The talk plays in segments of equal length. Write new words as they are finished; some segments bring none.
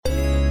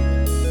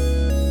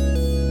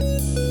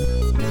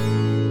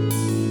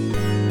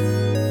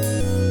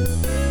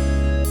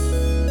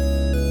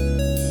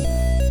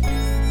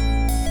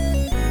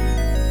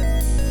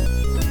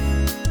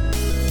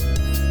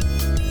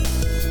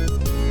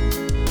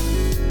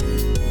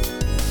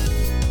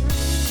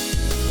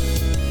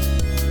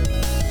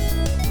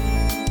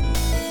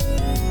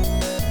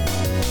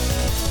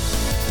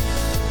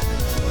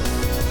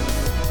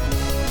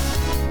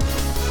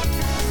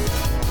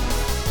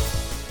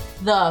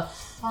the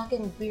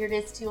fucking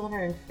weirdest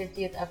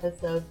 250th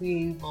episode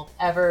we will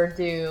ever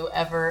do,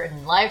 ever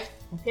in life,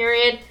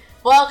 period.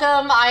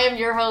 Welcome, I am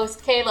your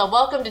host, Kayla.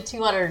 Welcome to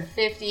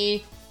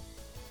 250.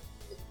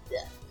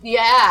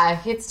 Yeah,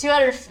 it's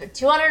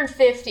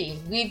 250.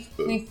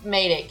 We've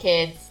made it,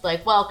 kids.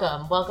 Like,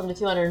 welcome to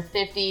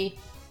 250.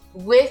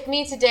 With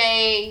me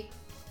today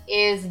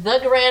is the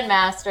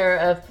Grandmaster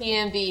of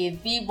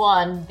PMB, the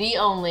one, the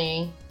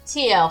only,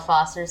 TL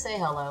Foster. Say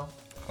hello.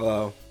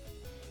 Hello.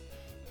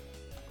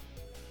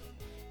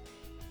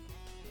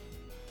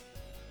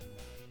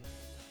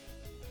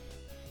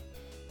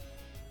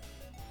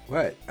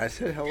 What? I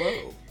said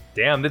hello.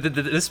 Damn,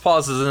 this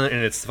pause is in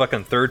its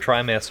fucking third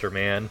trimester,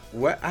 man.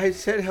 What? I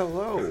said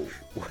hello.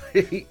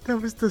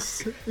 That was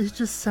you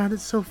just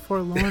sounded so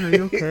forlorn. Are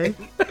you okay?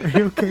 Are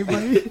you okay,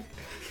 buddy? Did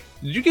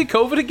you get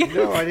COVID again?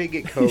 No, I didn't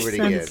get COVID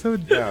again.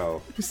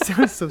 No. You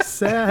sounded so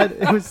sad.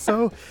 It was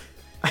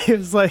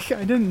like,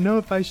 I didn't know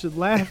if I should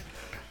laugh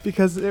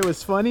because it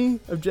was funny,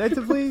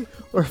 objectively,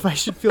 or if I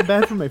should feel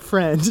bad for my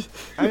friend.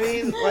 I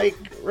mean, like,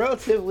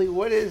 relatively,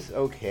 what is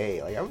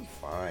okay? Like, I'm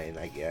fine,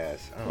 I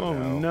guess. I don't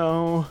know.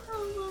 No.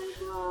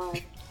 Oh my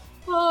god.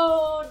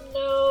 Oh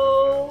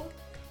no.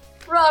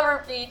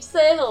 Robert Beach,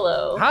 say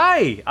hello.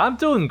 Hi, I'm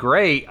doing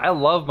great. I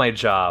love my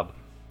job.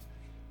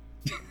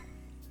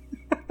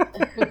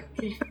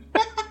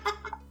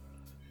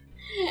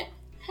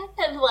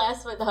 And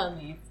last but not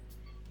least,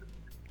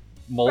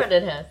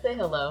 Brendan Hess, say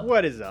hello.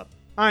 What is up?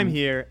 I'm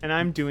here, and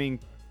I'm doing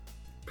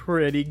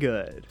pretty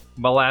good.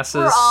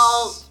 Molasses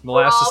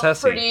We're all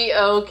Hesse. pretty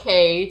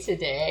okay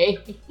today.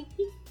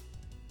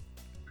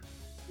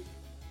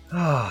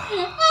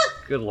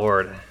 Good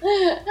lord.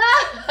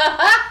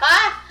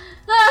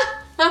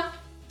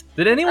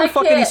 Did anyone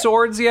fuck any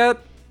swords yet?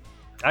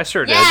 I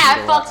sure did. Yeah,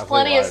 I fucked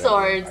plenty of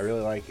swords. I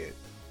really like it.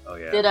 Oh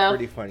yeah. Ditto.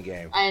 Pretty fun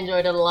game. I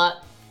enjoyed it a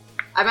lot.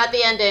 I'm at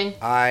the ending.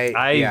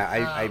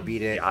 I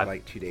beat it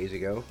like 2 days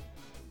ago.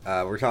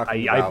 We're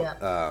talking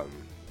about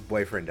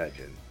Boyfriend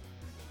Dungeon,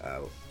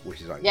 which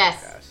is on Game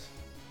Pass.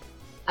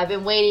 I've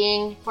been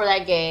waiting for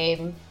that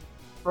game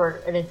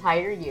for an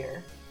entire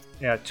year.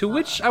 Yeah, to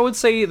which I would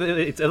say that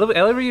it's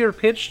elevator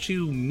pitch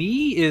to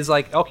me is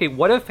like, okay,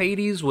 what if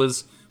Hades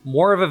was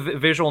more of a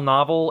visual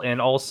novel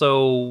and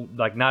also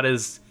like not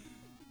as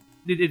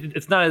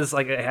it's not as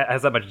like it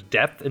has that much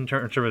depth in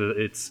terms of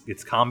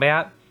its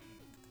combat,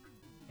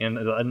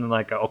 and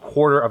like a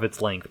quarter of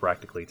its length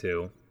practically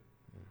too.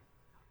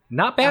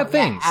 Not bad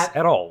things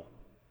at all.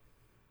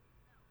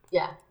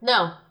 Yeah,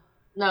 no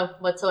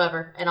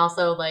whatsoever. And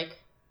also like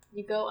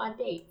you go on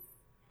dates,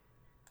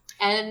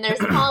 and there's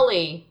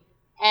poly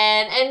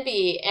and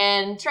NB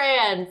and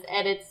trans,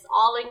 and it's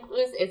all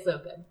inclusive. It's so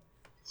good.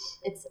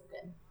 It's so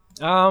good.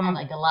 I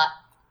like it a lot.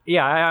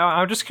 Yeah,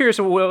 I'm just curious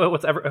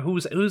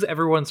who's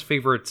everyone's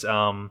favorite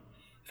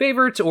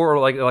or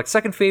like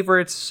second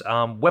favorite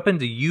weapon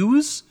to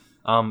use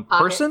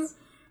person.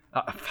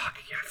 Fuck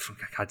yeah!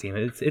 God damn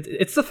it!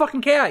 It's the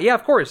fucking cat. Yeah,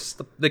 of course.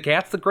 The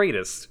cat's the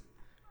greatest.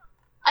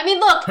 I mean,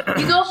 look,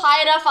 you go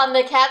high enough on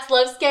the cat's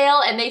love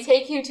scale, and they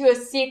take you to a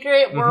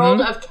secret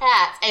world of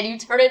cats, and you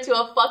turn into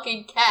a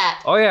fucking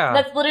cat. Oh yeah,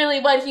 that's literally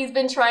what he's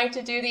been trying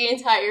to do the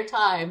entire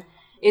time.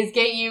 Is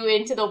get you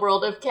into the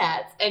world of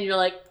cats, and you're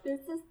like, this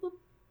is the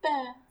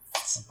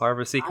best. Part of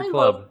a secret I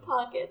club. Love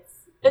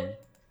pockets.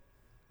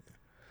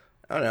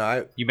 I don't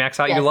know. You max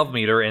out your love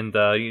meter, and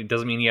it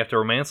doesn't mean you have to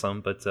romance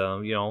them, but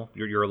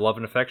your love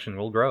and affection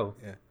will grow.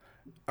 Yeah.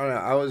 I don't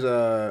know. I was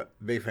a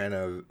big fan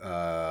of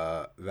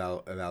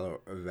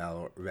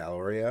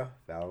Valoria.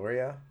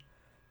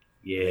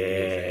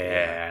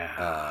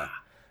 Yeah.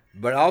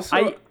 But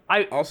also,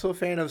 I also a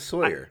fan of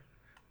Sawyer.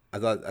 I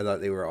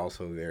thought they were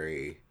also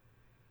very.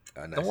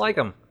 Nice. Don't like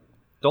them.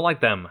 Don't like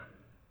them.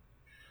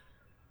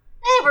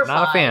 They were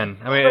not fine. A fan.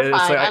 I mean, fine.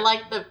 like, I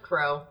like the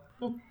crow.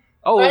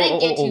 I didn't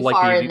get too like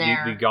far in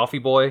there. The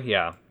golfy boy,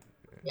 yeah.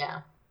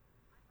 Yeah.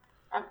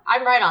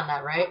 I'm right on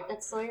that, right?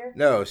 That's Sawyer?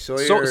 No,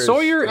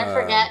 Sawyer I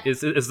forget.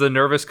 Is the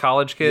nervous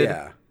college kid.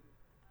 Yeah.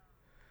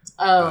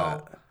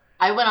 Oh.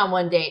 I went on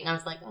one date and I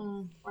was like,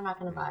 we're not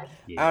going to vibe.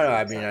 Yeah, I don't know.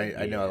 I mean,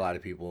 I know a lot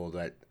of people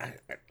that, I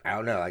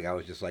don't know, like I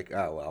was just like,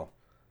 oh, well,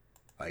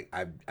 like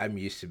I'm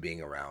used to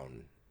being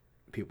around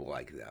people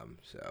like them,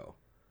 so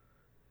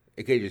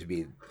it could just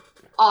be.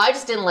 Oh, I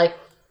just didn't like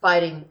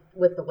fighting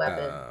with the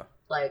weapon.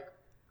 Like,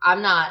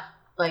 I'm not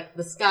like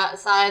the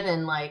scythe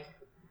and like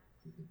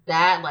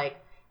that, like,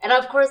 and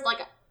of course, like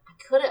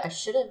I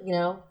should have,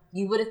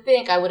 you would have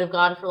think I would have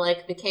gone for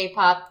like the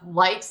K-pop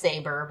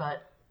lightsaber,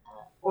 but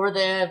or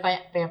the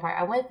vampire.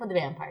 I went for the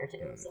vampire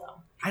too. So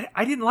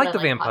I didn't like the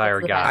vampire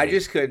guy. I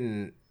just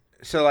couldn't.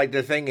 So like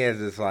the thing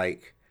is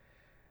like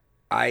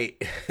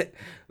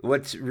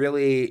what's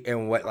really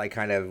and what like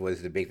kind of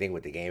was the big thing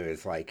with the game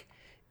is like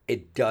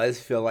it does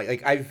feel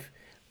like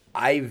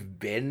I've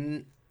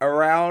been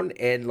around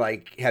and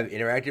like have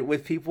interacted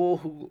with people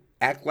who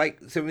act like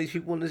some of these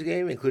people in this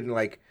game, including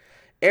like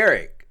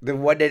Eric, the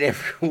one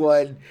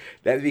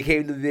that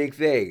became the big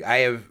thing. I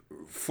have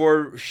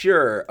for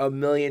sure a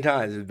million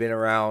times have been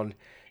around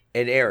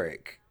an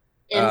Eric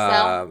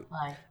Incel?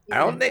 Why? I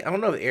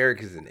don't know if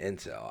Eric is an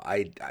incel.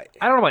 I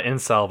don't know about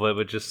incel,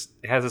 but just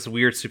has this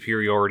weird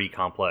superiority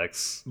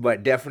complex.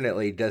 But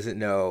definitely doesn't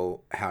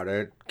know how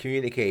to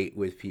communicate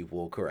with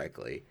people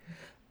correctly,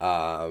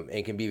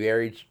 and can be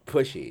very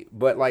pushy.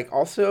 But like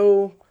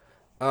also,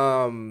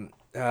 trying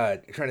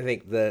to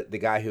think the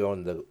guy who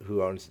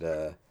owns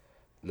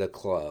the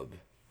club.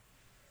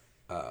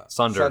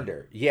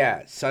 Sunder.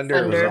 Yeah, Sunder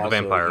was Sunder. also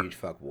Vampire. a huge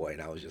fuckboy,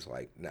 and I was just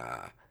like,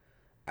 nah.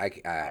 I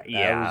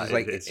Yeah, was just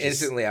like it's just-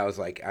 instantly. I was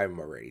like, I'm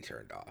already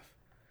turned off.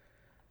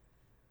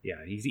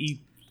 Yeah,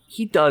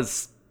 he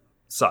does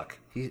suck.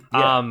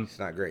 It's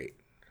not great.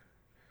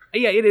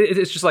 Yeah,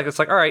 it's just like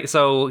all right.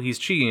 So he's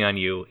cheating on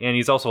you, and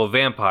he's also a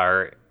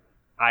vampire.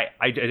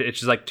 It's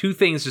just like two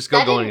things just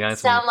That going didn't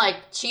against sound him. like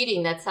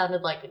cheating. That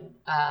sounded like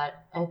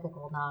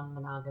ethical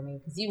non-monogamy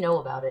because you know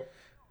about it.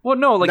 Well,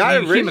 no, like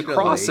Not you came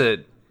across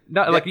originally. it.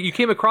 Not like you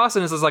came across it,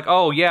 and it's just like,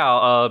 oh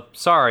yeah,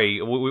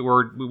 sorry, we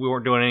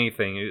weren't doing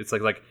anything. It's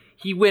like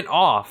he went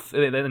off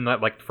in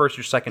that like first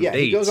or second Yeah,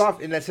 date. he goes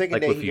off in that second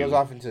like, day. with He you. goes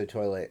off into the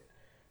toilet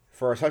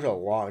for such a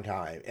long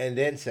time, and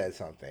then says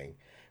something,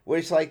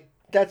 which like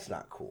that's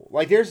not cool.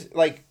 Like there's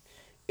like,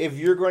 if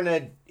you're going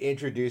to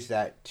introduce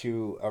that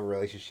to a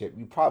relationship,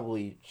 you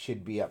probably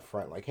should be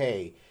upfront. Like,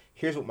 hey,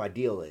 here's what my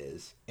deal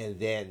is, and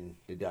then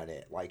done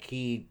it. Like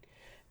I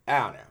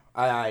don't know.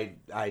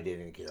 I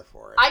didn't care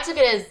for it. I took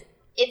it as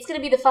it's gonna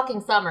be the fucking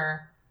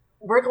summer.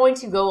 We're going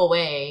to go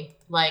away.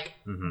 Like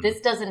this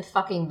doesn't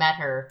fucking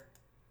matter.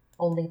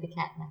 Only the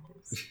cat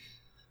matters.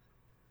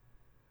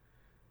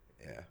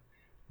 Yeah.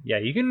 Yeah,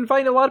 you can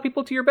invite a lot of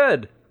people to your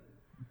bed.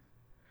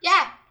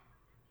 Yeah.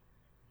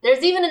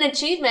 There's even an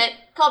achievement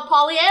called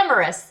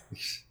polyamorous.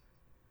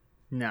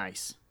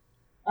 Nice.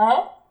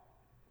 Uh-huh.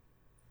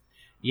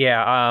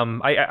 Yeah,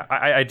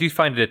 I do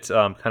find it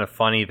kind of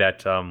funny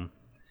that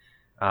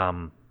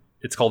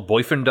it's called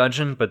Boyfriend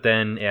Dungeon, but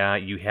then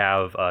you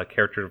have a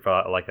character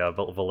like a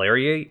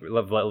Valencia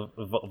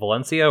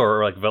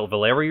or like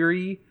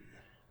Valeria.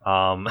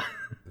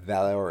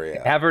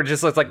 Valeria. Have her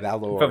just looks like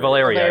Valeria.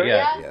 Valeria,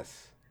 yeah.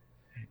 Yes.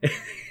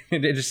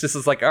 It just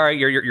is like, all right,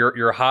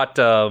 you're hot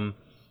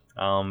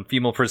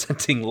female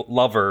presenting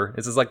lover.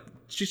 It's just like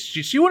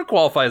she wouldn't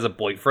qualify as a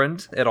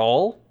boyfriend at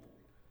all.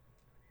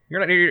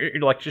 You're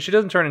like she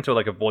doesn't turn into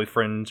like a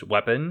boyfriend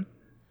weapon.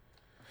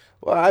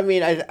 Well, I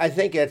mean, I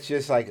think it's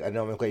just like a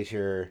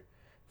nomenclature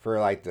for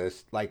like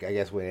this, like I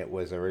guess when it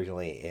was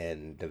originally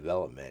in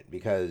development,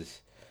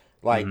 because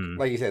like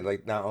you said,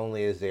 like not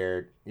only is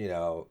there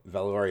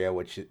Valeria,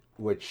 which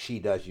she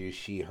does use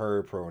she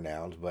her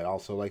pronouns, but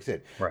also like I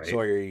said, Right.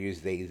 Sawyer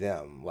used they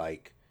them.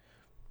 Like,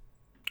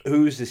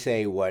 who's to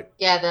say what?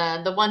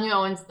 Yeah, the one who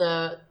owns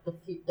the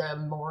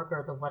morgue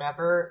or the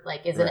whatever,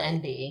 like, is an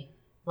Right. NB.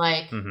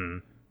 Like,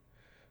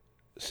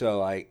 So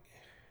like,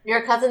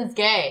 your cousin's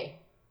gay.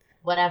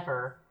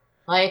 Whatever.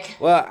 Like,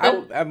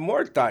 well, I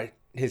more thought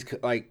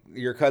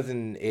your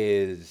cousin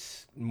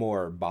is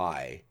more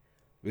bi,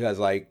 because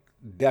like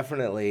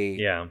definitely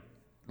Yeah.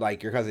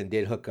 like your cousin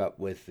did hook up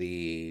with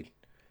the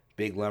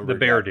big lumberjack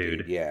The bear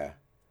dude. Yeah.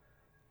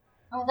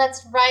 oh,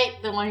 that's right,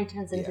 the one who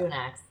turns into Yeah. an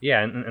axe.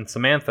 Yeah, and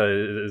Samantha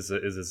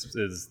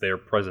is their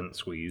present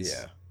squeeze.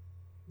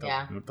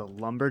 Yeah. Yeah. The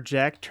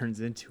lumberjack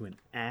turns into an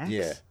axe.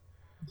 Yeah.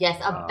 Yes,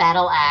 a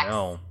battle axe.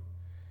 No.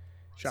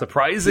 Shocking. He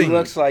Surprising.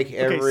 looks like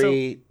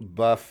every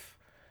buff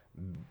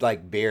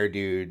like bear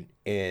dude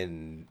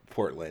in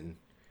Portland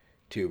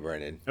too,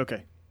 Brennan.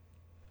 Okay,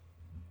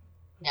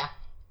 Yeah.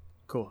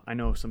 cool. I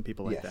know some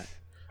people like Yes.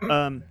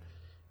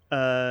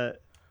 that.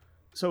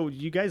 So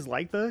you guys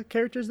like the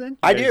characters then? You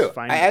I guys do.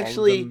 find I all of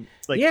actually- them,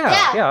 like,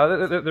 yeah,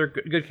 they're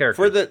good characters.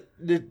 For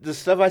the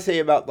stuff I say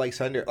about like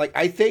Sunder, like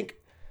I think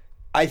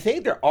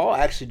they're all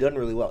actually done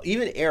really well.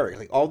 Even Eric,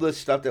 like all the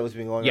stuff that was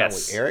been going on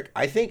Yes. with Eric,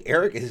 I think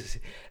Eric is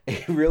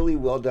a really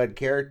well done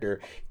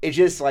character. It's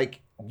just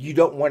like you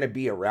don't want to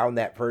be around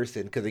that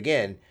person because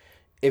again,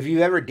 if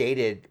you've ever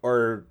dated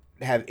or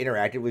have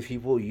interacted with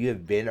people, you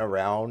have been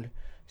around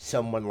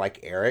someone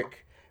like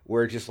Eric,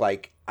 where just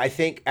like I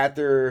think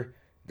after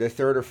the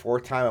third or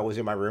fourth time I was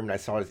in my room and I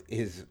saw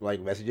his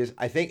like messages,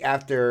 I think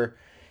after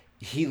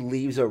he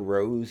leaves a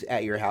rose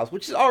at your house,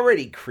 which is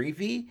already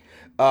creepy.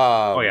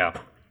 oh yeah.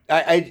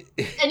 I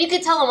And you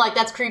could tell him, like,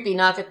 that's creepy,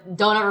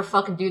 don't ever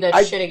fucking do that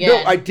shit again.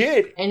 No, I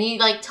did. And he,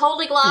 like,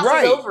 totally glosses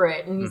Right. over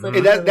it. And he's like,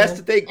 And that's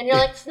the thing. And you're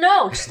like,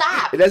 no,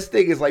 stop. And that's the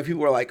thing is like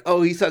people are like,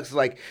 oh, he sucks.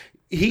 Like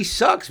he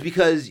sucks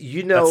because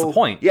That's the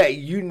point. Yeah,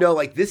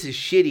 like this is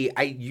shitty.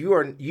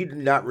 You do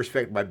not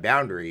respect my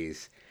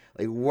boundaries.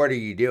 Like what are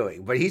you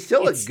doing? But he's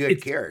still a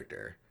good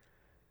character.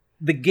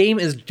 The game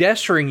is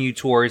gesturing you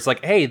towards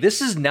like, hey,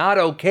 this is not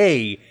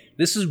okay.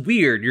 This is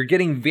weird. You're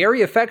getting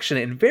very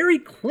affectionate and very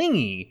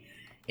clingy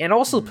and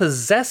also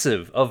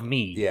possessive of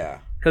me. Yeah.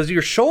 Because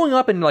you're showing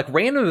up in like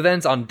random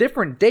events on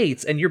different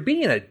dates and you're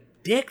being a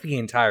dick the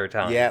entire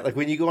time. Yeah, like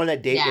when you go on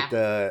that date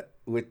Yeah.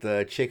 with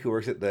the chick who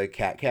works at the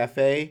cat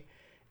cafe,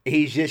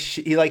 he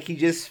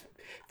just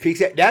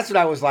peeks at. That's when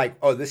I was like,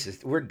 oh,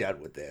 we're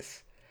done with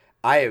this.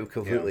 I am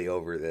completely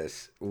over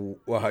this,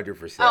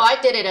 100%. Oh, I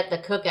did it at the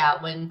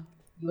cookout when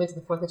you went to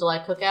the 4th of July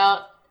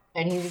cookout,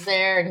 and he was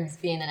there, and he was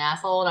being an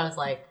asshole, and I was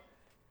like,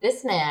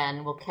 this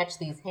man will catch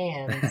these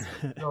hands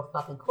real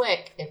fucking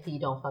quick if he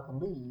don't fucking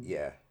leave.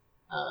 Yeah.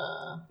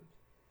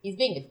 He's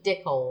being a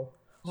dickhole.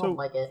 I don't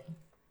like it.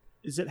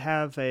 Does it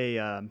have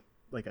a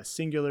like a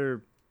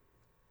singular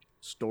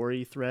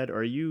story thread, or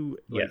are you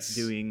like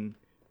doing?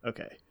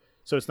 Okay,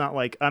 so it's not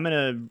like I'm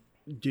gonna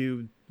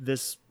do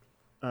this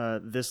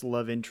this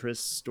love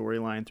interest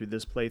storyline through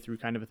this playthrough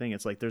kind of a thing.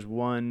 It's like there's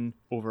one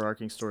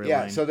overarching storyline.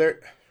 Yeah, so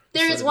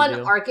there's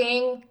one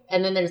arcing,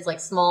 and then there's like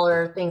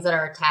smaller things that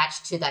are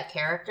attached to that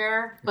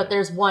character, but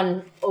there's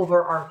one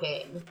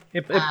overarching.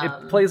 It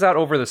plays out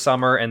over the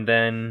summer, and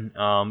then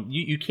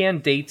you can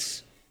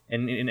date,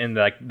 and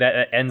like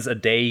that ends a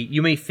day.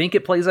 You may think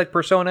it plays like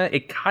Persona.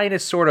 It kind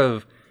of sort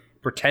of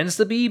pretends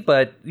to be,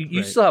 but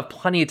you still have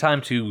plenty of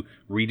time to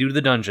redo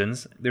the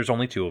dungeons. There's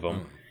only 2 of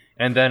them.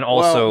 And then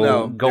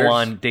also go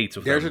on dates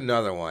with them. There's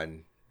another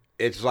one.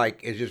 It's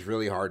just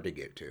really hard to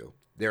get to.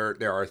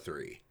 There are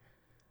 3.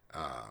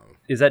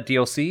 Is that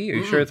DLC? Are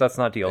you sure that's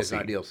not DLC? It's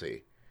not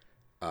DLC.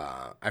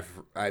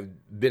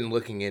 I've been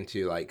looking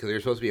into because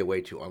there's supposed to be a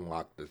way to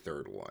unlock the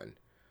 3rd one.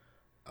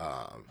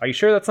 Are you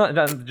sure that's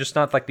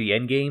not like the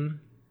end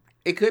game?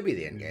 It could be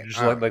the end game.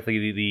 Just like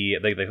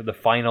the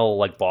final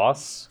like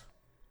boss.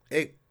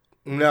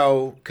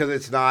 No, because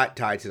it's not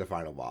tied to the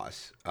final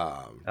boss.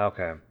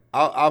 Okay.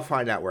 I'll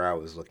find out where I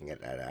was looking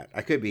at that at.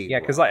 I could be. Yeah,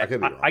 because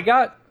wrong. I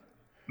got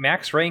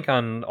max rank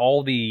on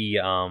all the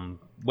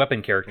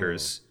weapon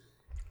characters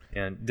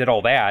and did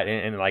all that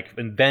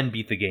and then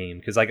beat the game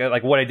because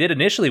like what I did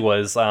initially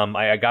was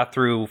I got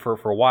through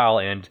for a while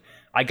and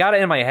I got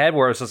it in my head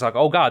where it's just like,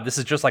 oh god, this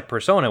is just like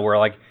Persona, where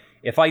like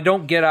if I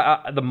don't get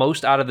the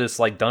most out of this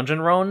like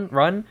dungeon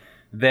run,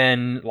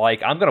 then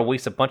like I'm gonna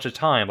waste a bunch of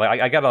time. Like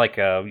I gotta like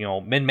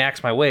min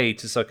max my way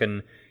so I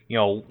can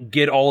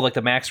get all like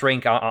the max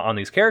rank on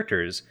these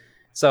characters.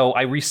 So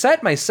I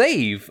reset my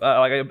save,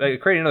 I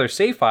created another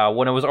save file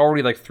when I was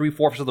already like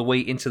 3/4 of the way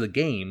into the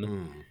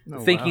game,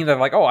 thinking that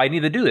like, oh, I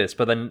need to do this.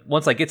 But then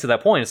once I get to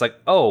that point, it's like,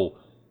 oh,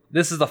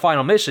 this is the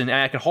final mission, and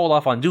I can hold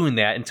off on doing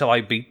that until I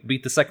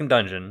beat the 2nd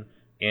dungeon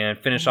and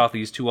finish off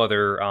these 2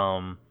 other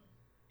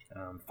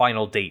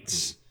final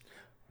dates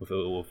with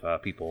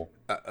people.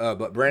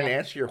 But Brandon, to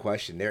answer your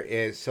question,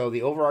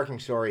 the overarching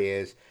story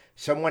is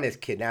someone is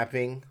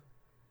kidnapping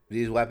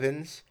these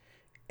weapons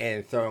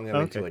and throwing them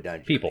into a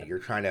dungeon. People. You're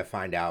trying to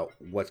find out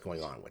what's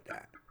going on with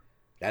that.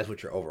 That's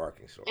what your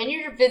overarching story. And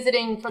you're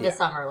visiting for the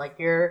summer, like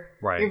you're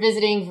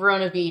visiting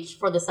Verona Beach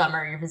for the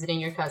summer. You're visiting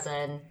your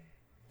cousin,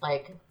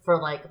 like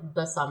for like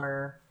the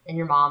summer, and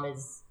your mom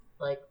is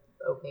like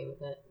okay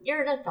with it.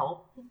 You're an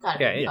adult. You've got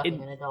to be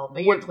fucking an adult,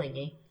 but you're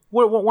clingy.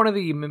 One of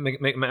the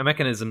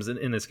mechanisms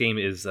in this game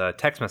is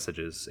text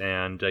messages,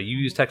 and you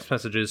use text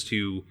messages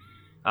to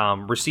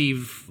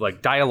receive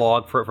like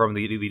dialogue from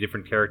the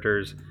different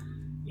characters,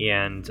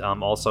 and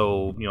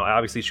also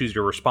obviously choose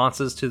your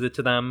responses to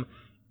them.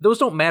 Those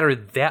don't matter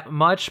that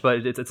much,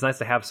 but it's nice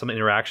to have some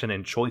interaction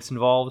and choice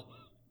involved.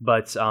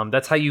 But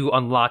that's how you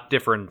unlock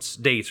different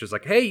dates. It's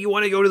like, hey, you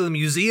want to go to the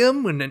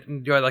museum?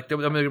 And you're like, I'm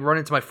going to run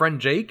into my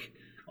friend Jake.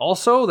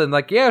 Also, then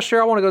like, yeah,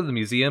 sure, I want to go to the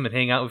museum and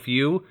hang out with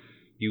you,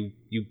 you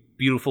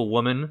beautiful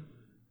woman.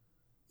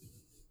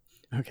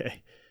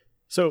 Okay,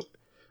 so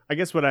I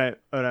guess what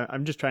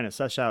I'm just trying to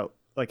suss out.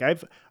 Like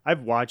I've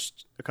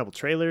watched a couple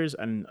trailers,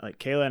 and like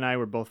Kayla and I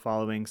were both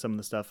following some of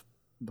the stuff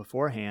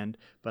beforehand,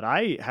 but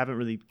I haven't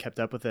really kept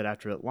up with it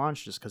after it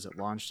launched, just because it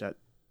launched at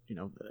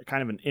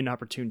kind of an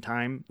inopportune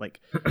time. Like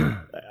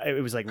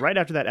it was like right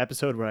after that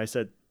episode where I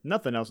said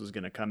nothing else was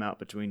going to come out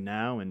between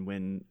now and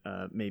when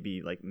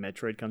maybe like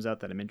Metroid comes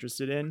out that I'm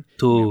interested in.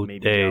 2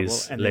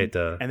 days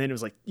later. And then it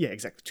was like, yeah,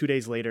 exactly. 2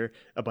 days later,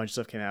 a bunch of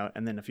stuff came out.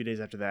 And then a few days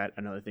after that,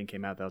 another thing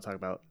came out that I'll talk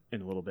about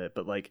in a little bit.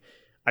 But like,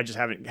 I just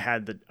haven't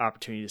had the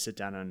opportunity to sit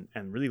down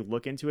and really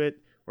look into it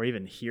or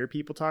even hear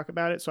people talk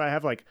about it. So I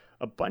have like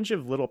a bunch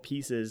of little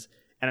pieces,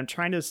 and I'm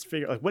trying to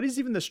figure like, what is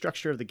even the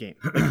structure of the game?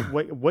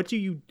 Like, what do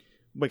you...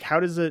 Like, how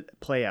does it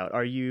play out?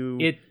 Are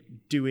you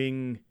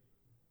doing...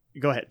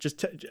 Go ahead.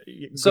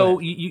 So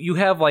you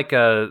have like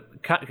a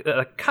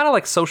kind of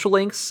like social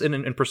links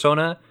in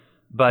Persona,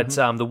 but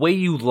the way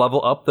you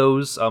level up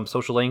those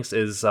social links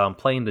is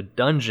playing the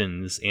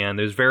dungeons, and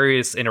there's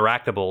various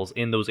interactables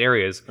in those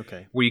areas.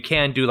 Okay. Where you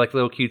can do like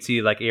little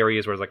cutesy like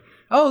areas where it's like,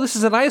 oh, this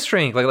is an ice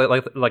rink.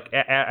 Like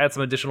add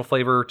some additional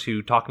flavor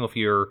to talking with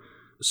your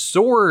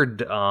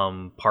sword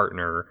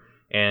partner,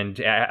 and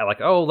like,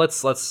 oh,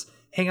 let's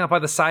hang out by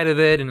the side of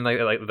it and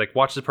like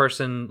watch the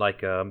person like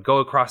go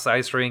across the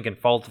ice rink and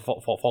fall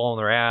on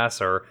their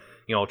ass, or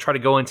try to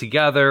go in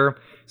together.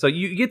 So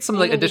you get some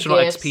like additional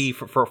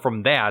XP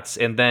from that,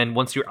 and then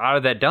once you're out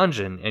of that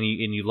dungeon and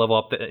you level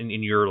up and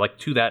you're like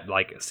to that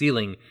like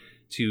ceiling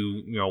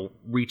to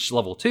reach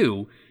level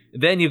 2,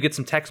 then you get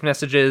some text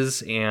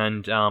messages,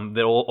 and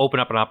that will open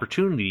up an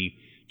opportunity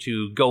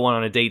to go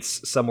on a date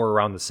somewhere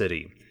around the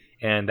city,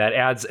 and that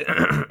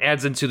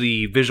adds into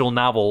the visual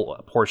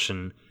novel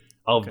portion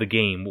of the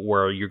game,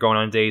 where you're going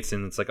on dates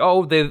and it's like,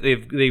 oh,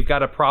 they've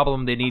got a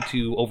problem they need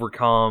to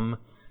overcome,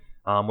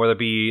 whether it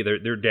be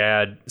their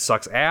dad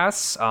sucks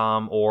ass,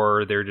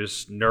 or they're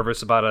just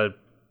nervous about a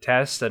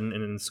test and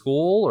in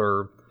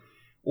school,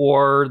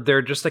 or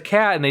they're just a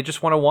cat and they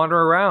just want to wander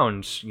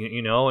around,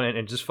 you know,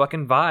 and just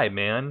fucking vibe,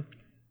 man.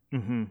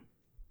 Mm-hmm.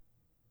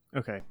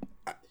 Okay.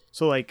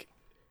 So, like,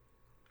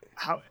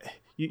 how...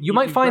 You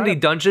might find the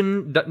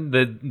dungeon,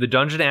 the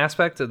dungeon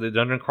aspect, the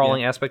dungeon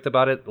crawling aspect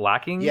about it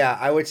lacking. Yeah,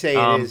 I would say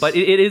it is. But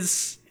it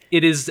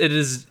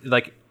is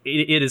like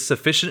it is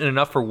sufficient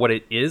enough for what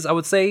it is. I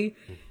would say,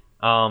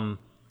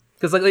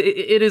 because like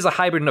it is a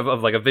hybrid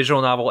of like a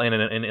visual novel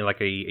and like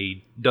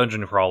a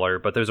dungeon crawler.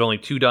 But there's only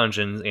 2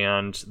 dungeons,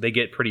 and they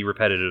get pretty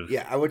repetitive.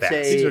 Yeah, I would fast.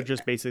 say these are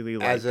just basically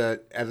like as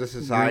a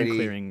society,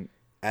 clearing.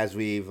 As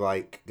we've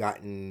like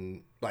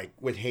gotten like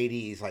with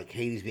Hades, like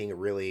Hades being a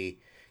really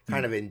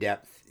kind of in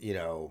depth, you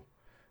know,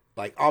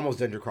 like almost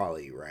dungeon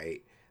crawly,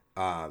 right?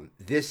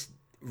 This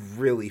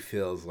really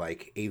feels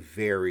like a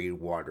very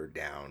watered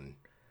down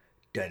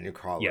dungeon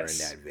crawler in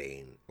that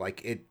vein.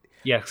 Like it.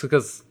 Yeah,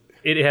 because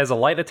it has a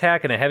light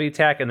attack and a heavy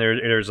attack, and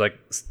there's like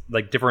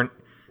different.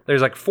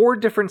 There's like 4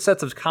 different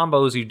sets of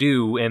combos you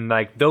do, and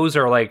like those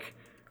are like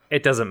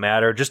it doesn't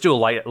matter. Just do a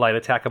light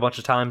attack a bunch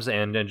of times,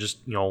 and just,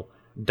 you know,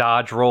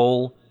 dodge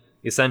roll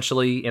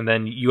essentially, and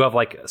then you have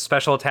like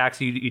special attacks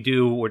you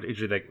do, or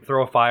you like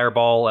throw a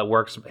fireball that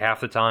works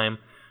half the time,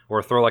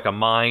 or throw like a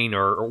mine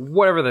or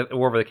whatever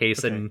the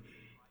case, and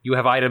you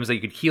have items that you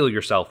could heal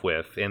yourself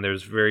with, and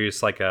there's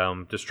various like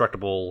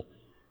destructible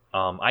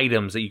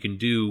items that you can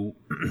do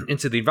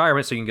into the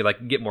environment, so you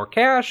can get more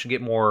cash,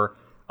 get more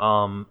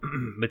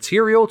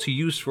material to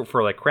use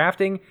for like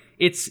crafting.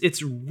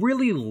 It's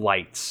really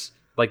light.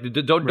 Like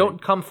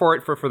don't come for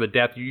it for the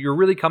depth. You're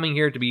really coming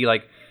here to be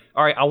like,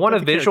 all right, I want a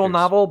visual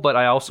novel, but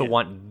I also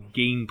want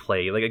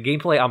gameplay, like a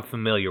gameplay I'm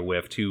familiar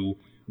with, to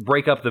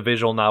break up the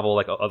visual novel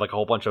like a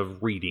whole bunch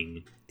of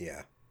reading.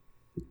 Yeah,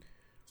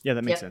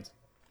 that makes sense.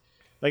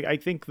 Like, I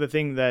think the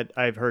thing that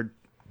I've heard,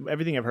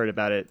 everything I've heard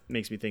about it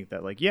makes me think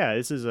that, like, yeah,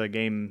 this is a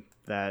game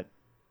that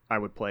I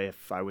would play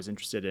if I was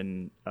interested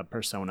in a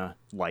Persona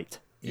light,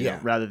 you know,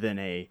 rather than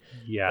a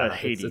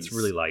Hades. It's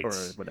really light or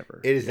whatever.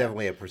 it is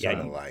definitely a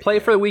Persona light. Play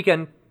it for the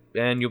weekend,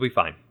 and you'll be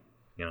fine.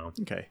 You know.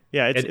 Okay.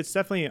 Yeah, it's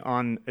definitely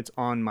on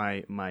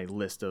my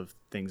list of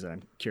things that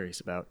I'm curious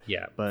about.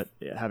 Yeah. But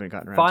I haven't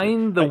gotten around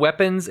Find to the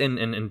weapons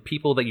and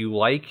people that you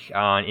like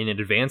in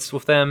advance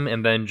with them,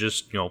 and then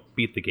just, you know,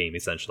 beat the game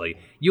essentially.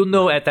 You'll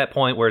know at that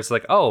point where it's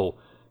like, oh,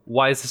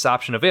 why is this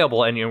option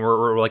available? And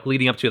we're like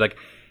leading up to like,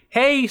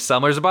 hey,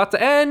 summer's about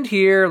to end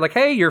here. Like,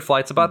 hey, your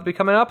flight's about to be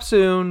coming up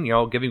soon. You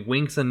know, giving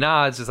winks and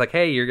nods. It's like,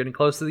 hey, you're getting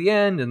close to the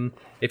end, and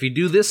if you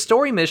do this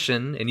story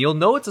mission, and you'll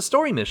know it's a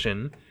story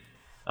mission,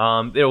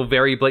 it'll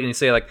very blatantly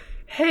say like,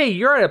 hey,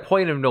 you're at a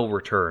point of no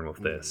return with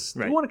this.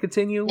 Do you want to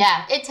continue?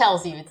 Yeah, it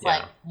tells you. It's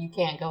like, you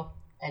can't go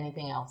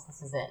anything else.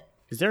 This is it.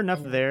 Is there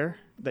enough there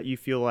that you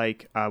feel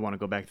like I want to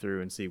go back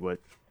through and see what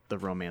the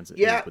romance is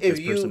with this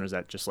person, or is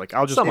that just like,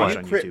 I'll just watch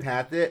on YouTube?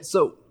 Path it,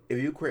 so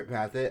if you crit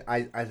path it,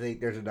 I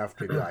think there's enough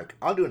to be like,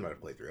 I'll do another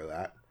playthrough of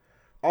that.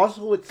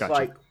 Also, it's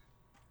like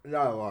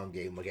not a long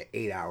game, like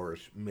 8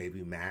 hours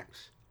maybe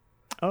max.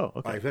 Oh,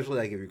 okay. Especially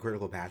like if you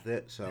critical path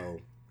it. So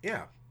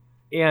yeah.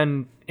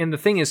 And the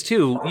thing is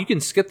too, you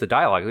can skip the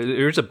dialogue.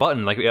 There's a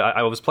button, like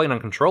I was playing on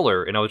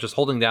controller and I was just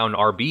holding down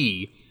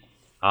RB,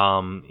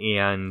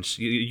 and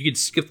you could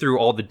skip through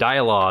all the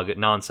dialogue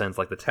nonsense,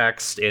 like the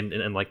text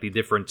and like the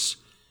different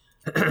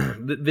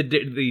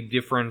the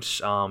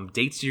different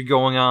dates you're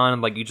going on.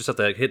 Like you just have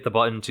to hit the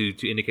button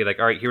to indicate like,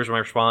 all right, here's my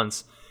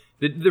response.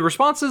 The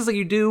responses that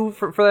you do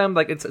for them,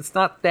 like it's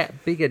not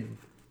that big a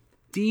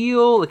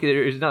deal. Like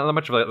there's not that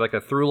much of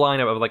a through line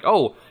of like,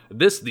 oh,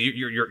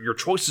 your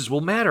choices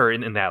will matter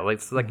in that. Like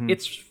it's like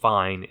it's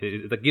fine.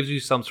 That gives you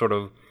some sort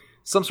of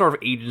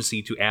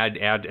agency to add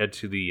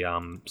to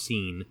the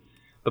scene.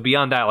 But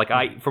beyond that,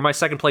 like for my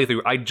second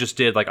playthrough, I just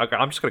did like, okay,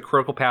 I'm just gonna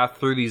critical path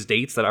through these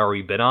dates that I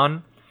already been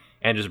on,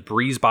 and just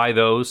breeze by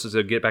those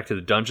to get back to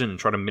the dungeon and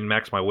try to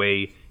min-max my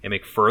way and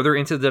make further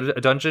into the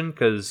dungeon,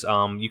 because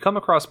you come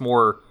across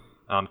more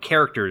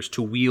characters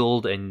to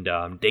wield and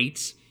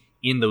dates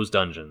in those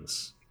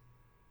dungeons.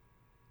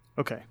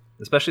 Okay.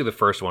 Especially the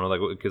first one,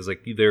 like because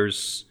like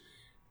there's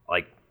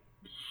like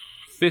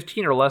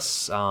 15 or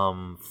less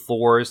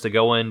floors to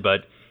go in,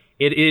 but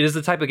it is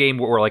the type of game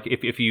where like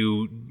if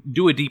you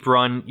do a deep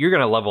run, you're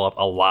gonna level up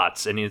a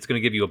lot, and it's gonna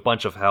give you a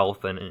bunch of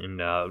health and you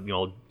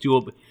know,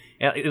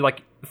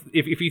 like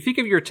if you think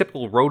of your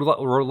typical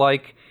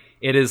roguelike,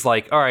 it is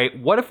like, all right,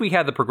 what if we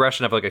had the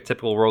progression of like a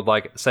typical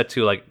roguelike set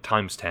to like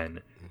times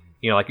 10?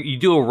 You know, like you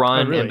do a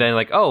run and then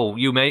like, oh,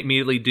 you may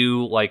immediately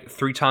do like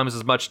 3 times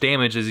as much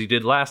damage as you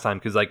did last time,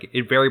 because like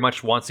it very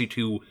much wants you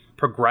to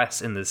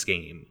progress in this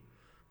game.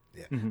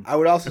 Yeah. I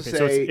would also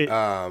say,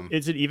 so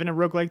is it even a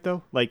roguelike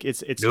though? Like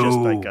it's just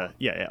like a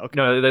okay.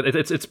 No,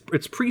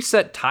 it's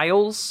preset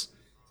tiles.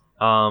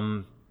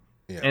 And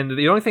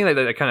the only thing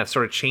that kind of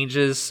sort of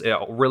changes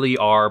really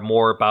are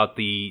more about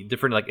the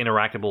different like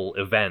interactable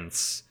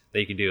events that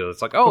you can do.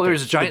 It's like, oh,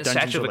 there's a giant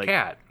statue of a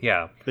cat.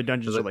 Yeah. The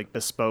dungeons are like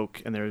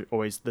bespoke and they're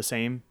always the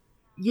same.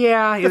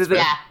 Yeah,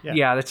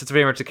 Yeah. That's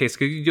very much the case.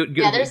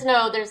 There's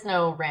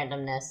no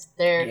randomness.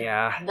 Every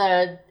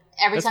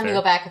That's time you fair.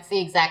 go back, it's the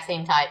exact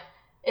same type.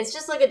 It's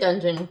just like a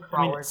dungeon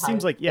crawler. I mean, it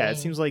seems like thing. it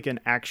seems like an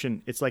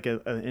action. It's like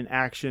an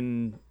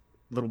action,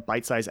 little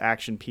bite-sized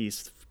action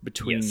piece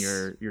between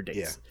Yes. your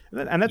dates,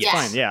 and that's Yes.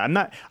 fine.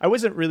 Yeah, I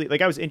wasn't really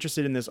like I was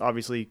interested in this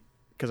obviously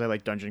because I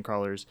like dungeon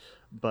crawlers,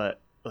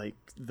 but like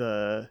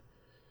the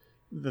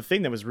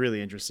thing that was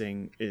really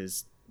interesting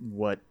is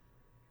what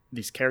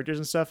these characters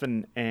and stuff,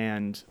 and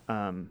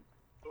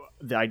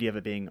the idea of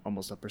it being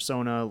almost a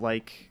Persona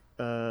like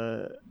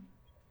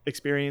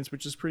experience,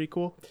 which is pretty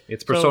cool.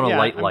 It's Persona yeah,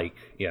 Light-like,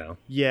 yeah.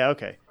 Yeah,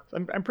 okay.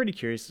 I'm pretty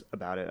curious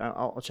about it.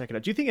 I'll check it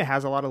out. Do you think it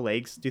has a lot of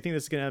legs? Do you think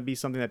this is gonna be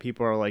something that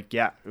people are like,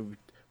 yeah,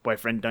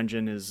 Boyfriend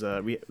Dungeon is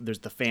there's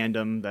the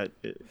fandom that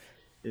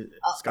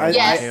Sky's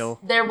yes, Tale.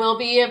 there will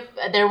be a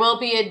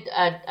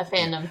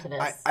fandom to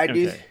this. I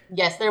do. Okay.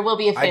 Yes, there will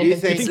be a fandom. I do Do you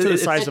think think to the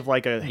size of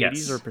like a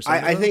Hades Yes. or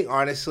Persona? I think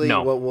honestly,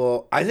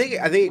 No. I think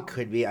it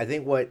could be. I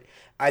think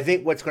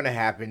what's going to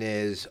happen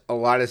is a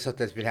lot of stuff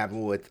that's been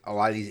happening with a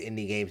lot of these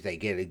indie games that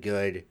get a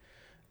good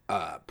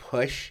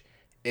push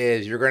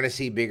is you're going to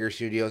see bigger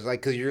studios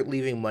because you're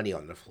leaving money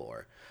on the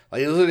floor.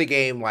 Like this is a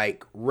game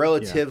like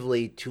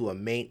relatively to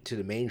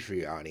the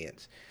mainstream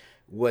audience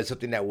was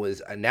something that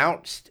was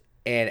announced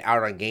and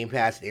out on Game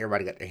Pass, and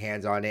everybody got their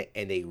hands on it,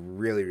 and they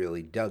really,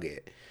 really dug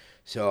it.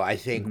 So I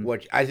think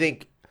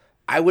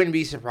I wouldn't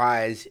be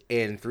surprised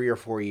in 3 or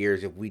 4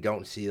 years if we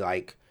don't see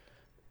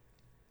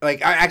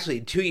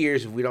actually 2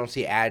 years if we don't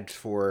see ads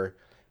for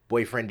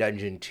Boyfriend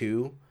Dungeon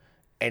 2,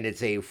 and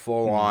it's a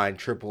full on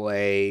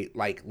AAA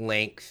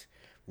length,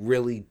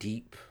 really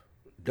deep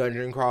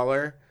dungeon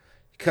crawler.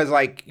 Because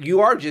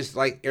you are just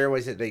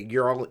everyone said that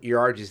you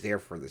are just there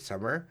for the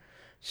summer.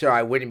 So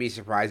I wouldn't be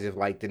surprised if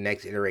the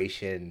next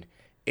iteration,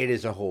 it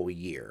is a whole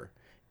year,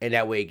 and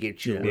that way it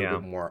gets you a little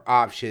bit more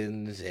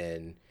options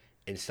and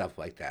stuff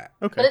like that.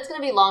 Okay. But it's going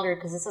to be longer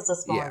because this is a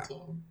smaller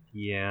team.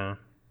 Yeah.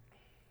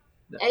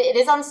 It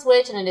is on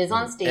Switch and it is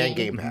on Steam. And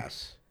Game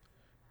Pass.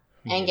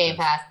 And Game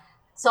Pass.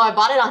 So I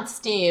bought it on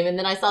Steam, and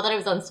then I saw that it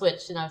was on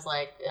Switch, and I was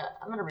like,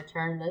 I'm going to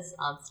return this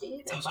on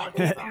Steam and buy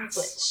this on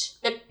Switch.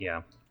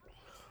 Yeah.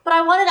 But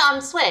I want it on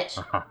Switch.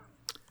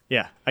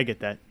 Yeah, I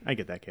get that,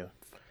 Kayla.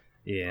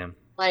 Yeah.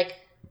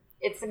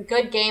 It's a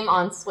good game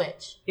on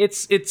Switch.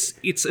 It's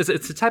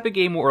the type of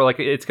game where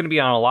it's going to be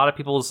on a lot of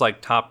people's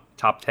top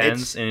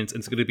tens, and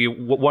it's going to be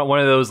one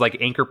of those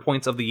anchor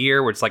points of the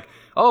year where it's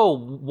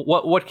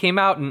what came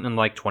out in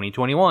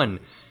 2021.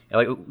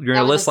 You're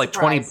gonna list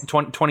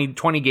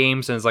 20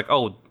 games, and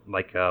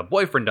it's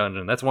Boyfriend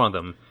Dungeon. That's one of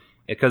them,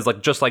 because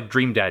just like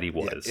Dream Daddy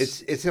was.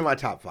 Yeah, it's in my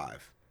top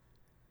 5.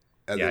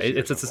 Yeah,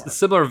 it's a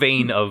similar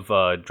vein of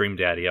Dream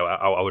Daddy.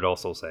 I would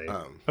also say.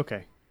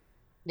 Okay.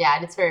 Yeah,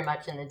 and it's very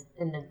much in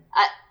the.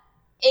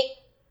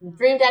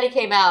 Dream Daddy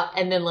came out,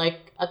 and then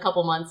a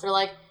couple months, they're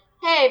like,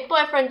 "Hey,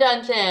 Boyfriend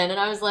Dungeon," and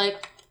I was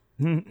like,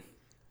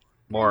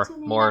 more,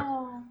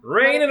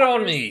 rain it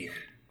on me.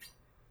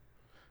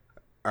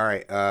 All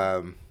right.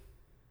 So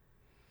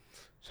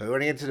we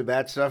want to get to the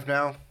bad stuff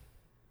now.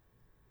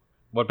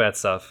 What bad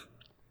stuff?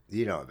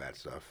 You know bad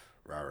stuff,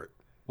 Robert.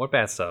 What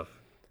bad stuff?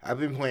 I've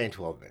been playing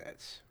 12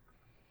 minutes.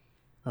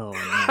 Oh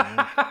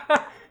no.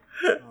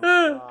 Oh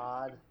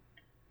God.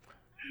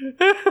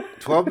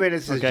 12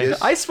 minutes is Okay.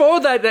 just. I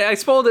spoiled that. I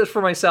spoiled it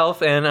for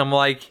myself, and I'm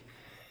like,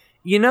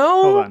 Hold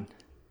on.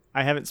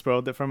 I haven't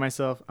spoiled it for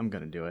myself. I'm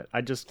gonna do it.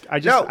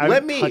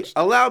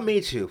 Allow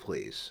me to,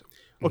 please.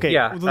 Okay.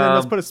 Yeah, Well, then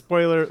let's put a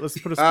spoiler. Let's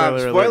put a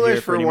spoiler. alert Spoilers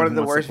here for anyone one of who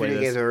the wants to worst play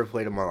video this. games I've ever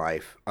played in my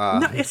life.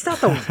 no, it's not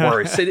the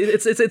worst.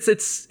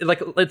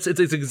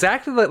 It's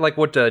exactly like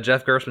what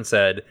Jeff Gerstmann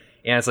said,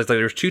 and it's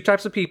there's two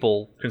types of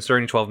people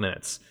concerning 12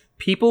 minutes: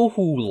 people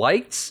who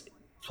liked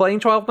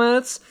playing 12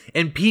 minutes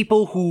and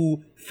people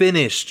who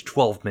finished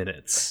 12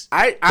 minutes.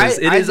 It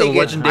is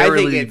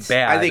legendarily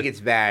bad. I think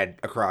it's bad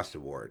across the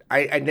board.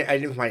 I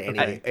didn't find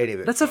any of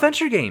it. That's fun.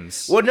 adventure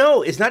games. Well,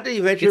 no, it's not the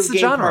adventure It's the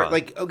game genre.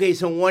 part. Okay,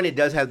 so one, it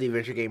does have the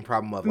adventure game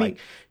problem of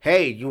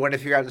hey, you want to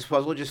figure out this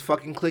puzzle? Just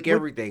fucking click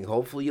everything.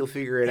 Hopefully, you'll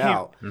figure it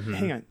out.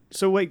 Hang on.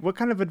 So what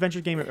kind of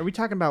adventure game are we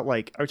talking about?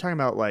 Are we talking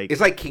about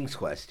It's like King's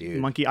Quest, dude.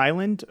 Monkey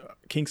Island,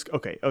 King's?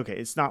 Okay.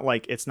 It's not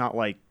like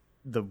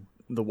the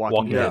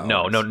Walking Dead.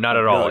 No, not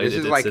at all. this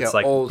is it's an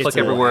like old click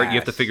school everywhere. You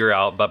have ass. to figure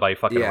out by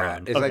fucking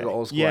around. It's like an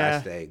old school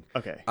ass thing.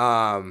 Okay.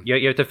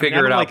 You have to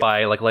figure it out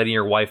by letting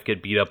your wife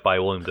get beat up by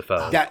William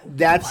Dafoe.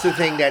 That's the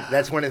thing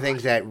that's one of the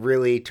things that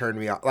really turned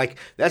me off.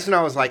 That's when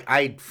I was like,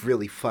 I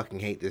really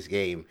fucking hate this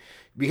game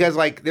because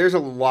there's a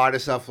lot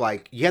of stuff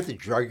you have to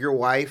drug your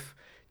wife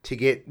to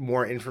get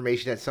more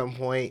information at some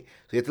point.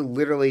 So you have to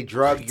literally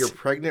drug your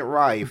pregnant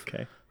wife,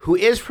 who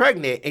is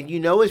pregnant and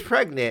is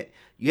pregnant.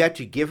 You have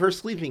to give her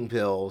sleeping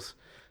pills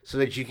so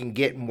that you can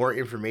get more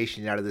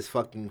information out of this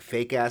fucking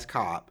fake ass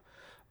cop.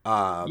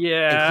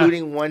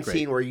 Including one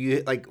scene where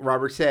you, like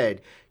Robert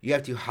said, you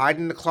have to hide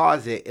in the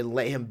closet and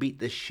let him beat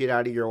the shit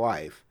out of your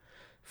wife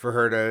for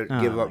her to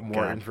give up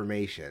more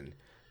information.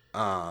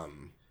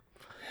 And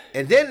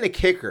then the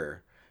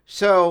kicker.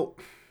 So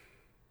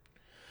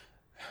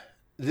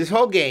this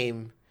whole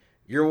game,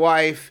 your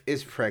wife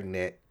is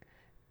pregnant,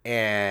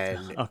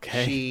 and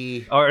Okay.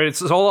 she. All right,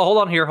 so hold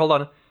on here. Hold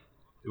on.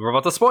 We're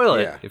about to spoil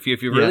it. Yeah. If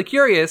you're really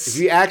curious,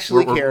 If you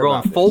actually we're care going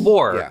about full this.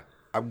 bore. Yeah,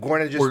 I'm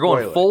going to just. We're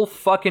going spoil full it,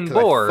 fucking 'cause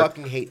bore I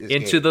fucking hate this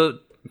into game.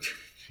 the.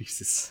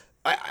 Jesus.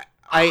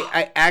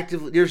 I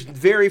actively. There's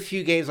very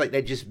few games like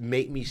that just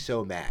make me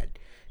so mad,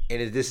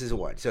 and this is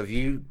one. So if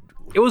you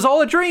It was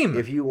all a dream.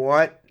 if you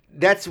want,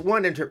 that's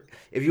one. If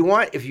you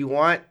want, if you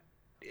don't,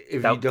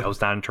 That was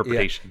not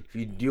interpretation. if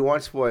you do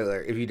want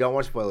spoiler, if you don't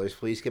want spoilers,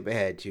 please skip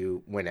ahead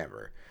to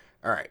whenever.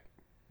 All right.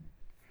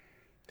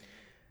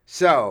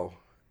 So,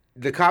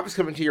 the cop is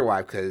coming to your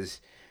wife because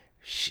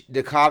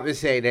the cop is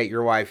saying that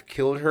your wife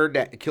killed her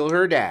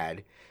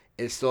dad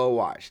and stole a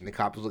watch, and the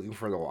cop is looking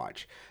for the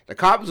watch. The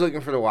cop is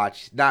looking for the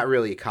watch. He's not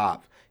really a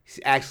cop. He's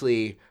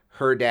actually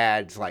her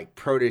dad's like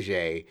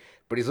protege,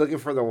 but he's looking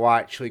for the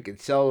watch so he can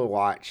sell the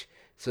watch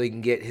so he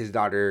can get his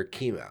daughter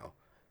chemo.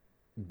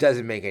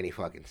 Doesn't make any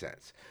fucking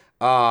sense.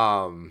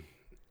 And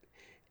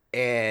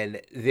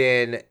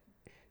then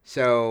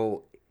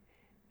so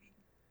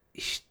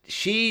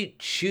she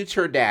shoots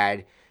her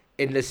dad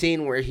in the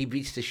scene where he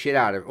beats the shit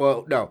out of.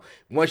 Well, no,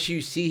 once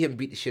you see him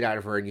beat the shit out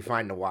of her and you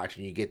find the watch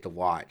and you get the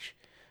watch,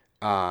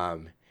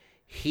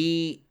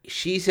 she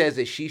says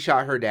that she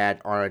shot her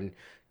dad on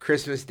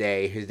Christmas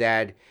Day. His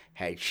dad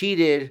had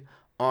cheated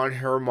on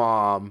her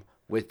mom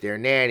with their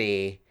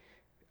nanny,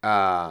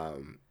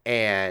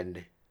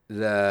 and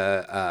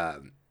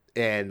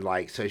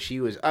so she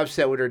was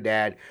upset with her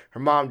dad. Her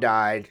mom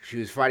died. She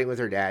was fighting with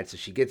her dad, so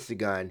she gets the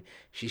gun.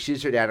 She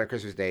shoots her dad on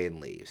Christmas Day and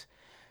leaves.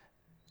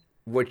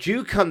 What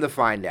you come to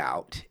find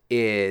out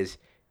is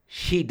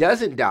she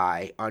doesn't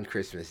die on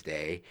Christmas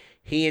Day.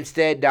 He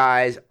instead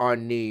dies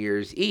on New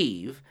Year's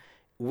Eve,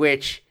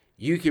 which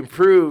you can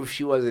prove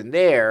she wasn't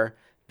there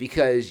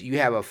because you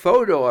have a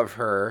photo of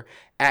her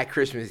at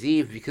Christmas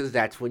Eve because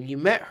that's when you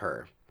met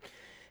her.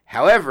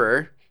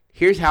 However,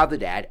 here's how the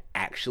dad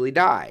actually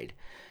died.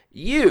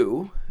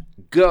 You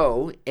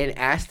go and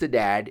ask the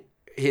dad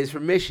his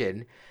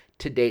permission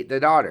to date the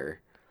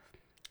daughter.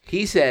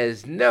 He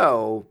says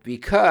no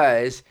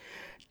because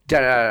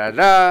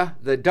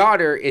the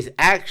daughter is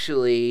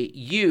actually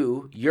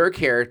your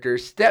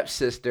character's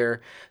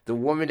stepsister. The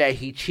woman that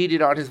he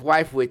cheated on his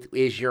wife with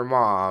is your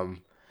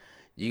mom.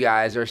 You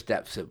guys are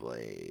step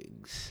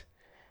siblings.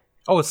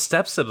 Oh, it's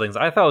step siblings.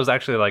 I thought it was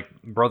actually like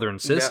brother and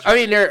sister.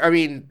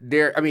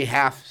 They're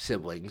half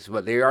siblings,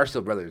 but they are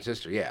still brother and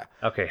sister. Yeah.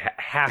 Okay,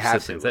 half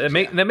siblings.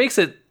 siblings, That makes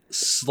it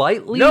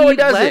slightly No, it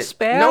doesn't. less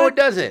bad. No, it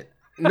doesn't.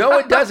 No,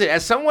 it doesn't.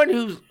 As someone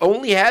who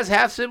only has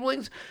half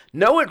siblings,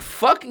 no, it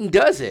fucking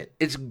doesn't.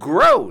 It's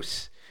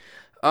gross.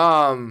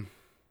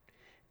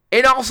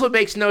 It also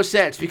makes no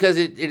sense because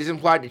it is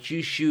implied that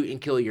you shoot and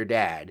kill your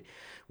dad,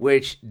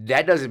 which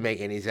that doesn't make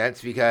any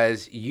sense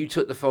because you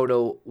took the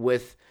photo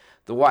with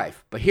the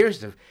wife. But here's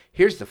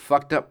the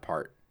fucked up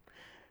part.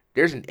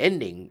 There's an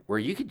ending where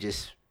you could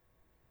just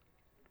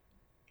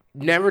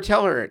never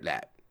tell her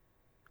that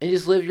and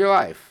just live your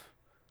life.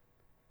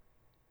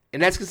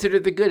 And that's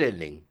considered the good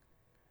ending.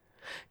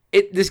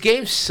 This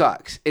game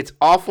sucks. It's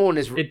awful and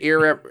it's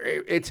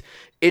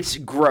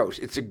gross.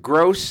 It's a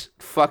gross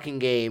fucking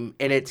game,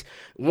 and it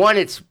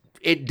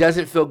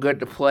doesn't feel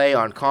good to play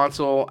on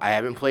console. I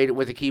haven't played it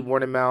with a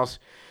keyboard and mouse.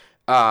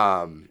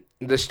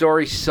 The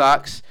story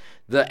sucks.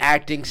 The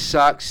acting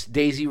sucks.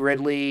 Daisy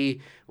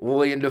Ridley,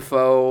 William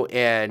Dafoe,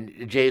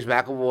 and James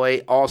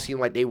McAvoy all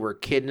seem like they were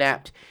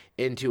kidnapped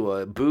into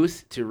a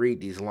booth to read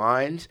these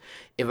lines.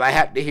 If I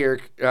had to hear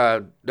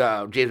James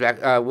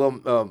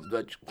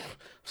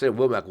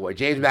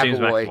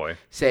McAvoy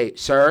say,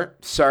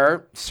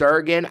 sir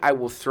again, I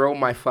will throw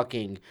my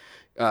fucking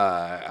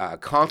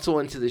console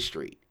into the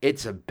street.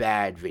 It's a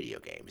bad video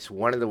game. It's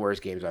one of the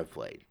worst games I've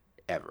played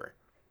ever.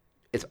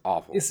 It's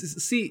awful.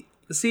 See,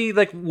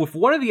 like with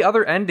one of the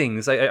other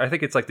endings, I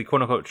think it's like the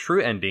quote unquote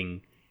true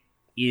ending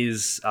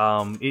is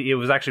it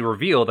was actually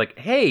revealed like,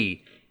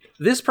 hey,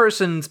 this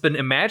person's been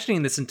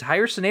imagining this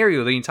entire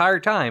scenario the entire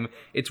time.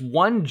 It's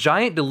one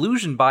giant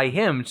delusion by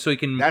him so he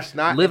can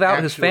live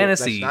out his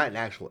fantasy. That's not an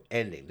actual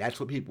ending. That's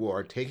what people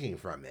are taking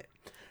from it.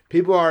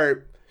 People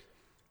are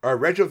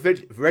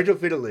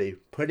retrofittedly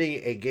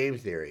putting a game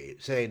theory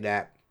saying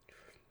that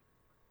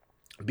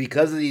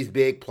because of these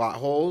big plot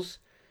holes,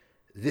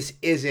 this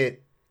isn't,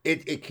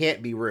 it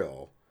can't be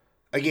real.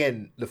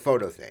 Again, the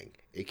photo thing.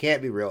 It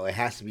can't be real. It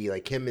has to be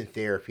like him in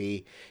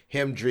therapy,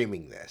 him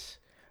dreaming this.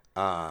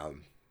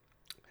 I'm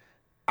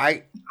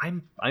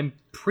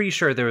pretty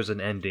sure there was an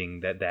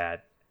ending that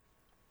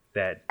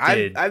did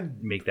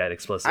make that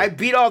explicit. I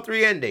beat all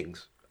three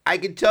endings. I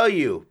can tell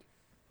you,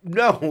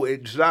 no,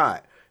 it's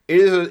not. It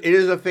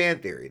is a fan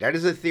theory. That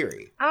is a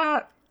theory.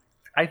 I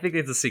think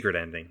it's a secret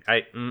ending.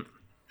 I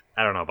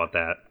don't know about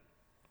that.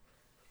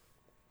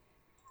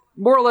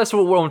 More or less,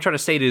 what I'm trying to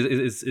state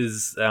is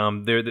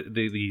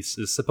the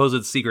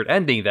supposed secret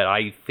ending that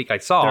I think I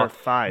saw. There are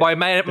five. Well, I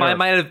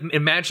might have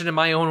imagined in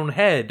my own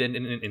head,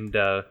 and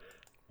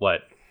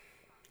what?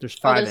 There's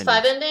five. There's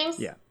 5 endings.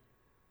 Yeah,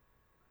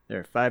 there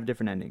are 5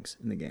 different endings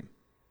in the game.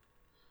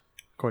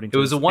 According It to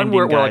was the this one ending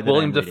where guide like that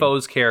William I'm reading.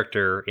 Dafoe's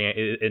character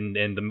and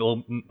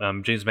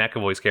the James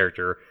McAvoy's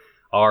character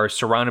are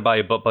surrounded by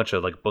a bunch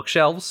of like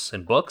bookshelves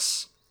and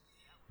books.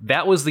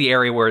 That was the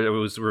area where it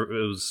was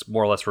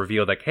more or less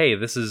revealed like, hey,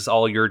 this is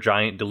all your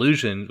giant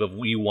delusion of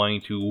you wanting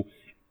to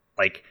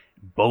like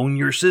bone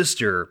your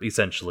sister,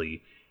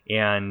 essentially.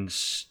 And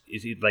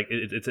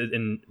it's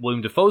and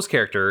William Dafoe's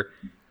character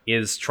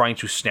is trying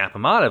to snap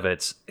him out of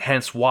it.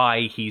 Hence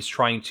why he's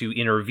trying to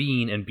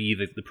intervene and be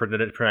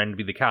trying to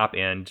be the cop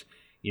and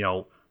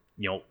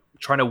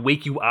trying to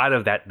wake you out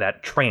of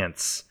that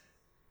trance.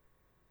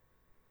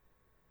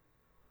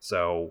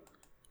 So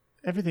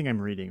Everything I'm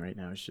reading right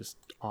now is just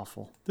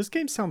awful. This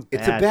game sounds bad.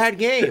 It's a bad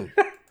game.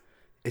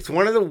 It's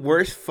one of the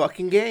worst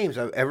fucking games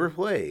I've ever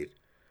played.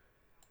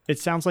 It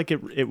sounds like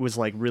it was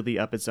like really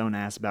up its own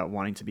ass about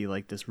wanting to be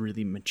like this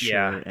really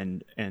mature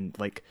and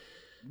like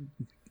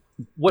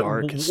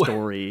dark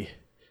story.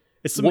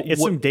 It's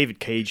some David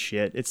Cage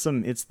shit. This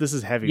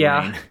is heavy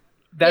rain.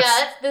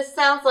 This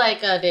sounds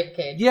like David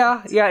Cage.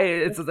 Yeah.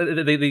 It's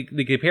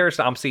the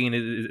comparison I'm seeing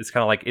is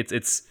kind of like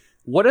it's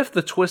what if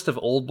the twist of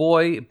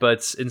Oldboy,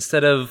 but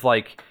instead of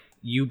like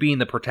you being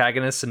the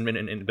protagonist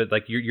but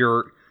like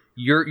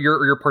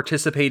you're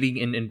participating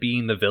in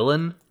being the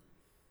villain.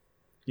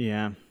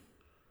 Yeah.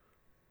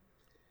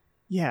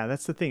 Yeah,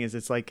 that's the thing.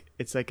 It's an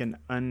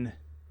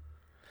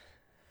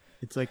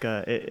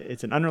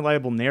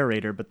unreliable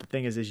narrator, but the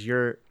thing is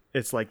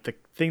it's like the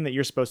thing that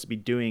you're supposed to be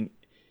doing.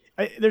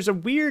 There's a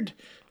weird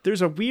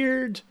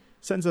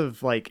sense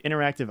of like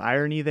interactive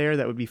irony there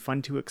that would be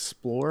fun to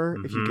explore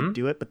if you could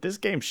do it. But this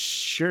game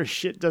sure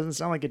shit doesn't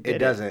sound like it did. It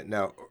doesn't.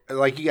 No,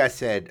 like you guys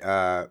said,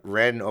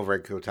 Ren over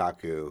at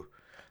Kotaku,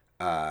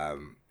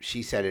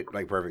 she said it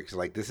like perfect. So,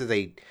 like this is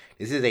a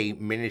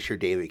miniature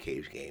David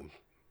Cage game.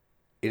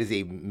 It is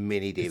a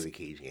mini David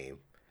Cage game.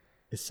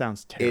 It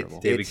sounds terrible.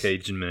 David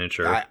Cage in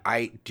miniature.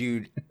 I've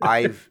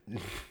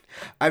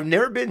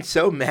never been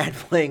so mad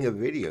playing a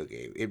video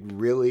game.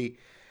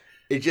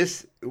 It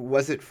just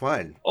wasn't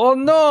fun. Oh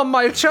no,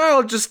 my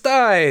child just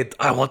died.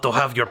 I want to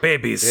have your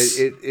babies.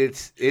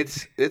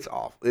 It's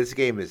awful. This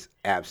game is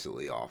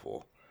absolutely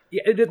awful.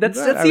 Yeah,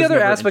 that's the other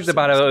aspect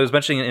about it. I was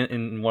mentioning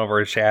in one of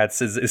our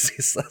chats is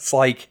it's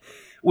like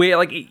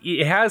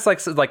it has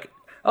like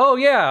oh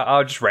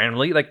yeah, just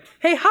randomly like,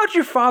 hey, how'd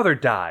your father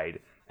died?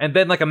 And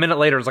then like a minute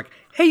later, it's like,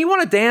 hey, you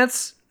want to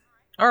dance?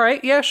 All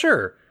right, yeah,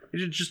 sure.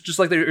 It's just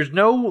like there's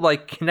no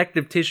like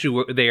connective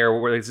tissue there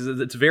where it's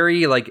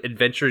very like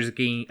adventure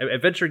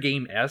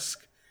game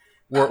esque,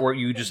 where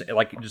you just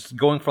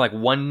going from like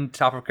one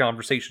topic of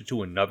conversation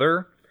to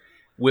another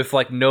with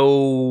like no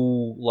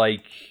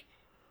like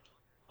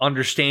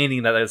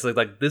understanding that it's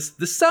like this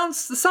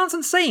sounds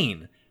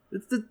insane.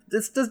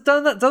 This does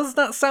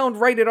not sound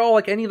right at all.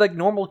 Like any like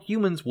normal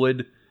humans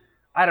would,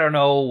 I don't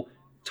know,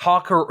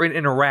 talk or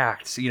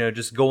interact.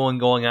 Just going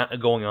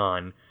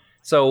on.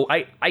 So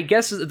I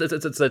guess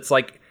it's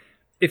like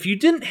if you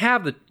didn't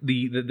have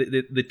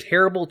the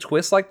terrible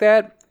twist like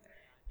that,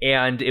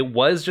 and it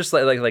was just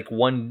like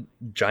one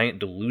giant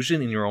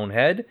delusion in your own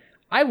head,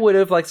 I would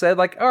have like said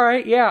like, all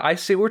right, yeah, I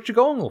see what you're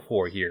going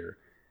for here.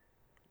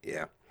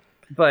 Yeah.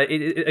 But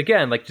it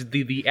again, like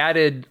the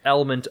added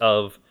element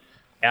of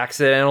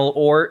accidental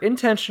or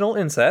intentional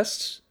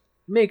incest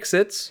makes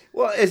it.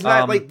 Well, it's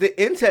not like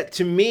the incest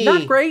to me.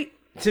 Not great.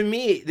 To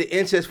me, the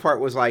incest part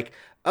was like,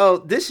 oh,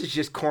 this is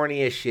just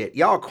corny as shit.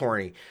 Y'all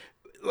corny.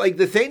 Like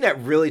the thing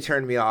that really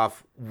turned me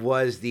off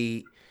was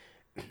I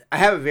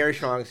have a very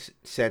strong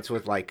sense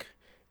with like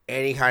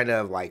any kind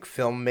of like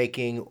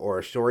filmmaking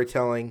or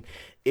storytelling.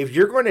 If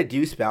you're going to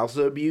do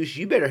spousal abuse,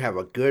 you better have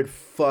a good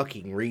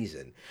fucking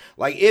reason.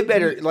 Like it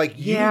better like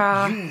you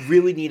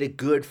really need a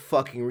good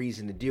fucking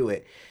reason to do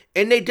it.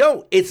 And they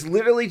don't. It's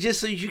literally just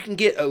so you can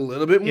get a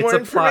little bit more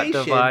information. It's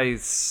a plot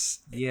device.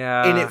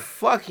 Yeah. And it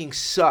fucking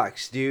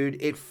sucks,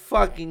 dude. It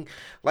fucking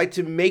like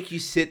to make you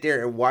sit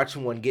there and watch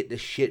someone get the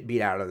shit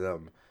beat out of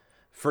them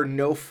for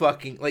no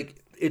fucking like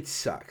it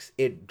sucks.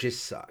 It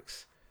just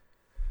sucks.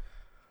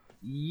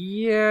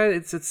 Yeah,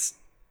 it's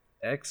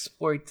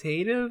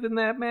exploitative in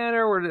that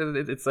manner, or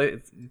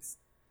it's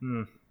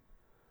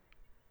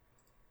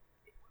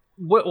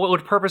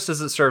What purpose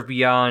does it serve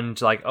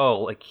beyond like,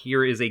 oh, like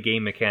here is a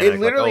game mechanic? It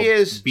literally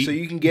is so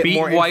you can get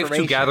more wife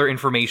information. To gather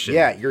information.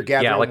 Yeah, you're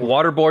gathering. Yeah, like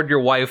waterboard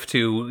your wife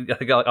to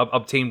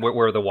obtain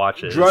where the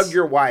watch is. Drug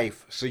your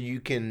wife so you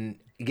can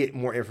get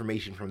more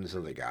information from this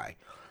other guy.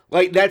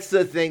 Like that's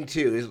the thing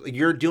too, is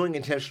you're doing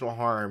intentional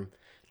harm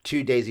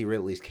to Daisy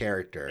Ridley's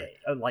character,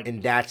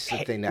 and that's the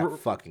thing that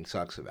fucking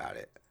sucks about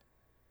it.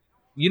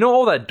 You know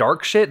all that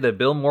dark shit that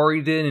Bill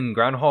Murray did in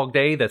Groundhog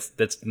Day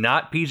that's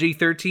not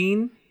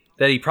PG-13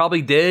 that he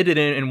probably did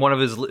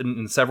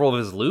in several of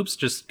his loops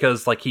just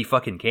because like he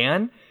fucking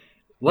can.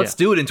 Let's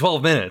do it in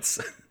 12 minutes.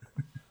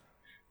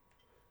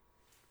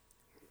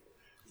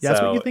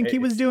 That's what you think he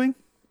was doing?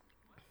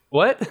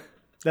 What?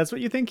 That's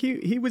what you think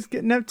he was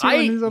getting up to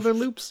in his other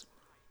loops?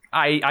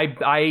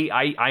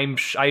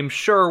 I'm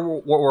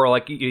sure we're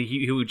like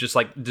he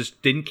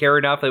just didn't care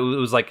enough that it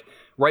was like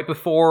right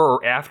before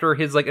or after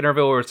his like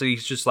interval, or so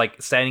he's just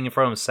like standing in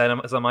front of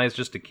semis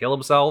just to kill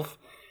himself,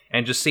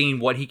 and just seeing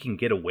what he can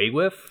get away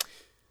with.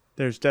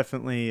 There's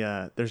definitely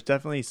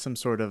some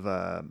sort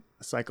of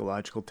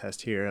psychological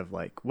test here of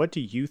like, what do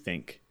you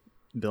think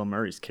Bill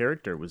Murray's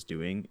character was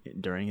doing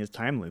during his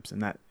time loops?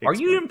 And that are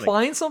you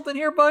implying something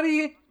here,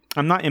 buddy?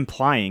 I'm not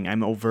implying.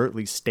 I'm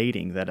overtly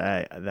stating that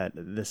that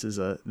this is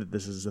a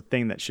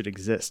thing that should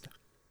exist.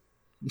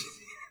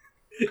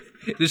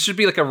 This should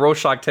be like a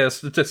Rorschach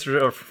test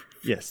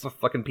Yes. for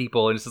fucking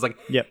people, and it's just like,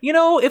 Yep. you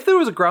know, if there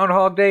was a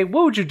Groundhog Day,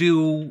 what would you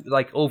do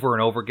like over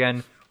and over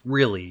again?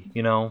 Really,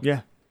 you know?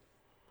 Yeah.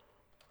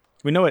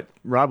 We know what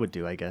Rob would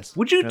do, I guess.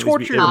 Would you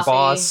torture your Coffee.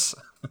 boss?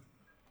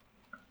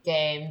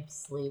 Game,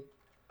 sleep,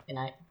 good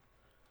night.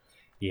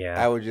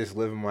 Yeah. I would just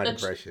live in my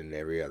depression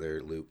every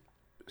other loop.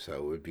 So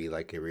it would be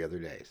like every other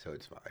day. So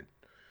it's fine.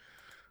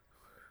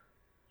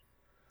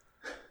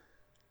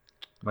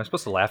 Am I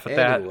supposed to laugh at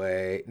that?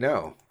 Anyway,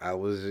 no. I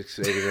was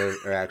stating an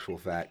actual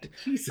fact.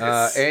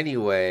 Jesus.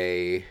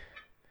 Anyway,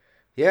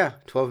 yeah,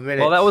 12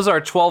 minutes. Well, that was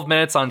our 12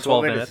 minutes on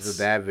 12 minutes. is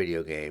a bad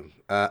video game.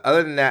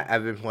 Other than that,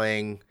 I've been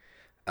playing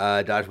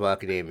Dodgeball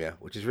Academia,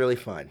 which is really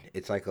fun.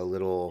 It's like a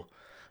little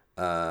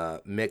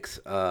mix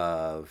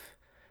of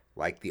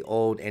like the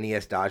old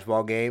NES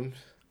dodgeball games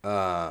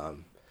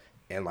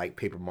and like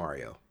Paper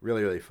Mario.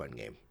 Really, really fun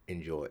game.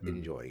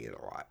 Enjoying it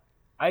a lot.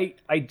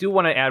 I do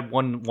want to add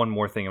one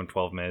more thing on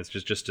 12 minutes,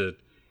 just to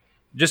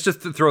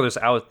throw this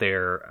out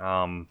there.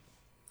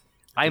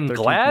 I'm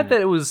glad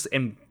that it was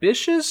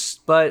ambitious,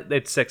 but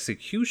its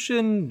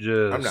execution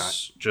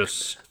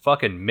just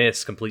fucking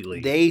missed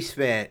completely. They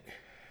spent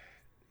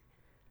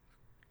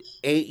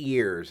 8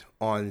 years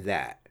on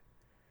that.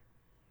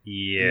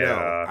 Yeah.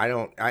 No, I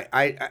don't.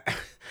 I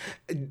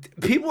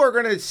people are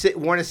gonna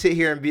want to sit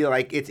here and be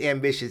like, it's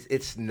ambitious.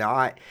 It's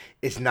not.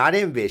 It's not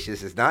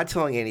ambitious. It's not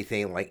telling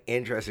anything like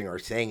interesting or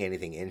saying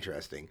anything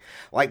interesting.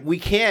 Like we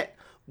can't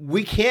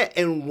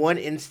in one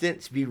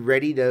instance be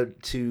ready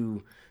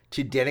to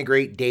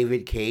denigrate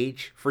David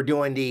Cage for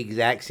doing the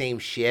exact same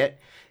shit.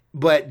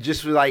 But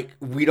just like,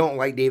 we don't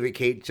like David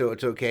Cage, so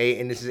it's okay,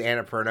 and this is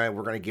Annapurna, and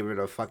we're going to give it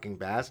a fucking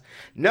pass.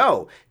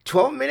 No,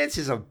 12 Minutes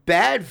is a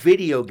bad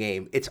video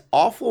game. It's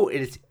awful,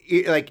 and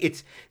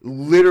it's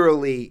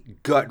literally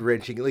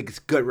gut-wrenching. Like, it's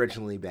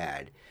gut-wrenchingly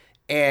bad.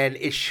 And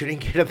it shouldn't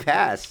get a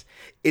pass.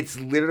 It's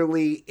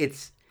literally,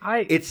 it's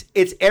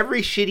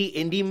every shitty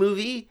indie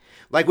movie.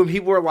 Like, when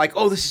people are like,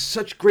 oh, this is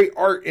such great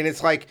art, and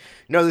it's like,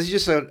 no, this is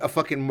just a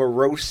fucking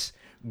morose,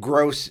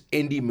 gross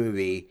indie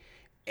movie.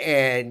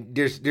 And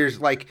there's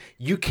like,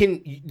 you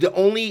can, the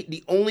only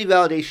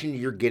validation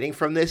you're getting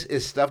from this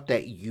is stuff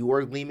that you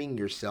are gleaming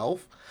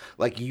yourself.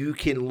 Like, you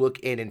can look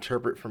and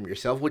interpret from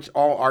yourself, which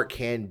all art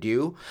can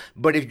do.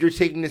 But if you're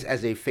taking this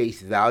as a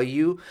face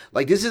value,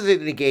 like, this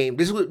isn't a game.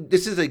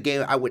 This is a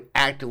game I would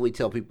actively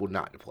tell people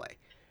not to play.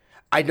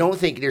 I don't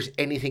think there's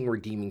anything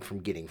redeeming from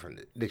getting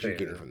that you're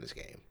getting from this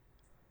game.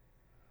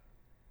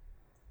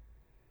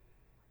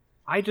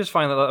 I just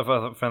find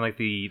like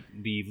the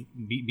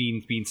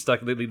being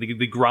stuck,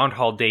 the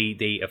Groundhog Day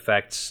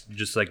effects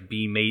just like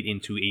being made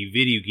into a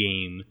video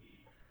game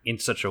in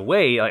such a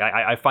way. Like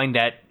I find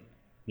that,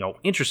 you know,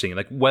 interesting.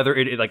 Like whether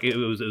it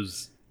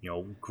was you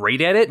know,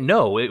 great at it.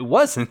 No, it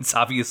wasn't,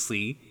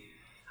 obviously.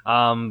 But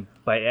I don't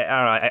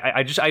know.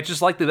 I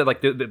just like that.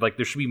 Like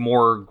there should be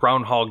more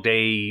Groundhog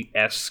Day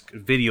esque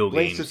video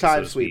games. Links to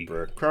Time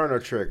Sweeper, Chrono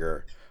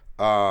Trigger.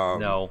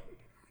 No.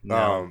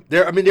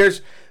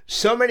 There's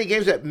so many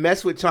games that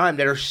mess with time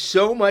that are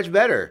so much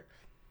better.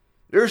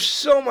 They're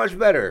so much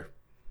better.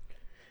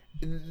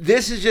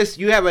 This is just,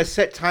 you have a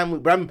set time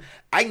loop, but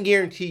I can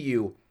guarantee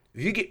you,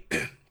 if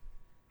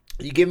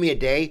you give me a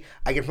day,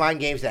 I can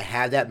find games that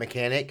have that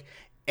mechanic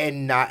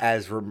and not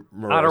as morose.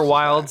 Outer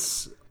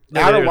Wilds.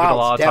 Outer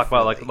Wilds, talk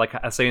about like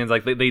saying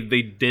like they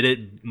did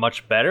it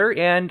much better,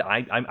 and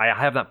I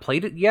have not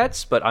played it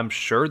yet, but I'm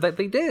sure that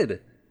they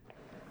did.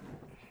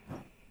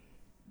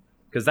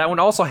 Because that one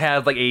also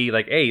had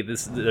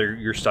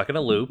you're stuck in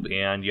a loop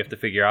and you have to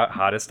figure out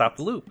how to stop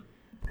the loop.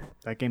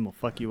 That game will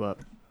fuck you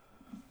up.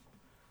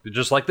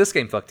 Just like this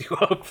game fucked you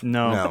up.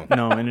 No,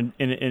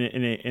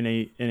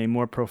 in a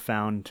more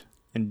profound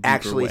and deeper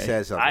actually way.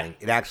 Says something.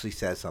 It actually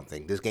says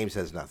something. This game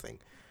says nothing.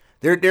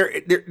 There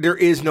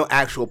is no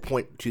actual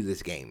point to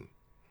this game.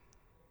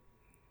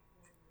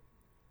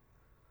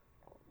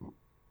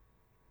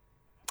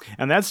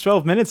 And that's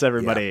 12 minutes,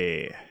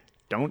 everybody. Yeah.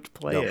 Don't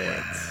play it.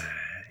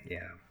 Yeah.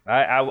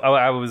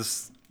 I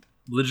was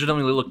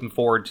legitimately looking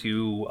forward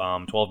to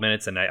 12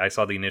 minutes, and I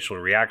saw the initial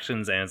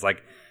reactions, and it's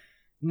like,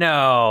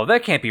 no,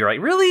 that can't be right.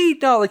 Really?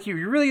 No, like, you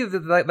really,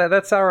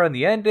 that's sour on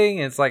the ending,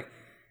 and it's like,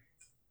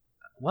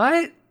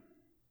 what?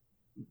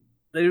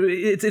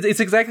 It's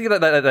exactly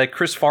that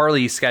Chris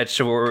Farley sketch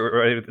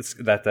or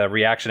that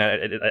reaction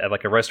at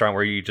like a restaurant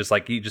where you just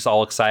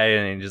all excited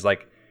and just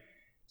like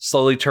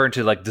slowly turn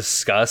to like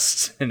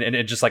disgust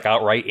and just like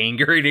outright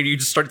anger, and then you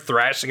just start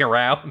thrashing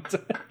around.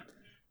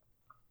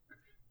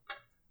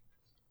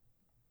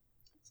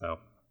 So,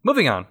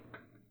 moving on.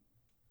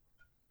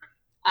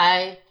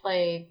 I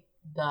played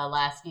the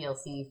last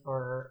DLC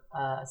for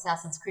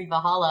Assassin's Creed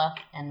Valhalla,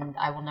 and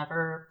I will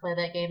never play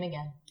that game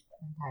again.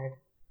 I'm tired.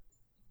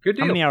 Good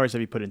deal. How many hours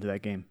have you put into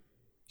that game?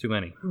 Too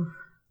many.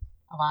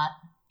 A lot.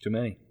 Too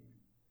many.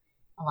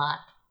 A lot.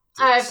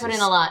 I put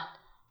in a lot.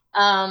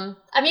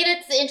 I mean,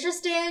 it's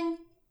interesting.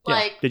 Yeah.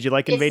 Like, did you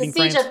like invading it's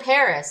the siege France? of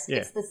Paris. Yeah.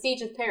 It's the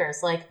siege of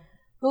Paris. Like,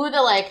 who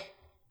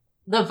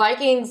the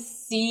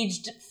Vikings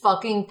sieged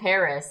fucking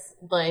Paris.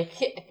 Like,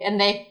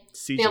 and the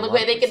only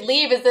way they could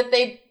leave is if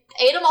they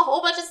ate them a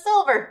whole bunch of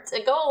silver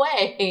to go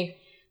away.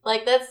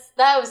 Like,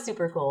 that was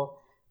super cool.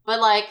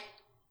 But like,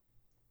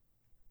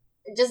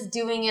 just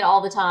doing it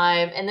all the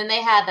time. And then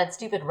they had that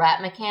stupid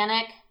rat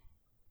mechanic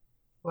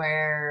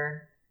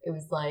where it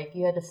was like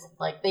you had to,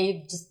 like,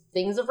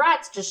 things of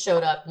rats just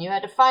showed up and you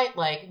had to fight,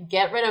 like,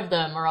 get rid of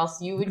them or else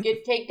you would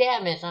take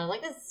damage. And I was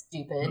like, this is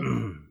stupid.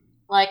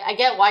 Like, I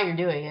get why you're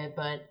doing it,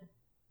 but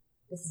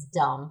this is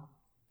dumb.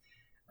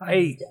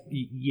 I'm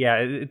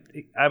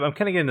kind of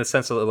getting the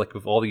sense of like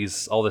with all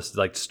this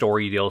like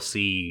story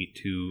DLC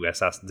to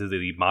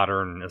the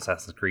modern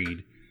Assassin's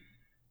Creed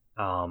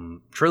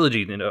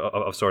trilogy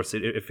of sorts.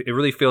 It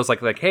really feels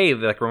like hey,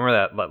 like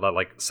remember that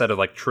like set of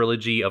like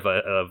trilogy of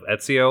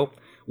Ezio.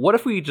 What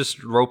if we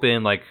just rope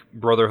in like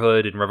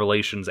Brotherhood and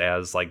Revelations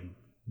as like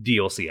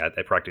DLC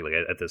practically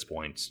at this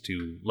point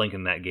to link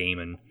in that game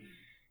and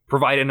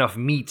provide enough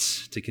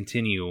meat to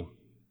continue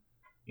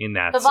in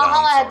that. The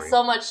Valhalla had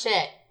so much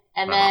shit.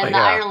 And then the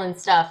Ireland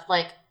stuff,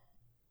 like,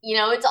 you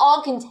know, it's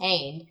all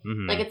contained.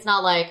 Mm-hmm. Like, it's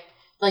not like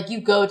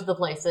you go to the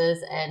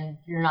places and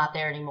you're not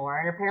there anymore.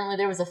 And apparently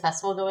there was a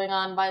festival going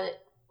on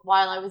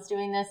while I was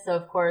doing this. So,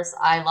 of course,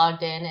 I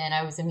logged in and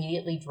I was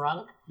immediately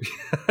drunk,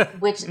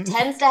 which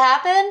tends to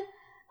happen.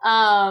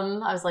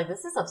 I was like,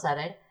 this is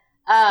upsetting.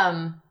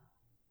 And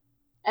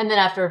then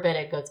after a bit,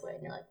 it goes away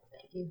and you're like,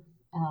 thank you.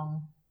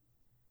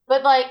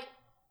 But, like,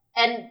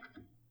 and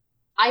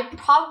I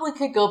probably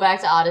could go back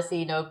to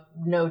Odyssey,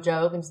 no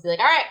joke, and just be like,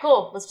 all right,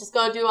 cool, let's just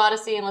go do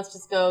Odyssey and let's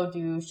just go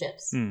do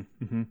ships and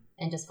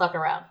just fuck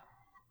around.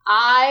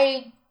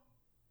 I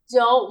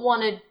don't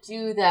want to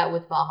do that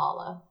with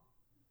Valhalla.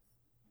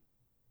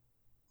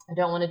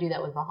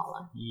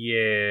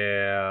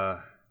 Yeah.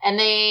 And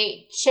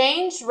they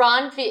changed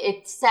Ron V.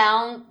 It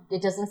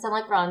doesn't sound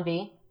like Ron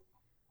V.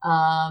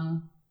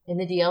 In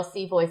the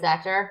DLC, voice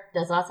actor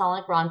does not sound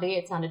like Ron V.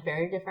 It sounded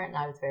very different, and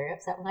I was very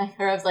upset when I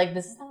heard. I was like,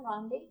 this is not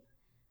Ron V.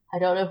 I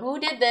don't know who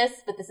did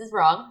this, but this is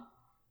wrong,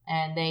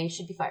 and they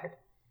should be fired.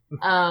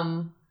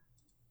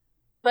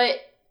 But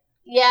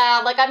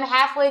yeah, like I'm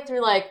halfway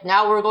through, like,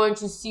 now we're going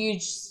to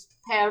siege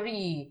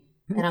Paris,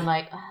 and I'm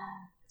like,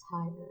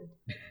 tired.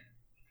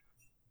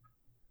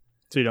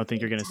 So you don't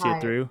think you're going to see it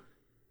through?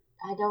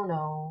 I don't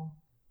know.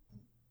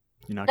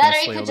 You're not going to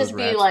slay all those rats? That it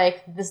could just be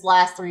like this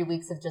last 3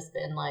 weeks have just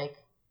been like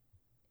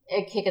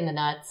a kick in the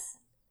nuts,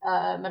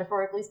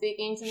 metaphorically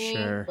speaking to me.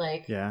 Sure.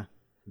 Like, yeah,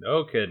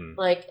 no kidding.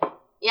 Like.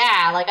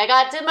 Yeah, like I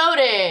got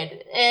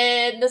demoted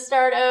in the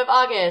start of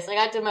August. I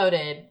got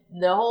demoted.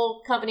 The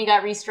whole company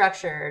got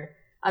restructured.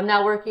 I'm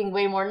now working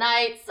way more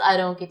nights. I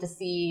don't get to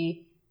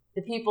see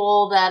the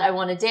people that I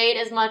want to date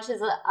as much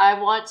as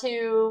I want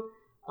to.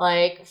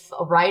 Like,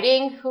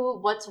 writing?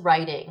 What's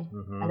writing?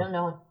 Mm-hmm. I don't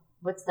know.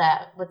 What's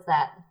that?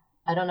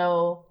 I don't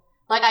know.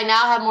 Like, I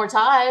now have more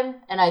time,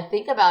 and I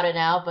think about it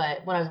now,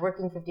 but when I was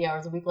working 50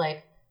 hours a week, like,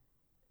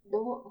 I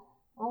don't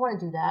want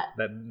to do that.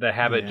 The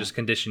habit just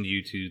conditioned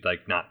you to,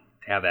 like, not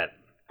have that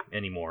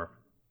anymore.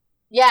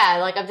 Yeah,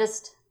 like I'm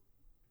just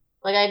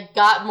like I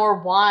got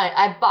more wine.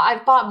 I've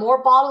bought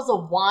more bottles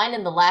of wine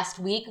in the last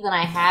week than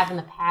I have in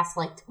the past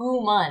like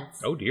 2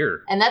 months. Oh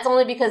dear. And that's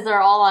only because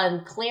they're all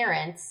on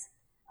clearance.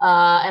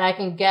 And I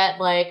can get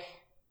like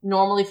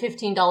normally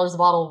 $15 a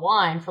bottle of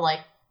wine for like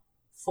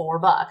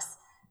 $4.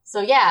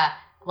 So yeah,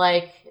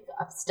 like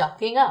I'm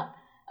stocking up.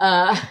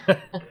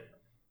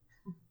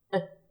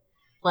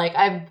 Like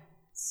I'm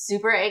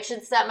super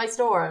anxious at my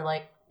store.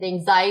 Like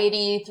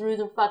anxiety through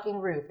the fucking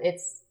roof.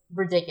 It's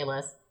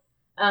ridiculous.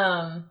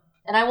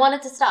 And I want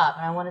it to stop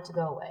and I want it to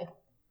go away.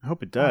 I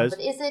hope it does.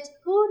 But is it?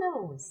 Who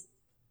knows?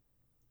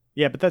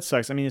 Yeah, but that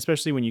sucks. I mean,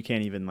 especially when you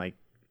can't even like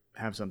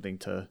have something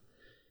to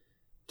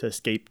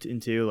escape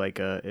into, like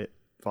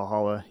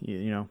Valhalla,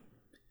 you know.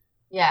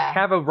 Yeah.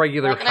 Have a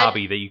regular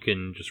hobby that you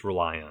can just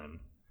rely on.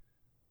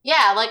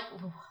 Yeah, like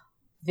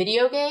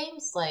video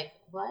games, like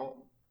what?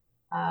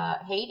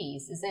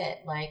 Hades is it.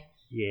 Like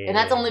yeah. And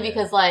that's only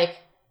because like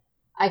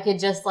I could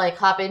just like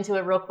hop into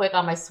it real quick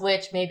on my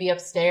Switch, maybe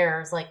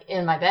upstairs, like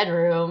in my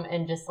bedroom,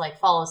 and just like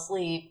fall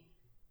asleep.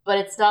 But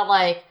it's not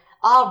like,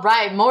 all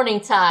right, morning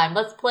time,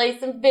 let's play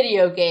some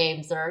video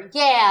games, or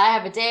yeah, I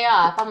have a day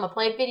off, I'm gonna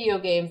play video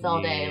games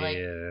all day. Like,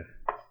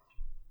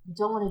 I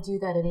don't want to do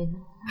that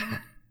anymore.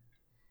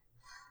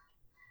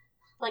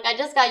 Like, I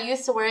just got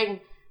used to wearing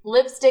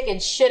lipstick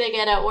and shit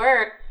again at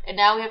work, and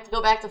now we have to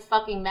go back to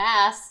fucking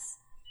masks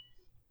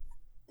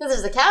because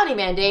there's a county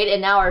mandate,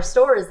 and now our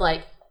store is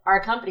like. Our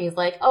company is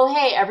like, oh,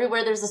 hey,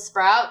 everywhere there's a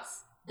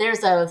Sprouts,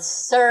 there's a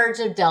surge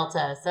of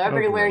Delta. So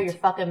everybody wear your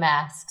fucking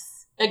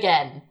masks.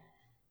 Again.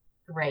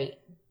 Great.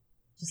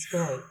 Just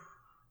great.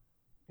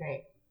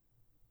 Great.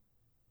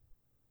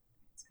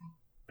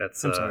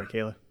 That's I'm sorry,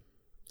 Kayla.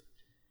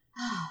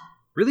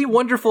 really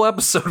wonderful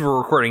episode we're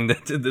recording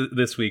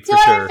this week for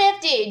sure.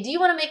 250. Do you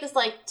want to make this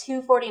like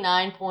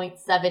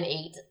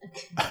 249.78?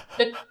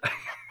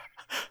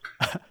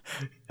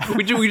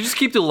 we just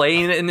keep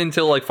delaying it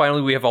until like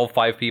finally we have all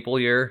 5 people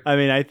here. I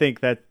mean, I think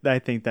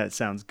that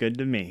sounds good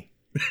to me.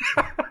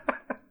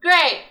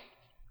 Great.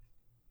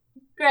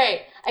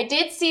 I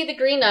did see The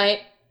Green Knight.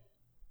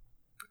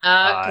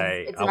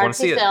 It's an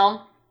artsy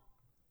film.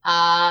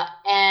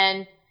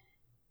 And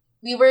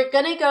we were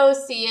gonna go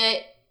see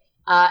it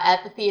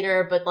at the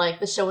theater, but like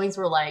the showings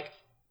were like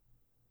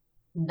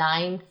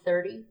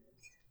 9:30,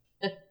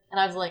 and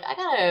I was like, I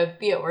gotta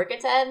be at work at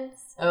 10.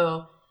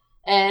 So,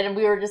 and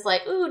we were just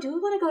like, ooh, do we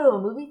want to go to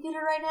a movie theater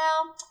right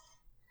now?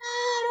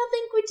 I don't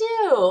think we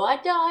do. I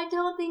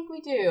don't think we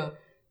do.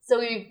 So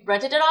we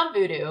rented it on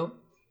Vudu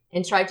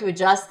and tried to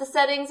adjust the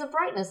settings of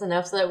brightness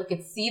enough so that we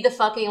could see the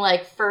fucking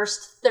like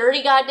first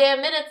 30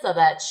 goddamn minutes of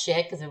that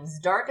shit because it was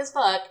dark as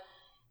fuck,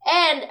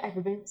 and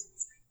everybody was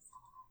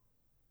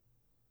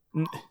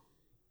whispering.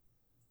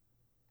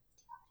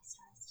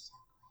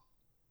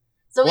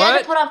 So we had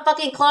to put on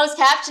fucking closed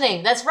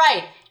captioning. That's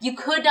right. You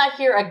could not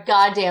hear a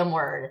goddamn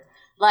word.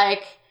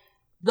 Like,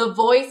 the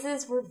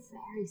voices were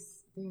very,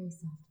 very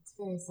soft. It's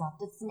very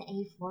soft. It's an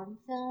A4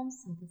 film,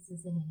 so this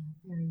is a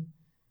very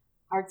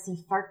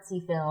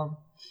artsy-fartsy film.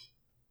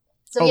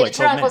 So we had to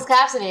turn on closed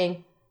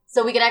captioning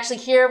so we could actually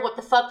hear what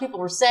the fuck people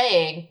were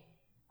saying.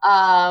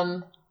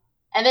 And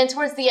then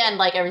towards the end,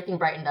 like, everything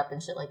brightened up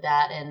and shit like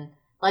that. And,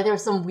 like, there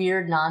was some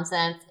weird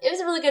nonsense. It was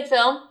a really good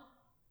film.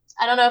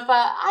 I don't know if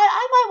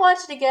I might watch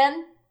it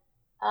again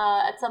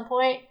at some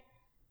point.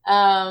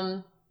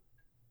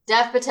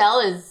 Dev Patel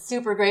is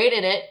super great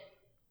in it.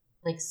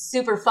 Like,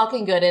 super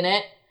fucking good in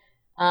it.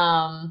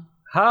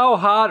 How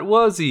hot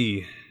was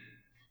he?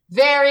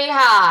 Very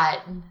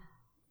hot.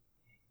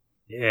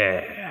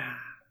 Yeah.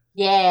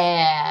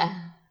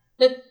 Yeah.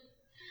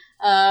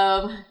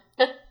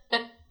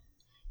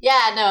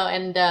 Yeah, no,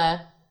 and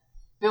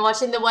been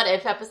watching the What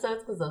If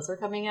episodes because those were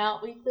coming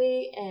out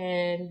weekly,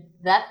 and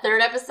that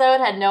third episode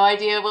had no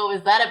idea what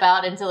was that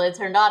about until it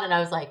turned on, and I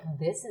was like,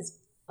 this is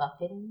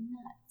fucking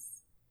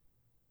nuts.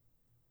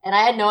 And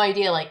I had no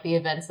idea, like, the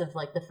events of,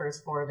 like, the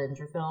first 4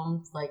 Avenger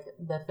films, like,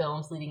 the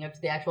films leading up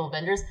to the actual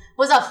Avengers,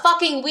 was a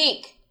fucking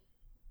week!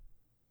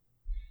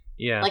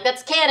 Yeah. Like,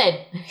 that's canon!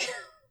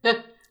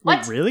 What?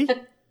 Wait, really?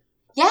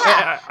 Yeah!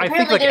 I Apparently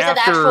think, like, there's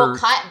after...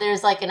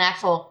 there's, like, an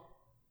actual...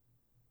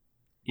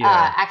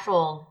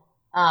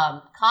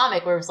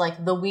 comic where it was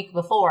like the week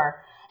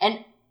before,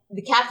 and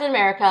the Captain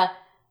America,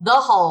 the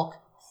Hulk,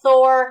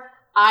 Thor,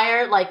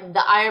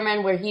 the Iron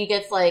Man where he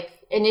gets like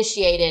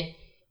initiated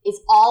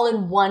is all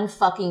in one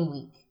fucking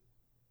week.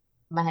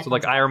 So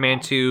like Iron Man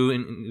 2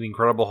 and the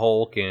Incredible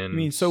Hulk and... I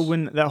mean, so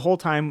when that whole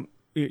time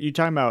you're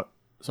talking about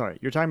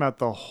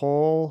the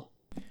whole,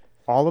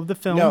 all of the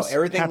films. No,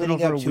 everything happened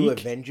leading over up a to week?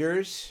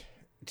 Avengers,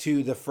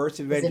 to the first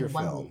Avenger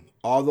film,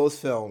 all those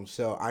films.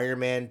 So Iron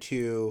Man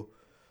 2.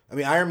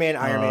 Iron Man 2,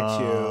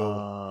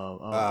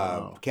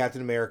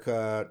 Captain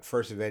America,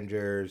 First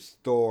Avengers,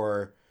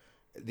 Thor,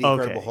 The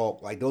Incredible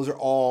Hulk. Like, those are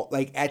all,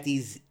 like, at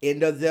the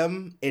end of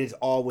them, it is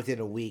all within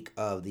a week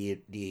of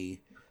the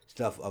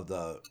stuff of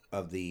the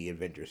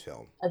Avengers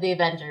film. Of the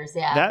Avengers,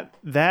 yeah.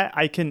 That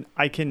I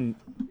can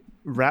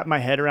wrap my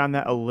head around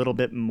that a little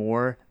bit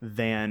more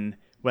than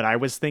what I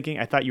was thinking.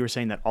 I thought you were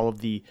saying that all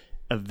of the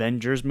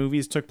Avengers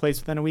movies took place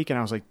within a week, and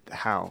I was like,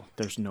 how?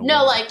 There's no way.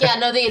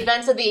 The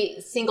events of the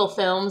single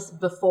films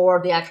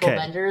before the actual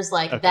Avengers,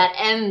 that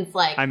ends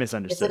like... I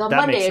misunderstood. It's like a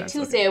Monday, a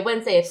Tuesday, a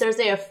Wednesday, a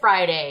Thursday, a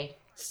Friday.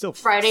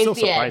 Friday's still the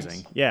surprising.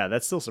 end. Yeah,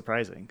 that's still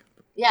surprising.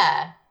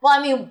 Yeah. Well,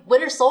 I mean,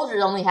 Winter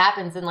Soldier only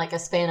happens in like a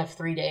span of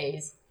 3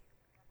 days.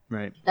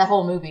 Right. That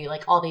whole movie,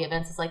 like all the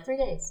events, is like 3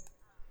 days.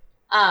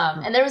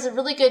 And there was a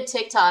really good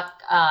TikTok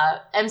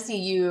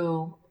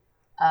MCU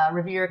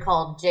reviewer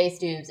called Jay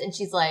Stoops, and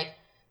she's like,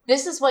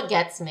 this is what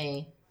gets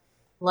me.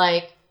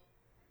 Like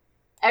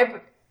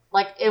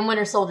in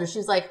Winter Soldier, she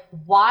was like,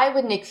 why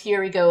would Nick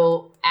Fury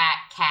go at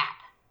Cap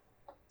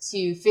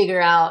to figure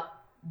out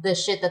the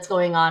shit that's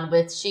going on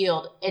with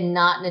S.H.I.E.L.D. and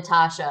not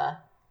Natasha?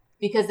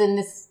 Because in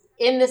this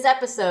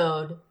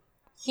episode,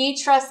 he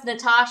trusts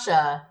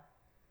Natasha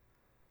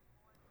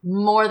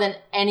more than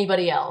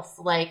anybody else.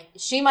 Like,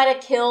 she might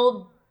have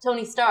killed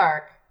Tony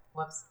Stark.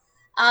 Whoops.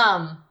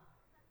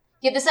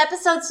 Yeah, this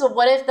episode, so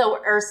what if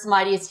the Earth's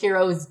Mightiest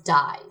Heroes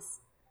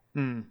dies?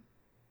 And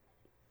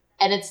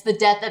it's the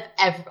death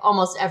of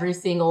almost every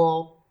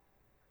single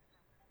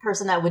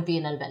person that would be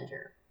an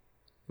Avenger.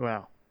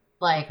 Wow.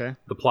 Like, okay.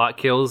 The plot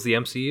kills the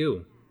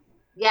MCU.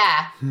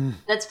 Yeah.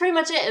 That's pretty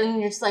much it. And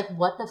you're just like,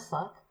 what the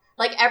fuck?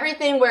 Like,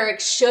 everything where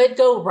it should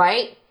go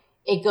right,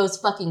 it goes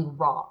fucking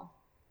wrong.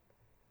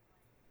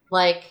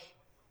 Like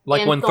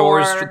when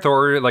Thor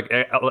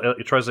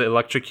tries to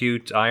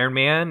electrocute Iron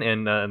Man,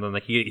 and then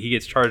like he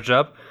gets charged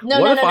up.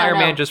 What if Iron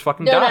Man just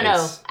fucking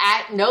dies?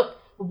 Nope.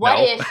 What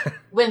if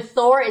when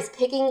Thor is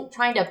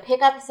trying to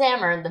pick up his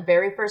hammer in the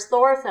very first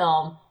Thor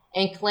film,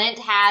 and Clint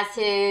has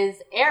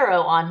his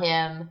arrow on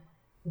him?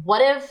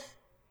 What if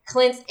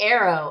Clint's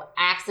arrow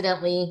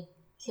accidentally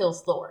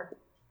kills Thor.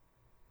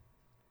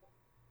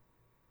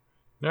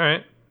 All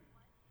right.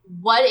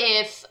 What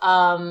if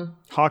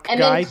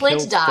Hawkeye Clint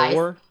kills dies.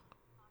 Thor?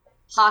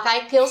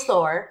 Hawkeye kills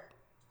Thor?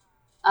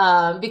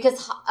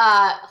 Because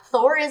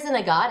Thor isn't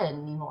a god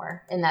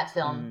anymore in that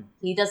film.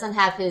 He doesn't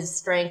have his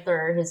strength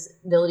or his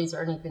abilities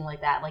or anything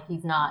like that. Like,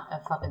 he's not a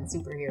fucking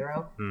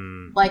superhero.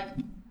 Like,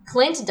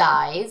 Clint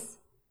dies.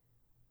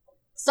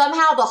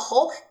 Somehow the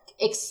Hulk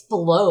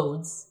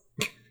explodes.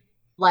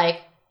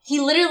 Like, he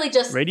literally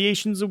just...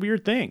 Radiation's a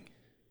weird thing.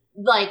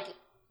 Like,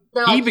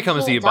 he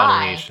becomes the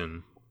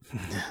abomination.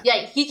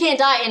 Yeah, he can't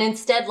die, and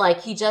instead,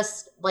 like, he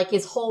just, like,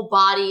 his whole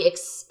body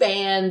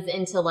expands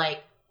into, like...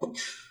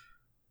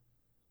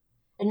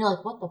 And you're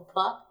like, what the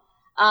fuck?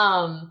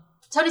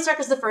 Tony Stark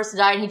is the first to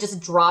die, and he just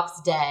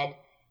drops dead.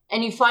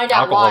 And you find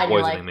out why, and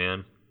you're like...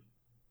 man.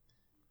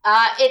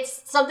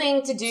 It's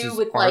something to do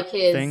with, like,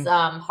 his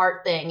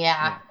heart thing,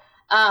 yeah.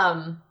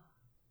 And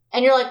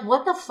you're like,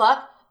 what the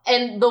fuck?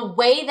 And the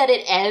way that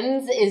it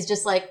ends is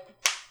just, like...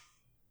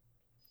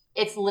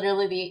 It's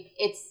literally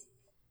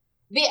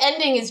the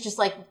ending is just,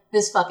 like,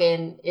 this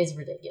fucking is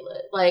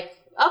ridiculous. Like...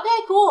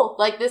 Okay, cool.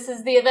 Like, this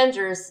is the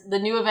Avengers. The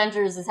new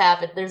Avengers has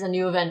happened. There's a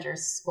new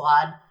Avengers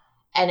squad.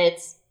 And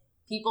it's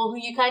people who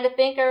you kind of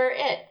think are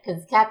it.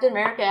 Because Captain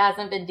America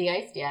hasn't been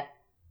de-iced yet.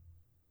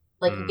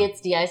 Like, he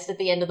gets de-iced at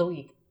the end of the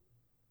week.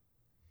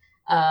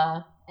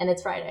 And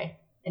it's Friday.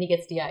 And he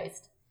gets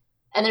de-iced.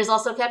 And there's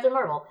also Captain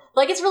Marvel.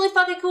 Like, it's really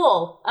fucking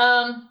cool.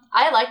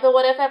 I like the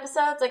What If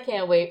episodes. I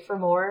can't wait for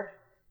more.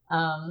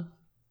 I'm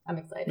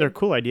excited. They're a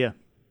cool idea.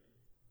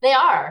 They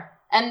are.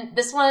 And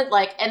this one,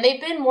 like, and they've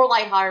been more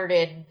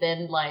lighthearted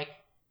than, like,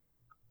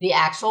 the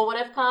actual What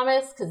If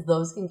comics, because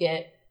those can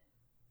get,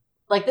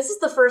 like, this is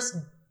the first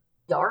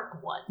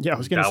dark one. Yeah, I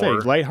was going to say,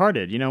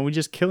 lighthearted. You know, we're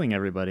just killing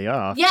everybody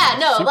off. Yeah,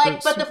 no, super,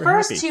 like, but the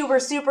first happy. two were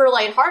super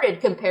lighthearted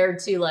compared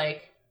to,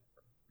 like,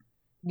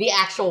 the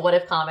actual What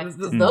If comics,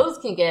 because those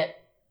can get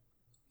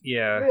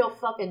real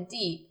fucking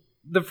deep.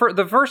 The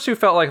first two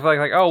felt like,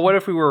 oh, what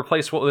if we were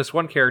replace this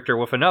one character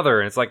with another?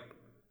 And it's like,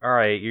 all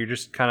right, you're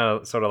just kind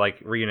of sort of like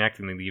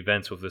reenacting the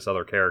events with this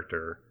other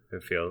character. I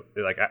feel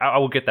like I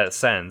will get that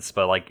sense,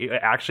 but like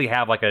actually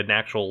have like an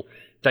actual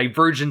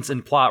divergence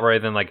in plot rather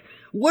than like,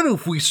 what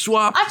if we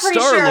swapped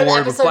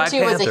Star-Lord with Black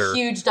Panther? Episode 2 was a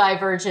huge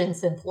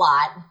divergence in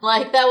plot.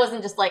 Like, that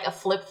wasn't just like a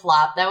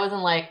flip-flop. That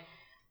wasn't like,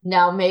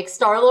 now make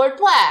Star-Lord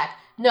black.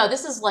 No,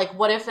 this is like,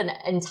 what if an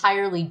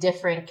entirely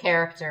different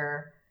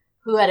character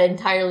who had an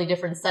entirely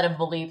different set of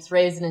beliefs,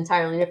 raised an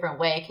entirely different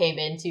way, came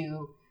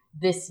into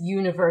this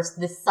universe,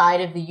 this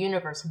side of the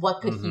universe.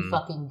 What could he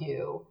fucking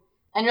do?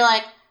 And you're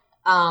like,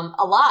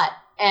 a lot.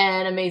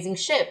 And amazing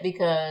shit,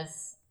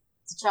 because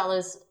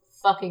T'Challa's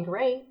fucking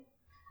great.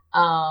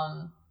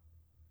 And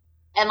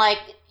like,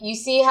 you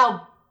see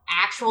how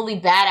actually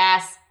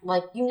badass,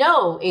 like, you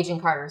know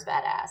Agent Carter's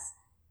badass.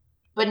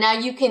 But now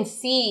you can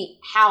see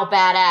how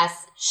badass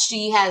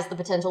she has the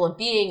potential of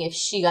being if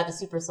she got the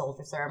super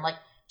soldier serum. Like,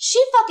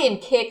 she fucking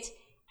kicked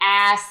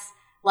ass,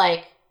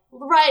 like,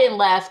 right and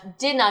left,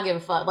 did not give a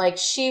fuck. Like,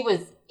 she was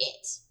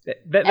it.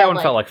 That one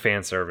like, felt like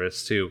fan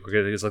service too,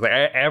 because it's like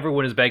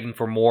everyone is begging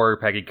for more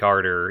Peggy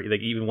Carter.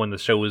 Like, even when the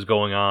show was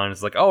going on,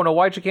 it's like, oh no,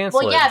 why'd you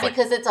cancel it? Well, yeah, it's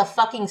because it's a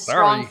fucking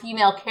strong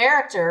female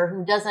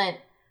character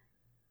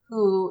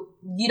who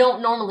you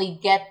don't normally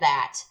get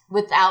that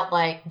without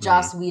like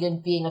Joss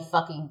Whedon being a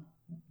fucking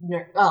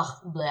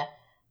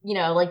you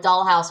know, like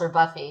Dollhouse or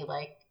Buffy.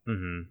 Like,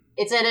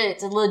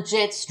 it's a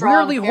legit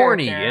strong, weirdly character.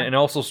 Horny and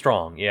also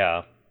strong.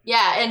 Yeah.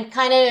 Yeah, and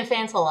kind of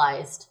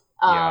infantilized.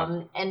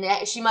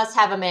 And she must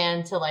have a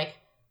man to, like,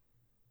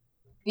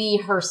 be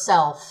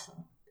herself.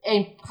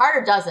 And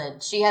Carter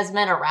doesn't. She has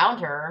men around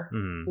her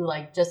who,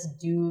 like, they're,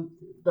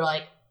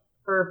 like,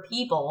 her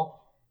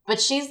people. But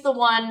she's the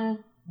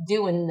one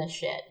doing the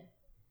shit.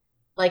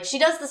 Like, she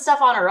does the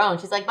stuff on her own.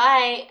 She's like,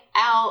 bye,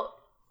 out.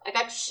 I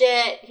got your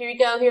shit. Here you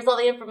go. Here's all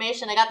the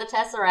information. I got the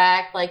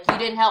Tesseract. Like, you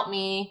didn't help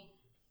me.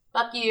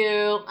 Fuck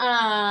you.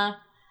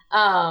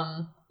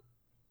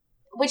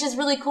 Which is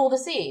really cool to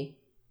see.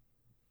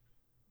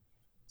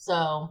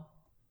 So,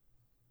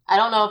 I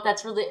don't know if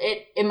that's really...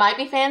 It might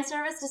be fan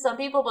service to some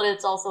people, but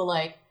it's also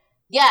like,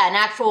 yeah, an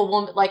actual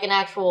woman... Like, an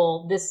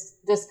actual... This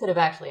could have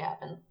actually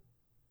happened.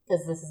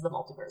 Because this is the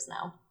multiverse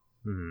now.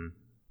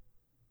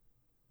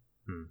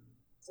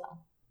 So.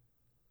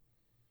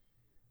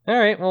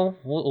 Alright, well,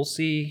 we'll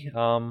see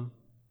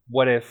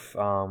what if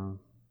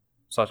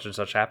such and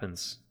such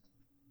happens.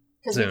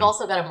 Because we've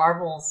also got a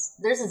Marvel's...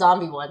 There's a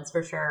zombie ones,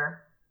 for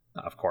sure.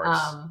 Of course.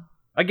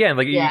 Again,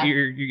 like you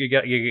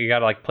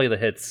gotta like play the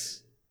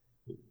hits.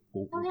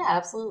 Oh yeah,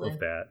 absolutely. With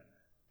that,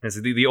 and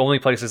so the only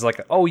place is like,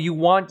 oh, you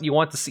want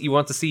to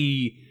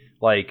see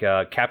like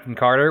Captain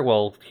Carter.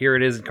 Well, here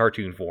it is in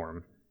cartoon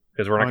form,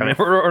 because we're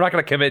not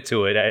gonna commit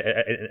to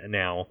it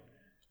now.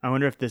 I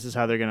wonder if this is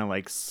how they're gonna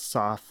like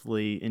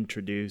softly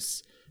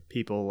introduce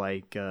people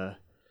like the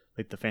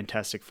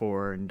Fantastic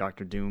Four and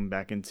Doctor Doom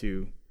back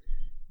into,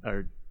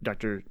 or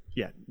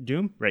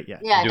Doom, right?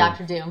 Yeah,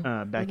 Doctor Doom.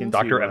 Back into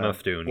Dr.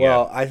 MF Doom.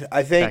 Well,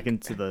 I think back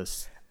into the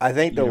I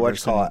think the what's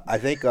universe called. and- I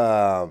think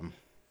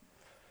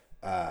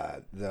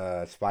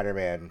the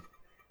Spider-Man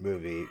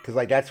movie, because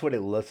like that's what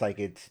it looks like.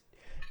 It's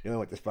doing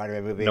with the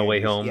Spider-Man movie. No and Way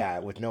just- Home. Yeah,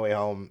 with No Way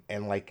Home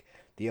and like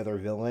the other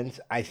villains.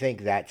 I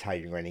think that's how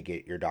you're going to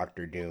get your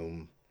Doctor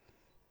Doom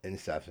and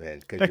stuff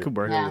in. Cause That you're could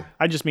work. Yeah.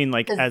 I just mean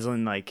like 'Cause- as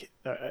in like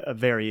a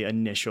very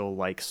initial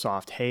like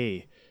soft.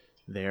 Hey,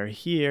 they're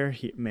here.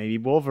 Maybe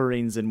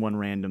Wolverine's in one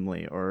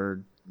randomly,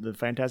 or the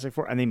Fantastic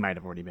Four, and they might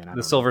have already been. I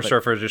The don't Silver know, but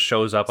Surfer just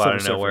shows up out Silver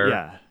of Surfer,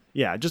 nowhere.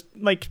 Yeah,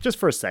 just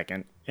for a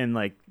second, and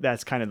like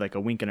that's kind of like a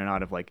wink and a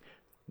nod of like,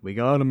 we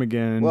got him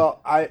again.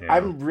 Well, Yeah.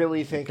 I'm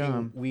really thinking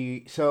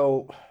come.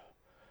 so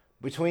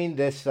between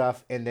this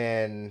stuff and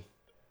then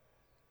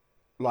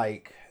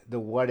like the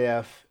What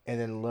If and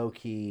then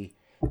Loki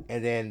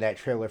and then that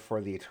trailer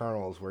for the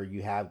Eternals where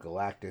you have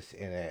Galactus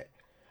in it,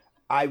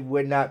 I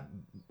would not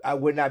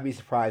be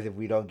surprised if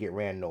we don't get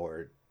Rand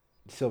Nord,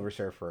 Silver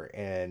Surfer,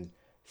 and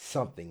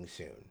something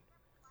soon.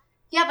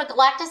 Yeah, but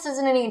Galactus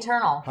isn't an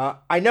Eternal. Huh?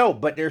 I know,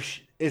 but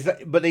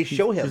but they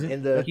show him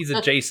in the. He's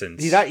adjacent.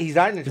 He's not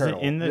an it Eternal.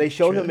 in the They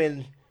showed him trailer?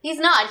 in. He's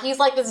not. He's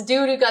like this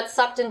dude who got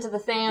sucked into the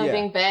thing on Yeah. the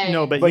Big Bang.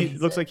 no, but but he he's-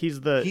 looks like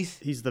he's the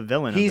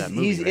villain He's of that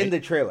movie. he's right? in the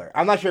trailer.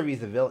 I'm not sure if he's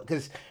the villain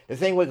because the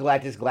thing with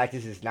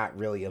Galactus is not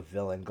really a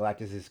villain.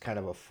 Galactus is kind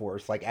of a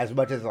force. Like as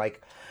much as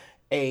like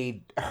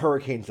a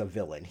hurricane's a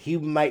villain, he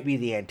might be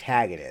the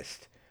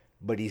antagonist,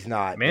 but he's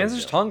not. Man's the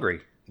just villain.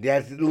 hungry.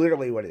 That's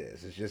literally what it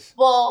is. It's just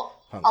Well,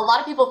 Hungry. a lot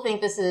of people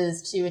think this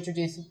is to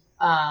introduce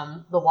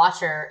the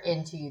Watcher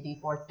into the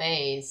fourth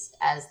phase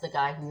as the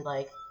guy who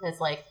like is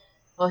like,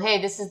 oh hey,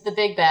 this is the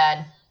big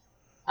bad.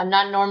 I'm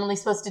not normally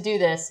supposed to do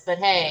this, but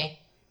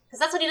hey, because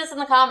that's what he does in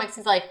the comics.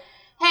 He's like,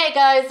 hey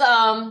guys,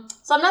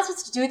 so I'm not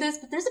supposed to do this,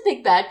 but there's a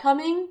big bad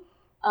coming.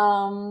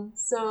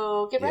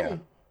 So get ready.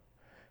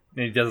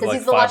 And he does it Because like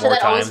he's the 5 Watcher more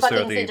that always times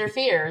throughout fucking the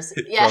interferes.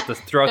 Yeah.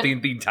 throughout the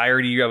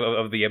entirety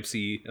of the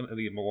MC of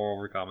the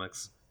Marvel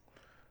comics.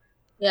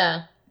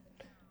 Yeah.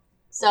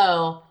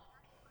 So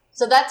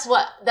that's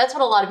what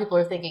a lot of people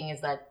are thinking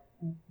is that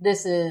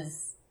this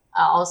is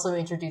also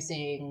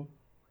introducing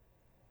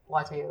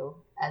Watu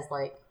as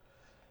like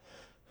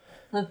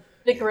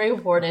the Grey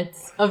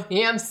Hornets of the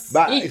MCU.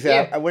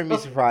 But I wouldn't be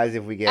surprised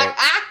if we get.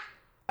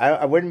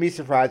 I wouldn't be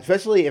surprised,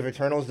 especially if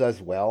Eternals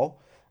does well.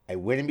 I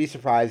wouldn't be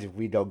surprised if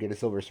we don't get a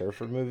Silver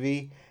Surfer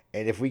movie.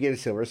 And if we get a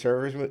Silver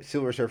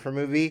Surfer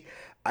movie,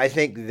 I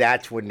think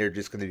that's when they're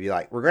just going to be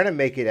like, we're going to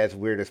make it as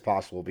weird as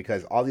possible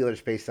because all the other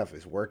space stuff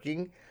is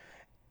working.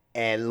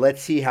 And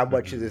let's see how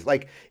much of this,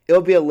 like,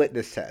 it'll be a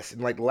litmus test.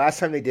 And like the last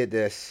time they did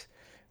this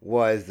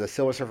was the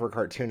Silver Surfer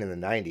cartoon in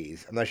the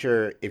 90s. I'm not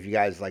sure if you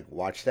guys like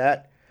watched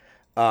that.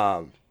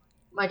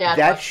 My dad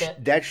watched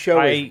it. That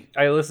show is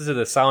I listened to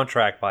the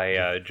soundtrack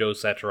by Joe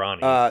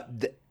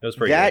Satriani. It was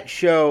pretty that good.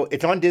 show,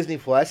 it's on Disney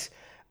Plus.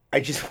 I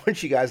just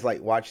want you guys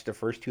like watch the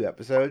first 2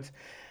 episodes.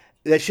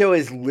 That show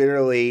is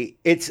literally,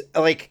 it's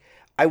like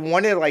I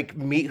want to like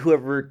meet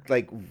whoever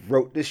like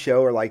wrote the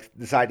show or like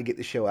decided to get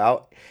the show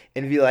out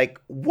and be like,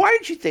 why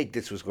did you think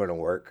this was going to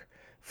work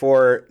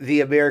for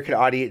the American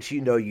audience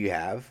you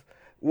have?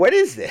 What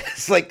is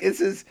this? Like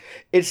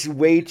it's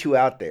way too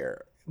out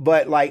there.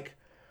 But like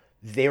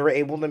they were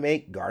able to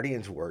make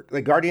Guardians work.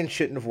 Like Guardians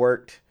shouldn't have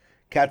worked.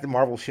 Captain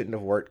Marvel shouldn't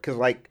have worked because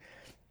like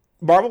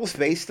Marvel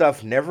space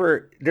stuff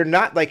they're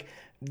not like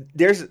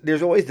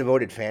there's always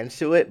devoted fans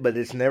to it, but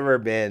it's never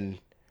been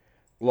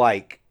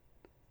like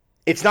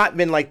it's not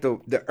been like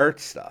the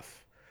Earth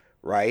stuff,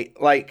 right?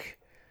 Like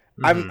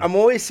I'm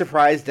always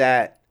surprised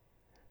that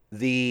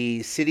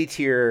the city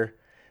tier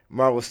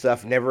Marvel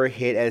stuff never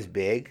hit as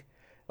big.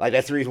 Like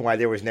that's the reason why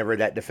there was never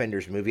that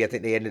Defenders movie. I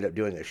think they ended up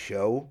doing a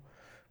show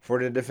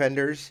for the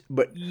Defenders,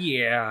 but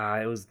Yeah,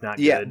 it was not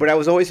yeah, good. but I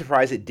was always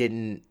surprised it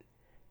didn't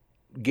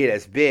get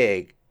as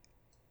big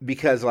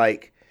because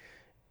like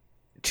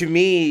to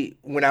me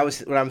when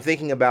I'm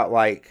thinking about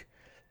like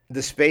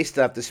the space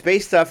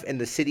stuff and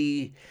the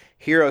city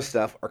hero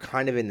stuff are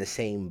kind of in the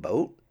same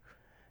boat,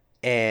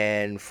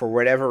 and for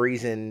whatever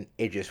reason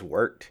it just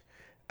worked.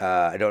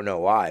 I don't know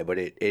why, but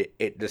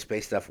it the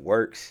space stuff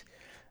works.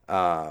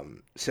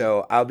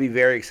 So I'll be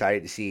very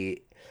excited to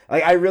see.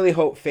 Like I really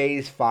hope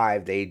Phase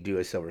 5 they do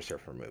a Silver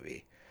Surfer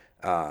movie,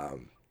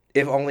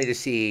 if only to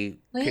see.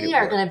 We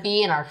are going to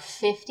be in our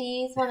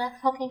 50s when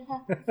that fucking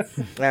happens.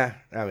 Yeah,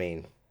 I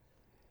mean,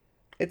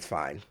 it's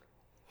fine,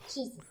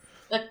 Jesus.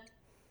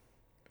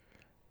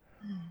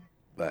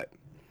 but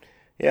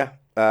yeah,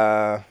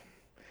 I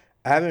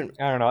haven't.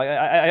 I don't know.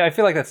 I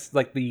feel like that's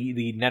like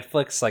the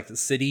Netflix like the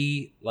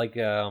city like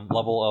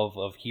level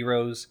of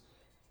heroes.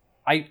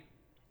 I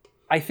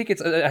think it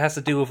has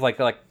to do with like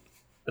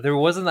there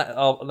wasn't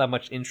that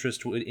much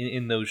interest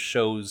in those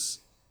shows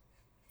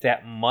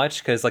that much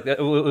because like it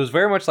was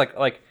very much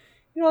like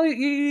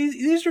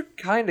these are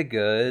kind of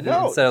good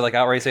instead of like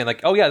outright saying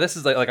like, oh yeah, this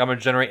is like I'm gonna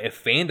generate a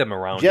fandom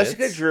around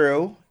Jessica it.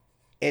 Drew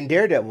and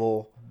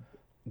Daredevil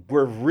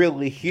were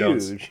really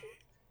huge.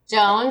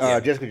 Jones.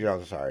 Jessica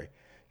Jones, I'm sorry.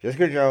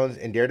 Jessica Jones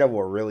and Daredevil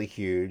were really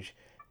huge.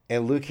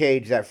 And Luke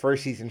Cage, that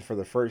first season for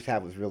the first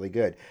half was really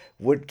good.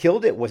 What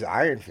killed it was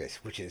Iron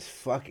Fist, which is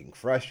fucking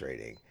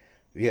frustrating.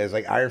 Because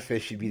like Iron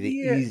Fist should be the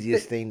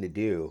easiest thing to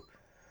do.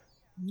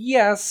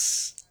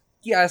 Yes,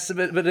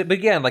 but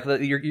again, like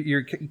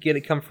you're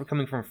getting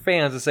coming from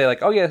fans to say like,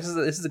 oh yeah, this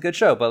is a good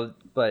show,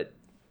 but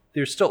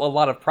there's still a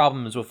lot of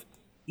problems with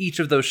each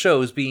of those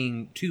shows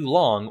being too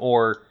long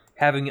or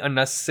having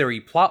unnecessary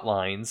plot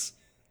lines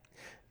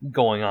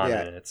going on in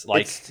it. It's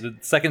like the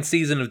second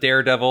season of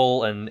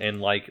Daredevil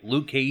and like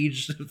Luke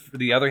Cage for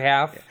the other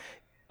half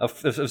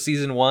of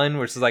season 1,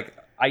 which is like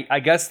I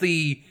guess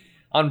the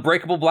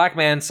Unbreakable Black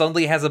Man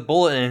suddenly has a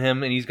bullet in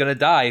him and he's gonna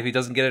die if he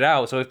doesn't get it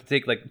out. So we have to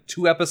take like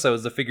 2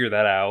 episodes to figure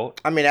that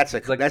out. I mean, that's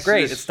great.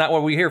 Just, it's not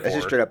what we're here for. That's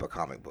just straight up a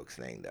comic books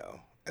thing,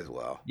 though, as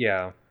well.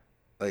 Yeah,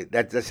 like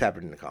that's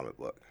happened in the comic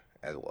book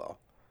as well.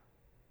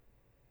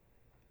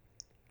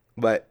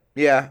 But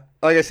yeah,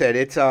 like I said,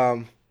 it's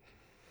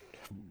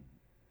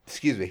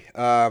excuse me,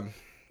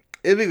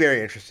 it'll be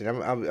very interesting.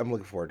 I'm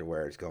looking forward to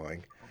where it's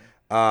going.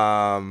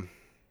 I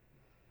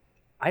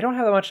don't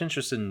have that much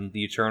interest in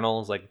the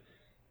Eternals, like.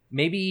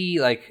 Maybe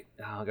like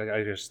I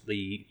guess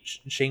the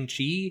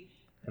Shang-Chi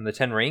and the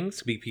Ten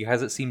Rings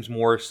because it seems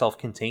more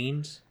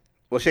self-contained.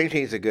 Well, Shang-Chi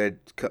is a good.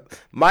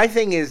 My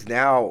thing is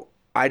now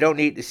I don't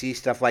need to see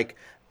stuff like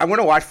I'm going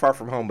to watch Far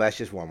From Home, but that's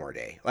just one more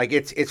day. Like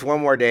it's one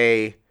more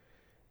day,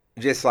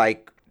 just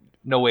like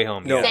No Way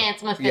Home.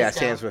 Sans Mephisto. Yeah,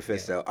 Sans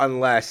Mephisto. Yeah.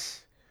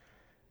 Unless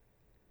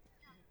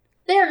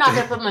they're not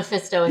going to put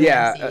Mephisto in the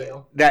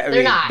MCU.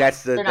 They're not.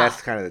 That's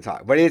kind of the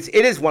talk. But it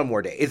is one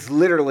more day. It's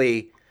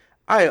literally.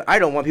 I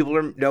don't want people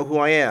to know who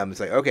I am.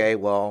 It's like, okay,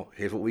 well,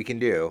 here's what we can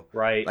do.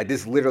 Right. Like,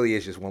 this literally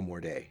is just one more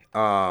day.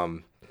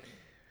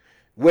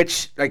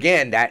 Which,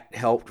 again, that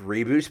helped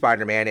reboot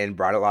Spider-Man and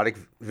brought a lot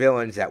of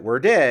villains that were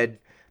dead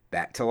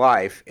back to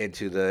life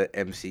into the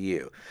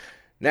MCU.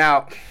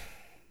 Now,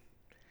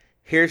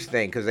 here's the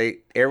thing, because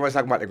everyone's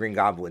talking about the Green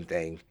Goblin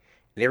thing,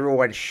 and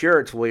everyone's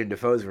sure it's William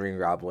Dafoe's Green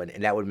Goblin,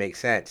 and that would make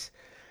sense.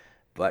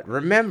 But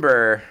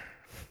remember...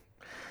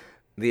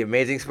 The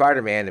Amazing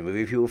Spider-Man, the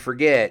movie people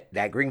forget,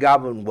 that Green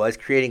Goblin was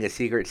creating a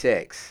Secret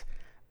Six.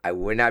 I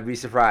would not be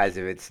surprised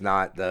if it's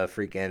not the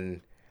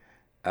freaking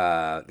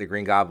the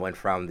Green Goblin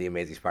from the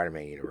Amazing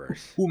Spider-Man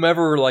universe.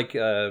 Whomever like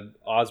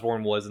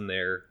Osborn was in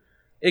there,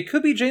 it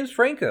could be James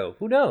Franco.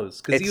 Who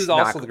knows? Because he was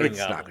also the Green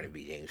Goblin. It's not going to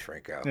be James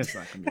Franco. It's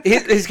not going to be.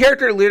 His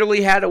character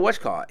literally had a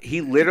whatchamacallit. He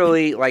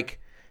literally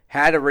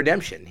had a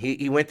redemption.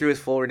 He went through his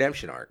full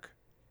redemption arc.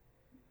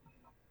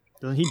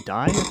 Doesn't he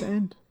die at the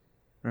end?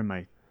 Or am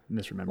I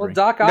misremembering? Well,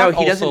 Doc Ock no,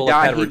 he doesn't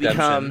die. He redemption.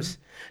 becomes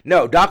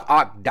Doc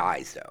Ock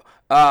dies though.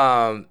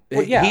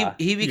 Well, yeah.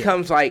 He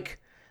becomes like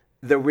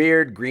the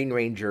weird Green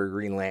Ranger,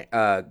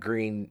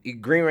 Green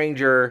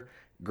Ranger,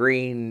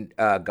 Green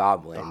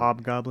Goblin, the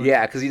Hobgoblin.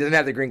 Yeah, because he doesn't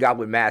have the Green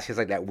Goblin mask. He has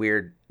like that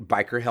weird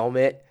biker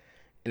helmet,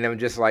 and I'm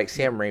just like,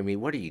 Sam Raimi,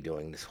 what are you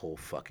doing this whole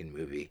fucking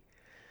movie?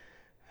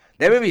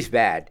 That movie's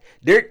bad.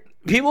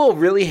 People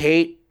really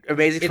hate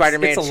Amazing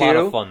Spider-Man 2. It's a lot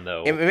of fun,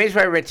 though. Amazing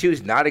Spider-Man 2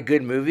 is not a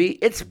good movie.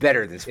 It's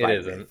better than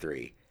Spider-Man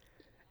 3.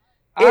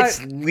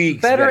 It's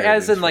leagues better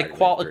as in like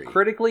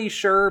critically,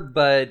 sure,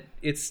 but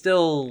it's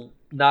still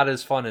not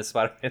as fun as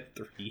Spider-Man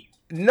 3.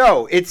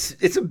 No,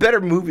 it's a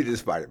better movie than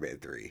Spider-Man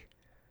 3,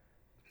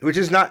 which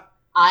is not.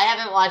 I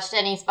haven't watched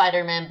any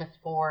Spider-Man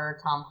before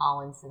Tom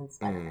Holland since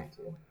Spider-Man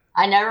 2.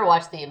 I never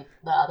watched the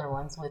other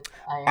ones with.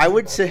 I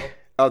would say,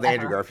 the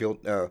Andrew Garfield.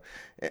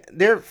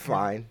 They're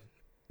fine.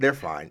 They're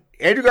fine.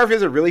 Andrew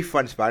Garfield's a really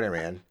fun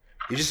Spider-Man.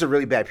 He's just a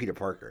really bad Peter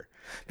Parker.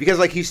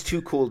 Because, he's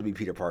too cool to be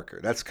Peter Parker.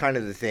 That's kind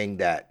of the thing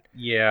that...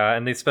 Yeah,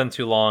 and they spend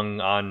too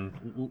long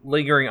on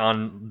lingering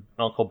on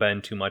Uncle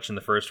Ben too much in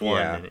the first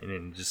one. Yeah.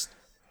 And just...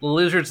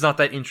 Lizard's not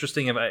that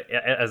interesting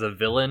as a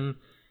villain.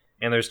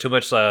 And there's too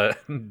much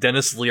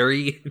Dennis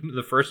Leary in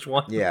the first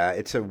one. Yeah,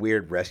 it's a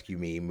weird Rescue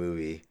Me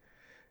movie.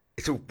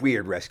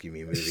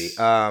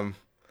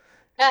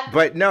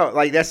 But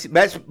no, that's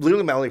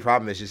literally my only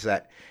problem is just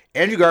that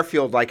Andrew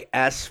Garfield,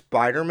 as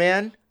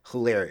Spider-Man,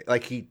 hilarious.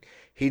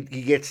 He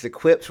gets the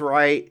quips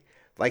right.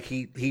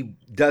 He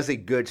does a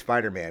good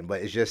Spider-Man,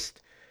 but it's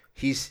just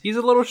he's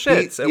a little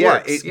shit. It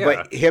works.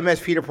 But him as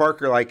Peter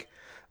Parker,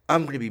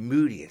 I'm going to be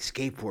moody and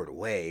skateboard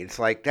away. It's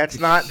that's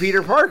not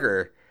Peter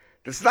Parker.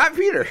 That's not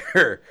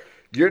Peter.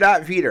 You're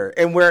not Peter.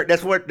 And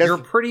you're a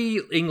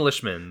pretty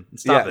Englishman.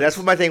 Stop it. That's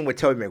what my thing with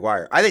Tobey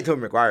Maguire. I think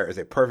Tobey Maguire is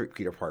a perfect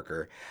Peter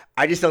Parker.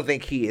 I just don't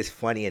think he is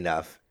funny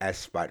enough as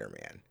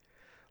Spider-Man.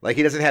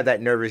 He doesn't have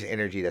that nervous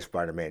energy that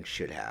Spider-Man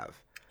should have.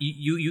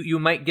 You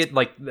might get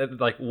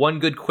one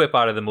good quip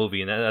out of the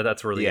movie, and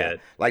that's really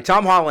it.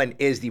 Tom Holland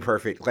is the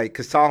perfect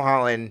because Tom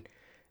Holland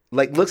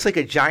looks like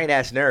a giant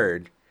ass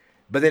nerd,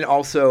 but then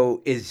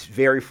also is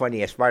very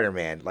funny as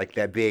Spider-Man,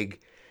 that big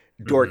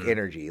dork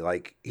energy.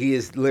 He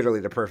is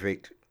literally the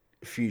perfect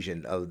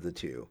fusion of the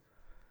two.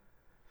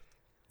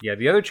 Yeah,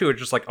 the other two are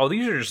just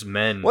these are just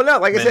men. Well,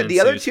 no, I said, the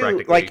other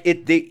two,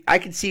 I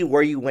could see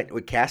where you went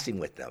with casting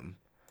with them.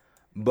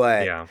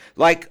 But yeah,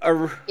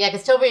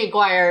 because Tobey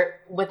Maguire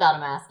without a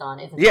mask on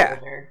isn't a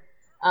nerd.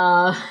 He's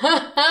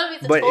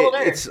a But total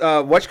nerd. it's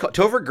what's called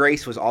Topher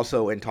Grace was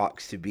also in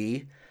talks to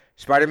be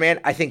Spider-Man.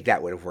 I think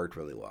that would have worked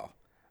really well.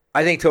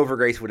 I think Topher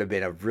Grace would have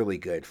been a really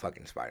good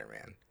fucking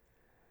Spider-Man.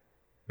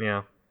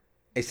 Yeah.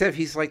 Except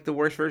he's like the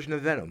worst version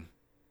of Venom.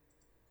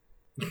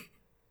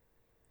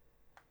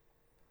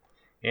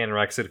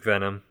 Anorexic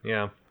Venom.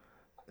 Yeah.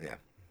 Yeah.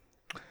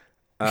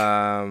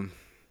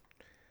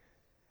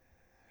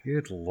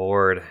 Good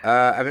lord.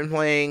 I've been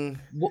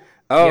playing. Well,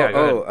 yeah,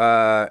 go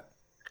ahead.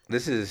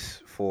 This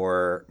is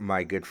for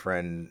my good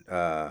friend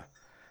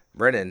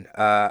Brennan.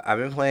 I've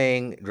been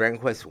playing Dragon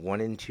Quest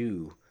 1 and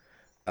 2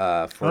 for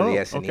the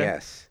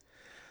SNES.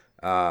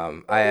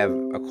 I have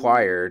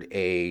acquired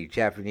a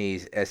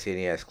Japanese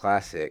SNES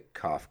classic,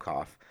 cough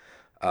cough,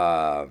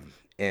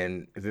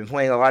 and I've been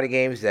playing a lot of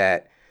games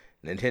that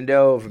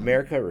Nintendo of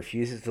America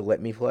refuses to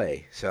let me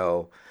play.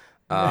 So,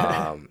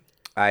 How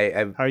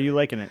are you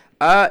liking it?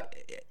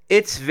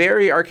 It's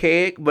very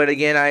archaic, but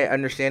again, I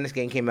understand this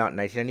game came out in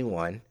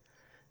 1991.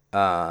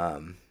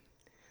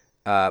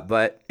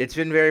 But it's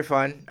been very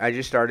fun. I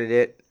just started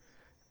it.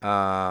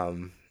 I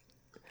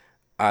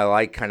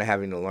like kind of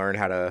having to learn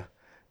how to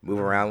move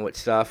around with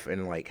stuff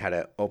and like how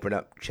to open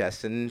up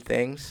chests and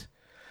things.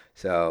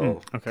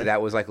 So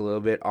that was like a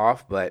little bit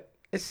off, but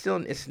it's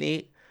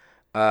neat.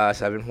 So I've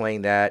been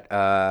playing that.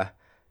 I've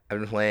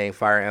been playing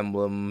Fire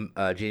Emblem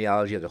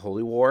Genealogy of the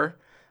Holy War.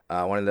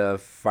 One of the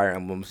Fire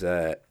Emblems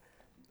that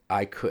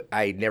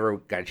I never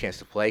got a chance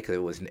to play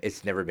because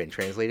it's never been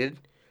translated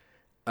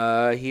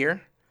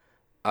here.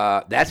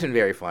 That's been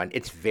very fun.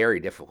 It's very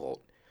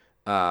difficult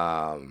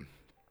because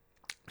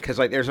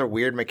like there's a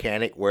weird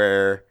mechanic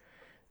where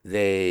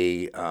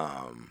they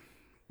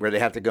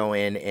have to go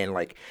in and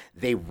like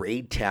they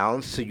raid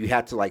towns, so you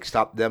have to like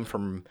stop them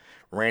from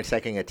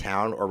ransacking a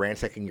town or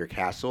ransacking your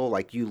castle.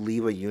 Like you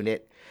leave a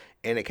unit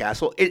in a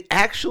castle. It's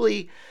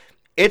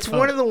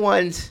one of the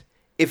ones,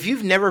 if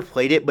you've never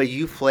played it but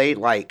you've played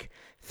like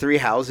Three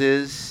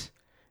Houses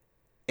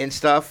and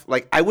stuff,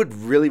 like I would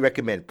really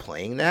recommend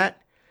playing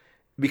that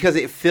because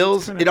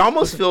it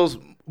almost feels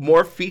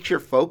more feature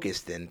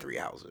focused than Three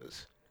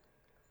Houses.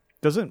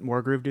 Doesn't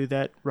Wargroove do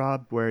that,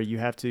 Rob, where you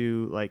have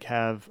to like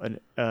have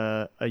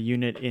a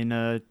unit in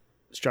a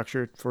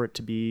structure for it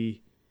to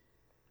be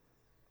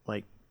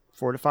like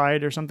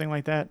fortified or something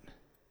like that?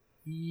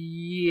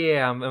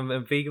 Yeah, I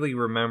vaguely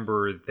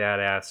remember that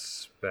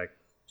aspect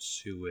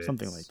to it.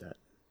 Something like that.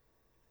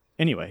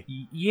 Anyway.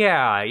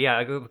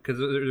 Yeah, because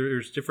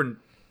there's different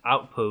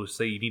outposts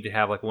that you need to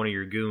have like one of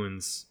your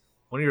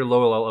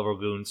lower level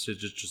goons to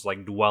just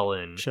like dwell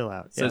in. Chill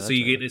out. So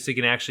you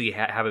can actually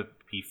have it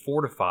be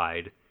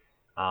fortified.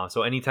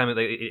 So anytime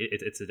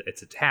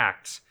it's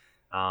attacked,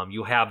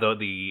 you'll have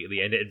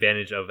the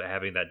advantage of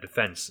having that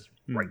defense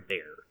right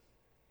there.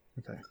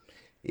 Okay.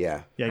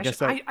 Yeah. Yeah.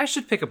 I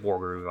should pick up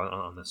Wargroove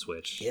on the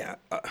Switch. Yeah.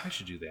 I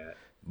should do that.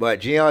 But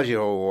Genealogy of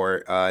the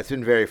War, it's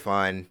been very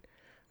fun.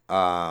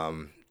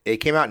 It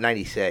came out in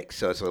 '96,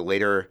 so it's a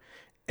later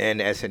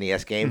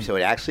SNES game. So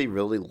it actually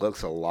really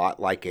looks a lot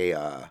like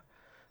a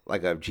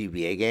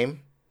GBA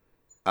game.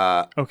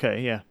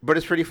 Okay. Yeah. But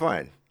it's pretty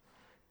fun.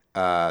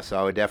 So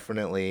I would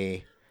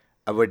definitely,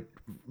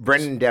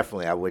 Brendan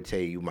definitely, I would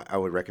say I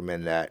would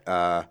recommend that.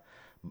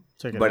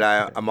 But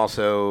I'm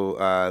also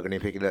going to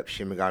pick it up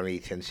Shin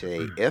Megami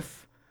Tensei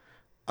If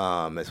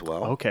as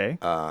well. Okay.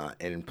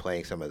 And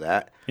playing some of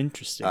that.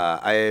 Interesting.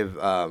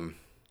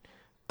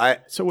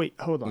 So wait,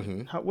 hold on.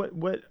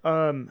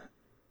 Mm-hmm.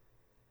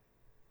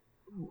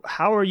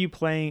 How are you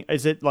playing?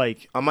 Is it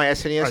like on my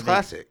SNES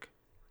Classic?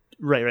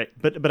 Right.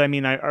 But I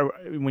mean,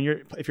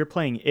 if you're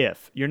playing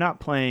If, you're not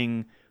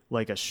playing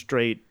like a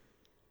straight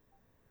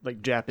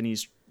like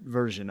Japanese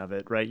version of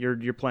it, right?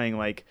 You're playing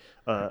like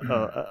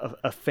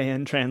a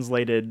fan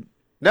translated.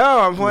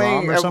 No, I'm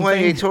playing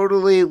a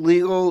totally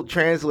legal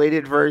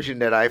translated version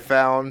that I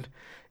found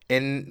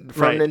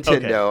from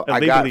Nintendo. Okay. I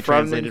got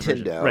from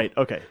Nintendo. Version. Right.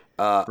 Okay.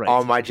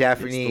 On my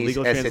Japanese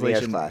legal SNES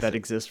translation Classic that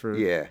exists for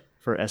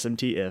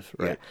SMT If.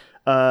 Right.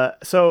 Yeah.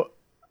 So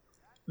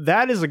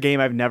that is a game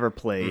I've never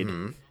played.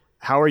 Mm-hmm.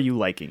 How are you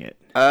liking it?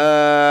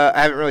 I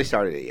haven't really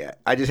started it yet.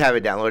 I just have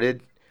it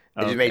downloaded.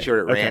 I just made sure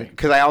it ran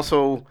because I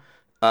also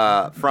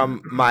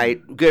from my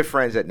good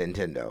friends at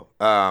Nintendo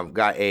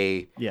got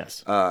a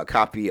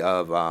copy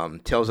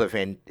of Tales of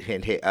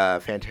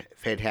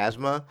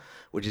Phantasma,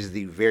 which is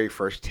the very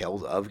first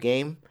Tales of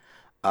game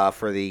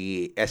for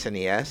the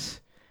SNES,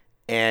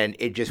 and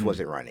it just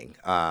wasn't running.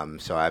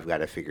 So I've got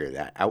to figure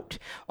that out.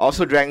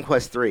 Also, Dragon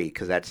Quest 3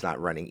 because that's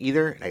not running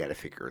either, and I got to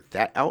figure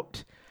that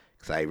out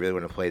because I really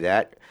want to play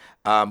that.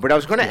 But I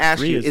was going to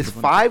ask you: is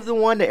 5 the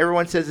one that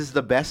everyone says is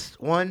the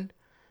best one?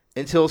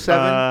 Until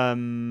 7?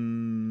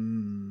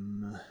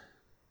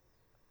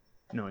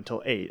 No,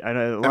 until 8. I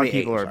know a lot of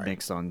people are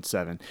mixed on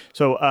 7.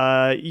 So,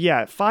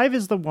 5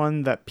 is the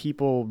one that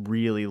people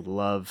really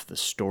love the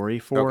story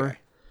for.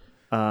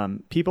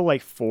 Okay. People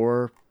like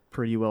 4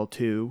 pretty well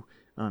too.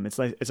 It's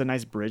a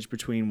nice bridge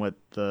between what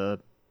the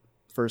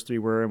first 3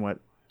 were and what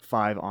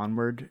 5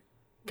 onward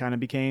kind of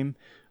became.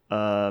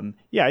 I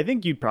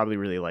think you'd probably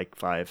really like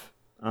 5.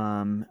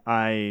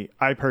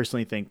 I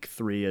personally think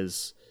 3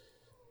 is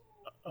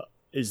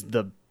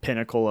the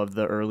pinnacle of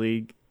the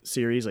early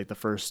series, like the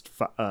first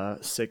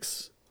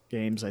 6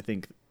 games. I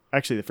think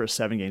actually the first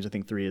 7 games. I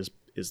think 3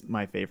 is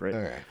my favorite.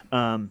 Okay.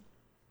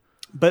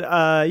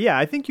 But yeah,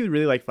 I think you'd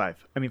really like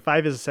 5. I mean,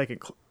 5 is a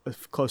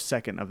close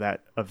second of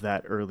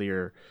that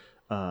earlier,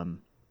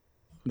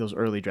 those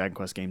early Dragon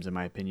Quest games, in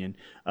my opinion.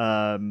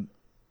 5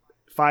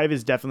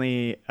 is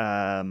definitely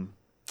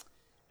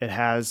it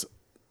has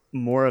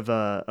more of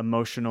a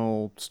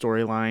emotional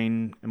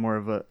storyline and more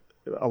of a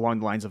along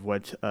the lines of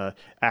what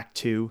Act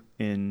 2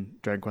 in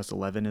Dragon Quest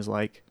 11 is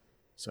like.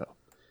 So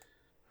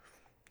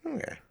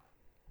Okay.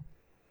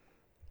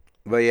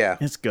 But yeah,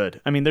 it's good.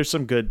 I mean, there's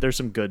some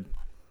good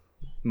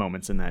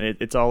moments in that.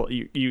 It's all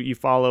you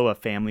follow a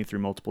family through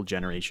multiple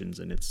generations,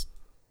 and it's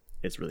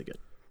really good.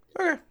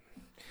 Okay.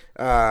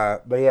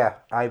 But yeah,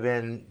 I've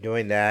been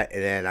doing that,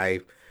 and then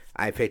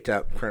I picked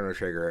up Chrono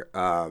Trigger.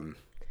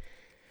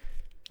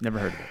 Never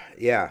heard of it.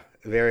 Yeah,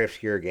 very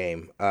obscure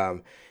game.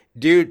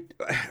 Dude,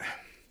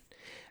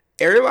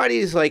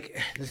 everybody's like,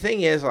 the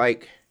thing is,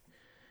 like,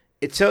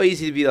 it's so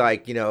easy to be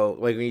like, you know,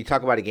 like when you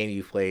talk about a game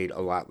you played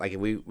a lot, like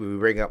we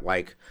bring up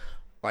like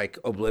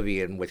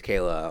Oblivion with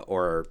Kayla,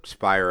 or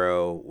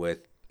Spyro with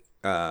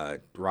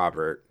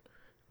Robert,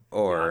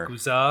 or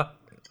Yakuza.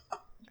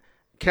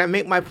 Can I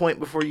make my point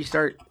before you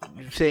start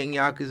saying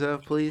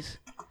Yakuza, please?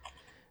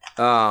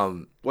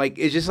 Like,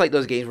 it's just like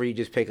those games where you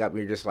just pick up and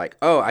you're just like,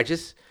 oh,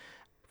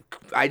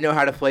 I know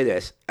how to play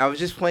this. I was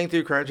just playing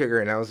through Chrono Trigger,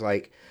 and I was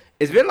like,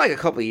 it's been like a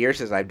couple of years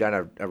since I've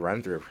done a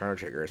run through of Chrono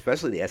Trigger,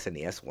 especially the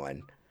SNES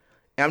one.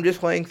 And I'm just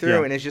playing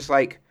through, and it's just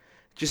like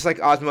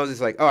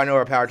osmosis, like, oh, I know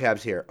our power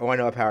tab's here. Oh, I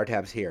know our power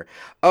tab's here.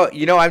 Oh,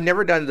 you know, I've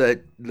never done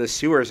the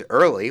sewers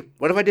early.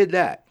 What if I did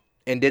that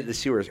and did the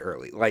sewers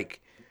early?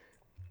 Like,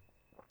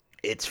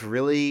 it's a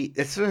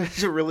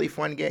really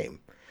fun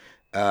game.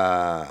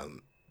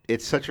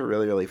 It's such a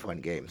really, really fun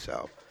game.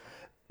 So,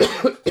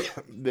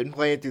 been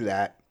playing through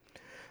that.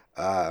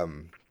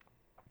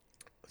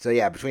 So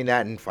yeah, between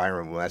that and Fire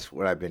Emblem, that's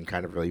what I've been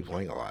kind of really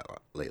playing a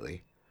lot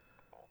lately.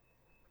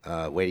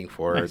 Waiting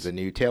for the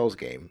new Tales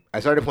game. I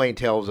started playing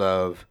Tales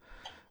of,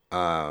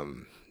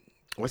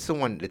 what's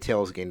the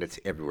Tales game that's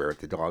everywhere with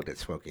the dog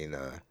that's smoking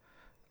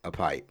a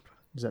pipe?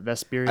 Is that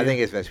Vesperia? I think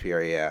it's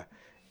Vesperia, yeah.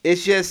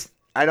 It's just,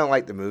 I don't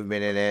like the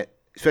movement in it.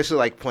 Especially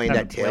like playing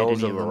that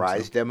Tales of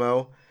Arise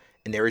demo,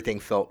 and everything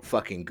felt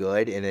fucking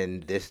good, and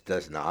then this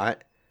does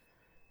not.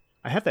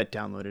 I have that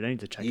downloaded. I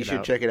need to check it out. You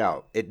should check it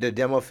out. The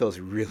demo feels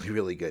really,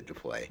 really good to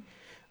play.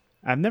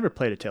 I've never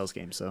played a Tales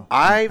game, so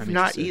I've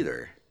not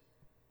either.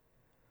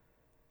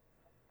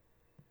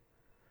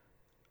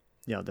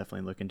 Yeah, I'll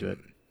definitely look into it.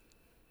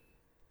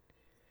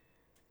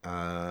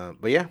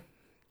 But yeah,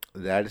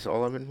 that is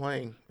all I've been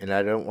playing, and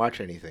I don't watch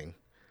anything.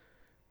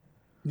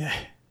 Yeah.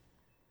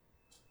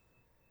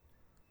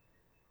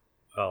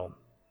 Well,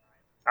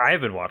 I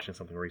have been watching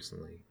something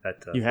recently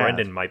that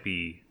Brendan might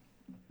be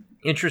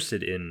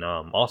interested in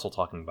also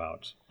talking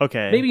about.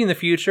 Okay. Maybe in the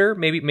future,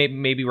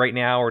 maybe right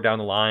now or down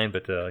the line,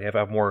 but you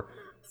have more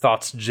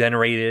thoughts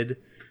generated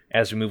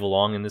as we move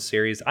along in this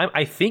series.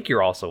 I think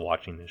you're also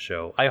watching this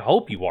show. I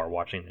hope you are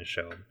watching this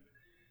show.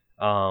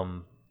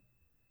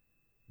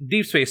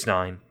 Deep Space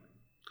Nine.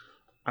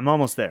 I'm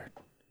almost there.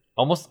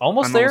 Almost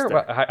there?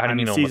 How do you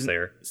mean almost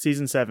there?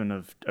 Season 7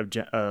 of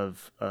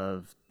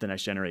The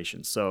Next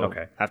Generation. So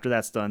after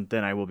that's done,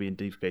 then I will be in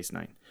Deep Space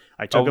Nine.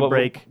 I took a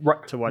break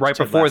to watch. Right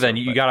before then,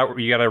 you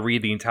gotta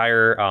read the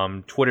entire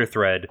Twitter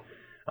thread,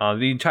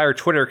 the entire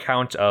Twitter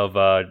account of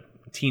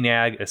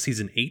TNAG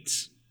season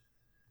 8.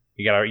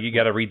 You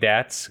gotta read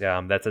that.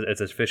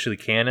 It's officially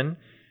canon.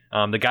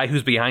 The guy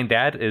who's behind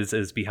that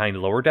is behind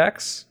Lower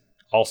Decks,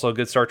 also a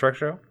good Star Trek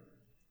show.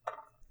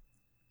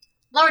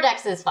 Lower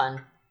Decks is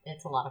fun.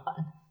 It's a lot of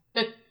fun.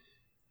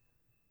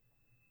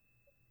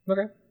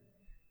 Okay,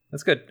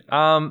 that's good.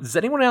 Does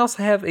anyone else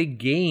have a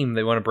game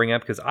they want to bring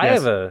up? Because I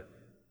have a.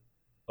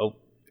 Oh,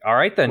 all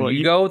right then. Well,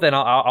 you go. Then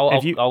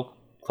I'll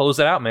close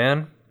it out,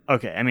 man.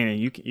 Okay. I mean,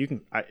 you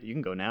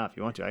can go now if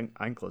you want to. I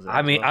can close it out.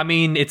 I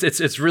mean,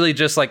 it's really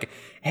just like,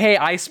 hey,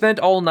 I spent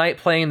all night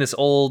playing this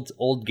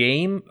old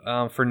game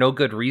for no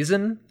good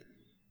reason.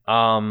 You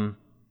want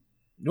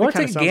to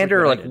take a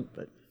gander like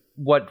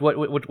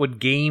what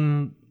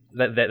game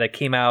that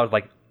came out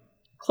like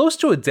close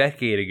to a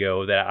decade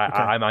ago that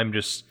I'm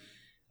just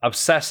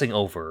obsessing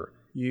over.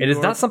 It is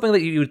not something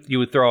that you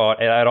would throw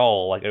out at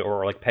all, like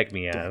or like peg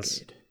me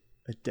as.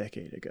 A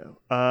decade ago.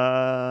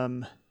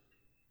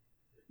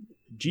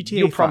 GTA.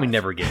 You'll probably 5.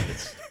 never get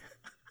this.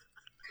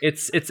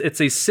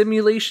 It's a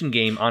simulation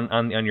game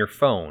on your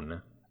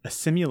phone. A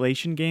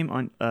simulation game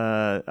on.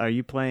 Are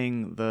you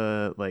playing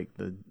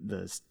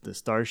the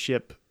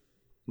Starship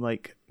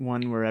like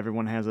one where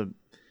everyone has a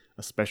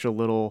special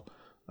little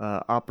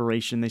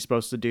operation they're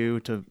supposed to do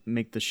to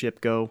make the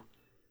ship go?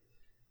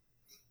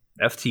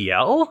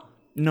 FTL?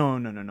 No.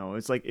 It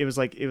was like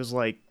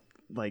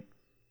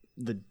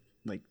the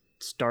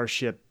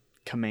Starship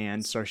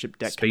Command, Starship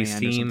Deck Space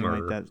Command, Team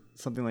or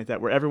something like that,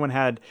 where everyone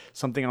had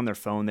something on their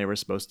phone they were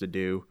supposed to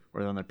do,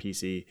 or on their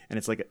PC, and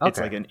it's like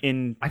an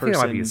in-person. I think it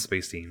might be a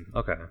Space Team.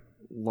 Okay.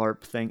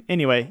 LARP thing.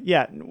 Anyway,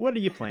 yeah. What are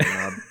you playing,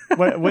 Rob?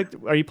 what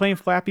are you playing?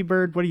 Flappy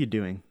Bird? What are you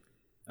doing?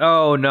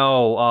 Oh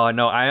no,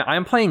 no!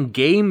 I'm playing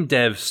Game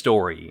Dev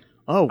Story.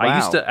 Oh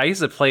wow! I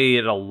used to play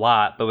it a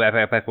lot, but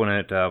back when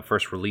it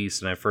first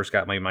released, and I first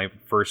got my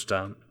first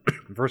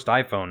first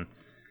iPhone.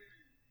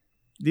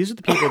 These are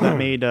the people that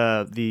made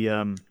the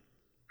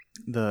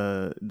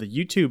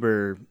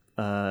YouTuber.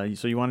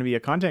 So you want to be a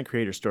content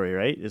creator story,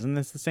 right? Isn't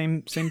this the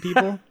same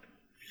people?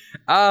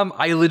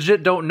 I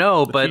legit don't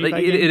know, but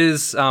it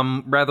is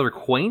rather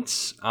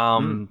quaint.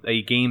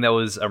 A game that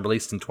was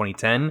released in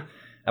 2010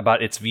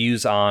 about its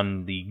views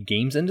on the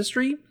games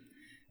industry.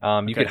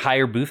 You could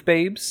hire booth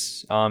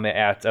babes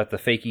at the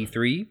Fake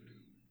E3.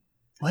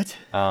 What?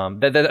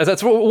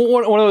 That's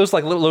one of those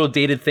like little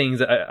dated things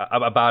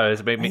about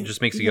it. It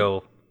just makes you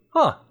go,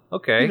 huh?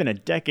 Okay. Even a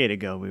decade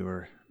ago, we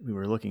were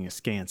looking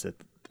askance at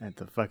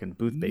the fucking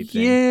booth babe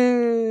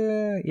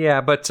thing.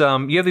 Yeah. But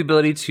you have the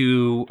ability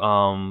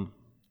to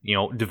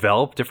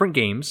develop different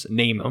games,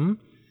 name them,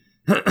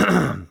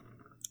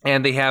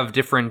 and they have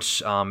different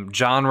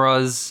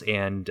genres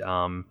and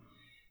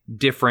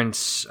different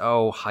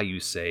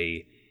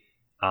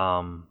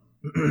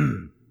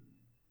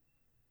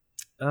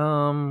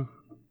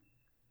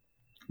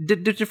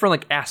different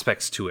like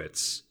aspects to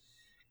it.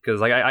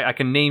 Because like I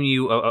can name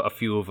you a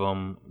few of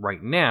them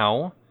right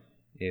now,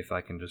 if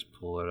I can just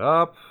pull it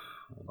up.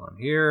 Hold on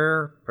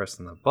here,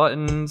 pressing the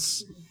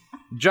buttons.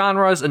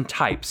 Genres and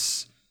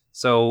types.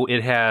 So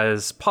it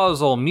has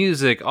puzzle,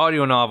 music,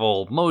 audio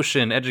novel,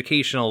 motion,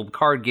 educational,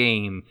 card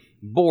game,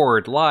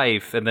 board,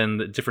 life, and then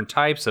the different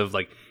types of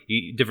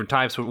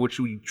which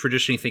we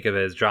traditionally think of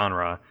as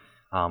genre.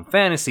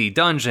 Fantasy,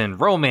 dungeon,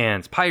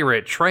 romance,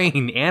 pirate,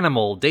 train,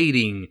 animal,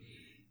 dating,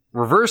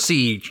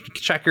 reversey,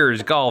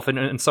 checkers, golf,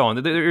 and so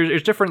on.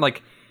 There's different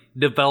like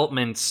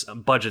development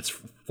budgets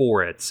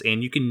for it,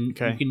 and you can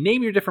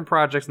name your different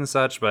projects and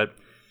such. But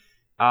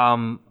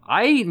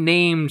I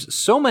named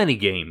so many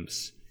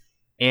games,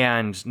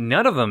 and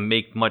none of them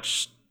make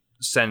much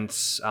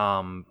sense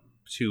to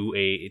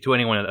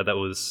anyone that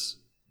was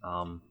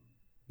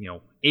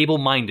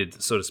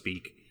able-minded, so to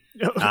speak.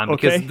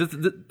 Because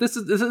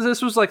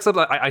this was like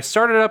something I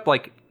started up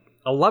like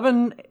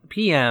 11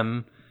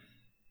 p.m.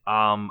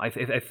 I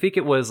think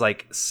it was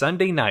like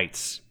Sunday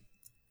nights.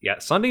 Yeah,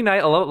 Sunday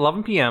night,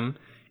 11 p.m.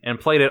 and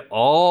played it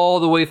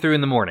all the way through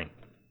in the morning.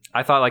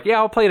 I thought like,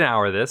 I'll play an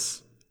hour of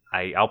this.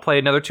 I'll play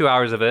another 2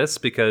 hours of this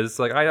because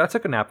like I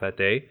took a nap that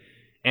day,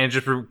 and it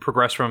just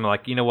progressed from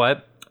like, you know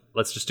what,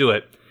 let's just do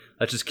it.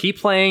 Let's just keep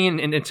playing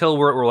until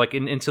we're like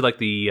into like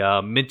the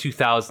mid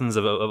 2000s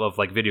of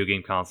like video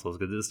game consoles,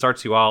 because it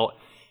starts you out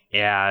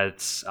at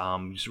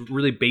just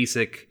really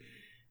basic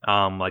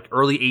like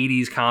early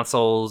 80s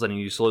consoles, and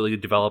you slowly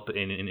develop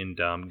and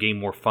gain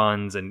more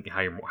funds and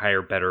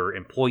hire better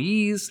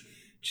employees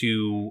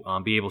to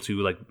be able to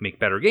like make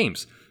better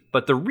games.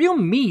 But the real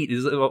meat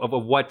is of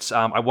what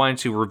I wanted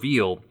to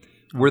reveal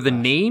were the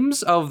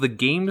names of the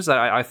games that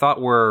I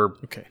thought were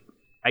okay.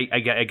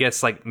 I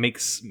guess like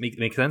makes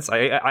sense.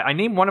 I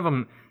named one of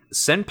them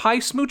Senpai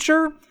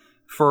Smoocher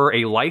for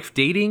a life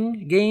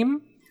dating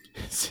game.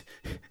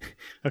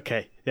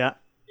 Okay, yeah.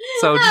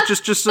 So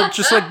just like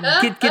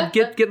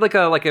get like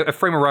a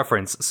frame of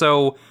reference.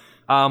 So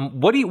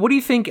what do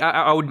you think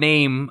I would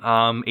name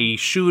a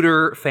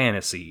shooter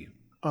fantasy?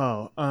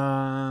 Oh,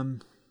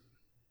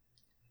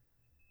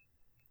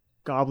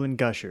 Goblin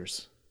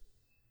Gushers.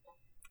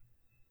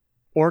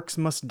 Orcs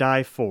Must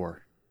Die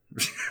 4.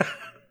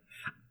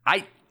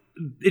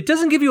 It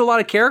doesn't give you a lot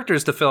of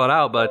characters to fill it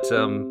out, but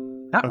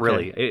not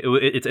really.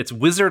 It's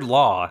Wizard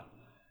Law.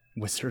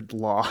 Wizard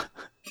Law.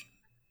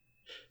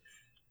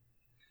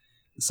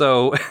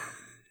 So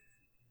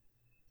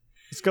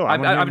let's go.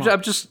 I'm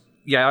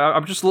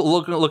just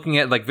looking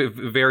at like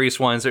various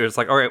ones. It's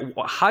like, all right,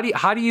 how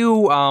do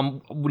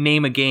you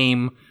name a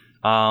game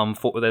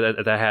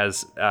that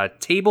has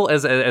table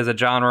as a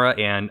genre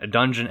and a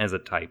dungeon as a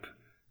type?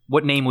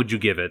 What name would you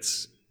give it?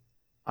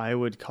 I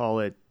would call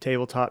it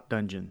Tabletop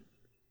Dungeon.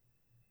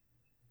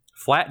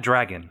 Flat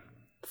Dragon.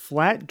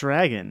 Flat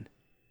Dragon.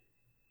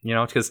 You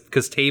know,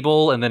 because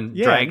table and then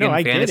dragon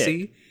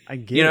fantasy. I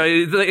get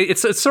it. It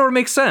sort of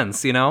makes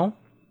sense, you know?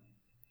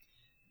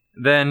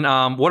 Then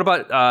what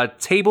about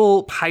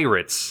Table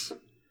Pirates?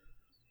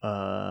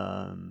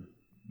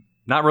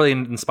 Not really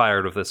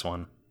inspired with this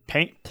one.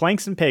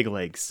 Planks and Peg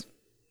Legs.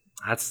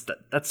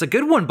 That's a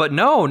good one, but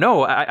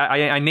no.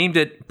 I named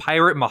it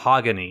Pirate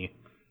Mahogany.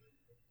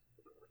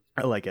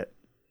 I like it.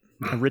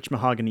 A rich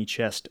mahogany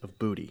chest of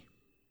booty.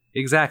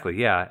 Exactly,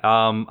 yeah.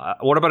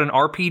 What about an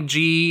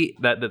RPG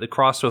that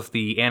crossed with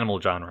the animal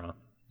genre?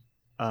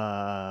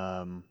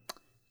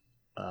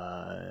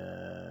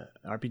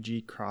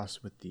 RPG cross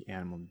with the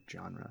animal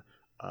genre.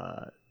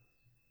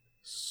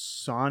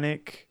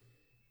 Sonic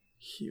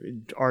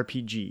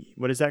RPG.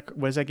 What is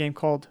that game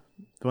called?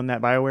 The one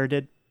that BioWare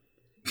did?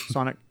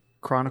 Sonic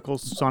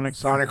Chronicles, Sonic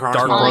Chronicles.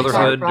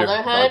 Brotherhood.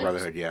 Dark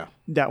Brotherhood, yeah.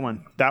 That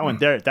one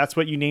there. That's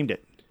what you named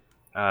it.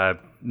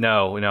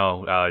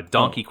 No,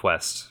 Donkey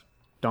Quest.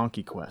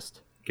 Donkey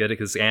Quest. Get it?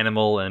 Because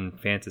animal and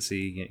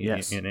fantasy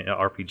Yes. in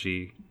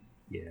RPG.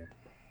 Yeah.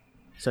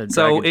 So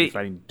So dragons are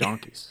fighting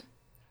donkeys.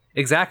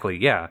 Exactly,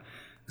 yeah.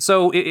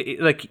 So,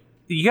 like,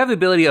 you have the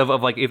ability of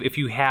like, if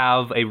you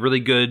have a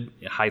really good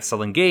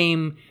high-selling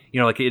game,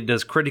 like it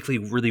does critically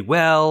really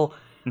well,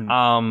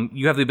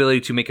 you have the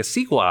ability to make a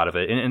sequel out of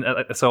it. And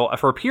so,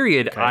 for a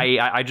period,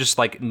 I just,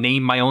 like,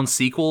 name my own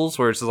sequels,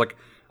 where it's just like,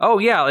 oh,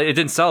 yeah, it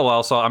didn't sell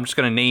well, so I'm just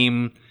going to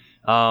name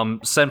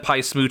Senpai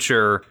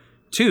Smoocher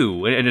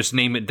 2, and just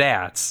name it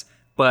that.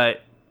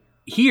 But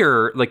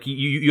here, like,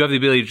 you have the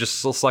ability to just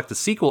select the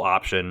sequel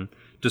option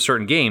to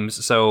certain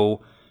games,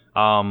 so...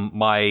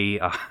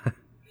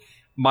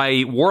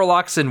 my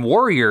Warlocks and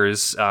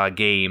Warriors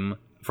game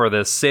for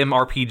the Sim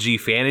RPG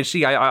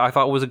Fantasy, I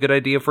thought was a good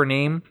idea for a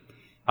name.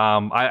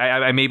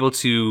 I'm able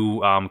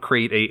to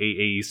create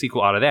a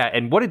sequel out of that,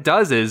 and what it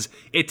does is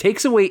it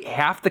takes away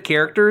half the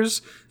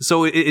characters,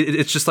 so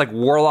it's just like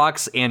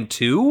Warlocks and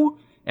 2,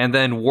 and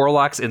then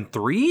Warlocks and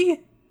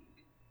 3.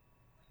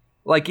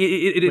 Like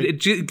it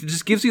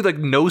just gives you like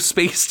no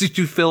space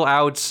to fill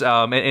out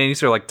any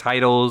sort of like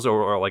titles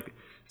or like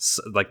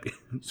So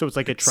it's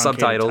like a truncated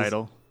subtitles.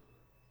 title.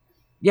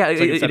 Yeah, It's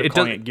like instead of it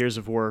calling does it Gears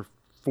of War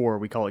 4,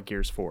 we call it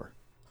Gears 4.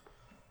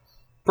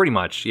 pretty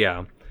much.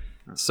 Yeah.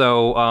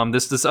 So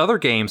this other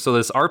game, so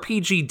this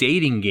RPG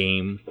dating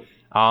game,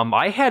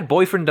 I had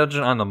Boyfriend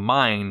Dungeon on the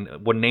mind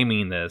when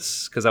naming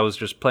this because I was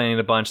just playing it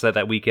a bunch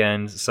that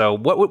weekend. So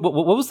what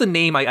was the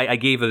name I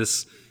gave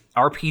this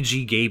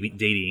RPG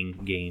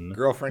dating game?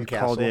 Girlfriend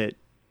Castle. Called it.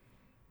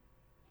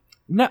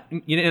 No,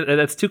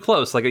 that's too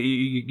close. Like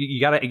you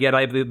gotta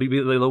be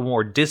a little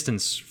more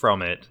distance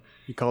from it.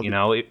 You called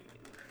it.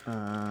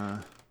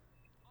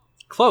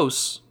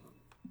 Close.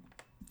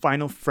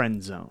 Final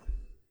Friend Zone.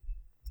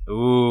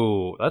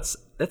 Ooh, that's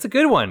a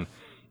good one.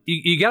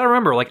 You gotta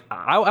remember, like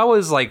I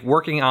was like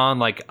working on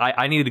like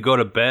I needed to go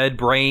to bed,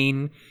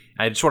 brain.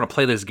 I just want to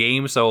play this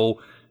game, so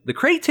the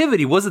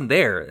creativity wasn't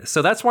there.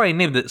 So that's why I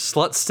named it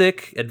Slut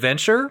Stick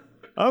Adventure.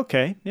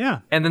 Okay, yeah.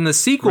 And then the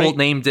sequel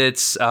named it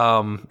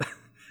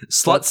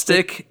Slut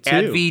Stick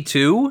Adv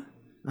 2.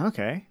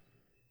 Okay.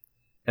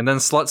 And then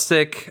Slut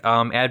Stick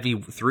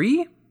Adv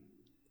 3.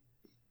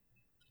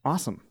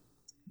 Awesome.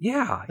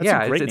 Yeah, That's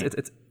a great name.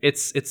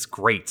 It's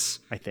great.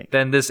 I think.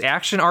 Then this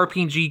action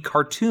RPG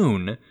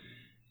cartoon,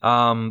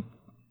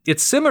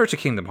 it's similar to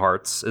Kingdom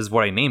Hearts, is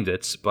what I named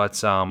it,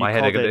 but I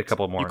had a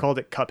couple more. You called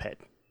it Cuphead.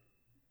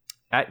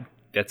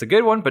 That's a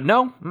good one, but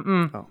no.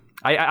 Oh.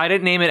 I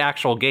didn't name it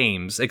actual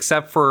games,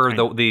 except for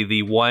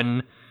the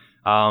one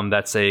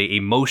that's a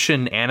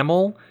motion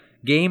animal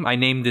game. I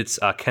named it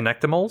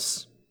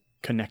Connectimals.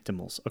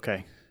 Connectimals.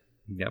 Okay.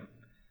 Yep.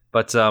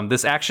 But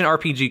this action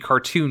RPG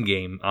cartoon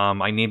game,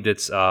 I named it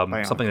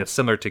something that's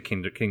similar to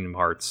Kingdom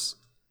Hearts.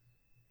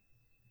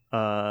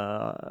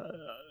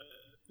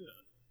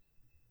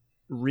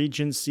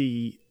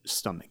 Regency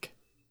Stomach.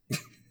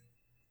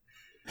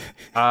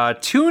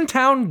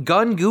 Toontown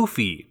Gun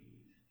Goofy.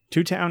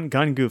 Toontown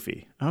Gun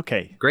Goofy.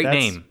 Okay. Great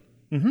name.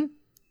 Mm-hmm.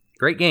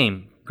 Great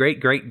game.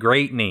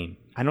 Great name.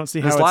 I don't see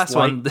how This it's last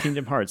like one-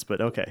 Kingdom Hearts,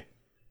 but okay.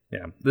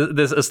 Yeah.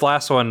 This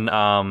last one,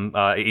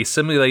 a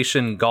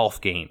simulation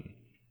golf game.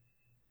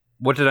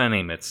 What did I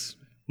name it?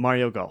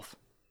 Mario Golf.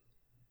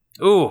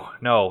 Ooh,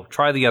 no.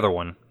 Try the other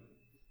one.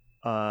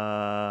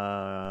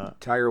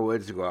 Tiger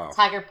Woods Golf.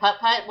 Tiger Putt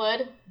Putt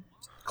would.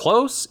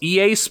 Close.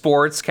 EA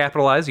Sports,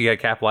 capitalize. You gotta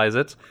capitalize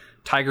it.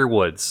 Tiger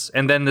Woods.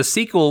 And then the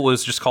sequel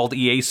was just called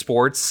EA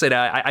Sports, and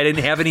I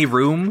didn't have any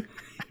room.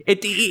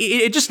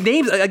 It just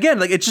names, again,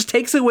 like it just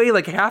takes away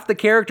like half the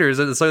characters,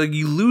 and so like,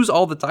 you lose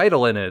all the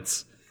title in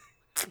it.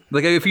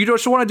 Like if you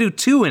just want to do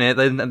 2 in it,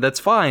 then that's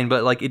fine,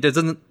 but like it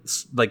doesn't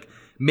like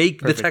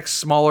make the text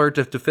smaller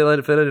to fit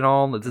it and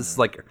all. This is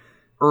like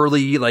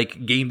early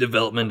like game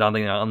development on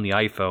the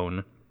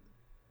iPhone.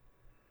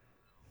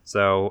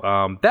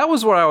 So that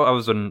was what I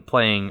was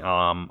playing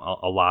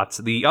a lot.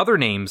 The other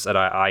names that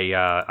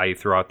I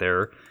threw out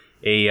there,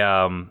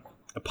 a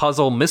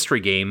puzzle mystery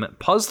game,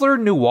 Puzzler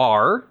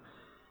Noir,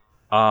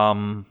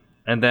 and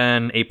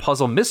then a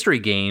puzzle mystery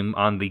game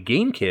on the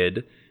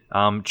GameKid,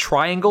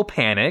 Triangle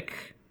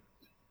Panic,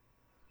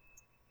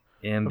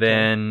 and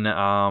then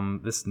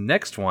this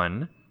next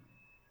one.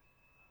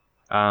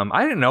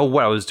 I didn't know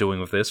what I was doing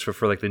with this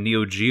for like the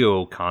Neo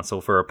Geo console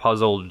for a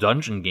puzzle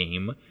dungeon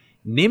game.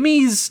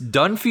 Nimmy's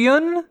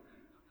Dunfion?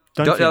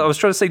 I was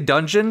trying to say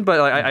dungeon, but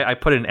I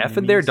put an F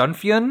in there.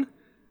 Dunfion.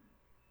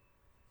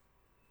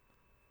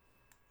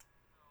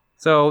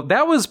 So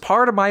that was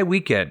part of my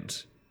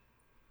weekend.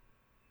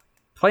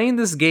 Playing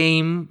this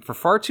game for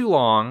far too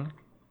long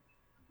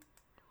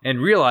and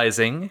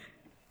realizing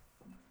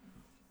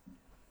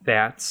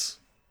that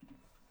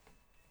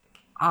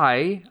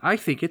I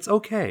think it's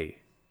okay.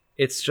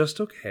 It's just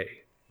okay.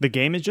 The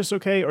game is just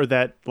okay, or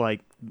that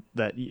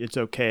it's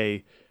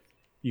okay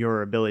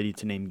your ability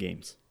to name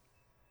games?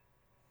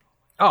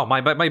 Oh, my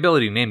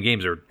ability to name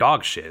games are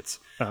dog shits.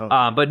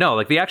 But no,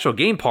 like the actual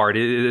game part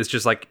is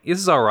just like, this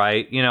is all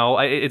right. You know,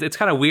 it's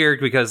kind of weird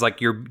because like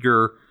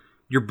you're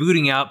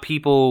booting out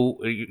people,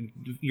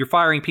 you're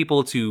firing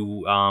people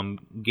to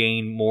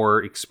gain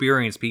more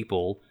experienced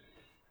people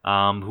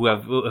who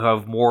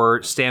have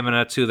more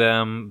stamina to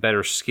them,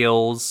 better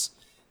skills.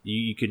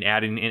 You can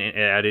add in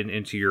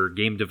into your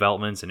game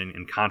developments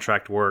and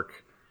contract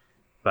work,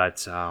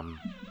 but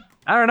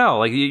I don't know.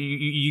 Like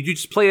you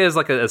just play as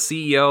like a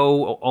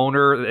CEO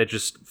owner that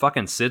just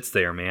fucking sits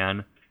there,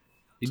 man.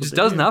 He just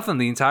does nothing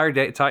the entire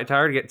day, entire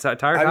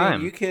time. I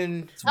mean, you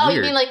can.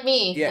 You mean like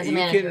me as a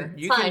manager?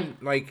 You can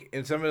like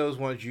in some of those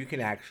ones you can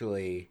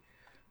actually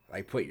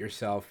like put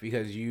yourself,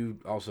 because you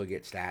also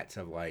get stats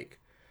of like,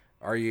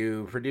 are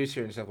you a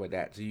producer and stuff like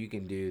that, so you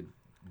can do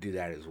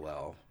that as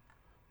well.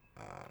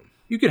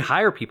 You can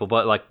hire people,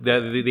 but like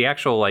the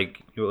actual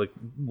like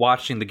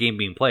watching the game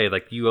being played,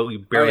 like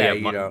you barely have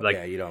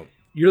you don't.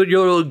 You're a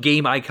little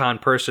game icon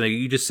person.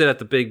 You just sit at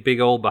the big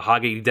old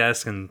mahogany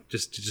desk and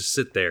just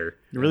sit there.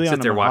 You're really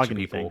sit there watching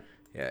people.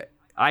 Thing. Yeah.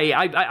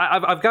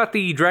 I've got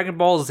the Dragon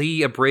Ball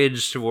Z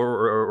abridged,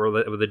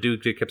 or the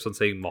dude that keeps on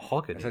saying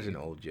mahogany. That's such an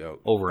old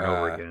joke. Over and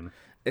over again.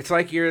 It's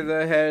like you're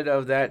the head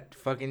of that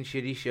fucking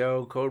shitty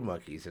show Code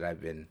Monkeys that I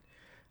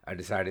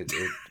decided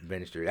to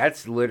binge through.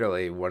 That's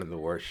literally one of the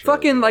worst shows.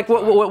 Fucking like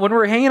when we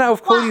were hanging out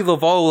with Cody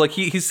Laveau, like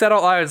he said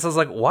out loud, so I was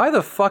like, why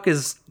the fuck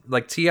is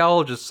like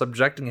TL just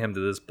subjecting him to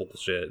this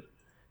bullshit?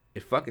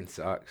 It fucking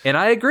sucks. And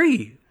I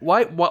agree.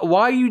 Why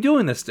are you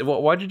doing this?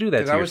 Why'd you do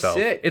that to yourself? I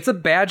was sick. It's a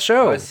bad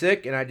show. I was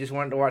sick and I just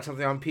wanted to watch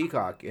something on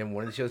Peacock, and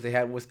one of the shows they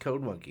had was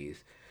Code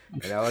Monkeys.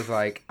 And I was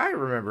like, I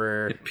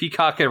remember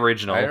Peacock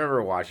original. I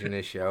remember watching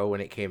this show when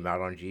it came out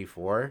on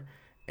G4,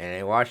 and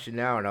I watched it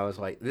now, and I was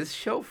like, this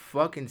show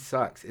fucking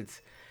sucks.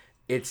 It's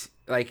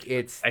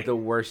the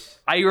worst.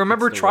 I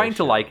remember trying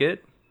to like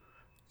it.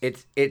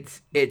 It's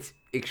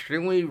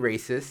extremely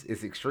racist.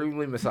 It's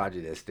extremely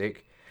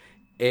misogynistic.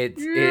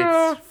 It's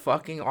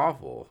fucking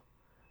awful.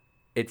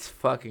 It's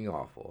fucking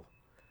awful.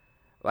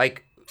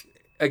 Like,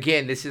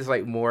 again, this is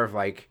like more of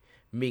like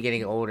me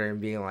getting older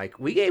and being like,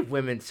 we gave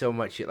women so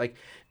much shit. Like,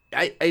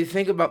 I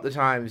think about the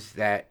times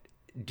that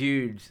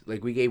dudes,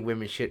 like, we gave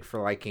women shit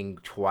for liking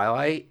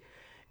Twilight,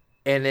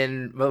 and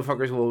then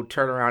motherfuckers will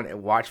turn around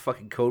and watch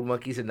fucking Code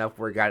Monkeys enough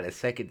where it got a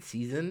second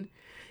season.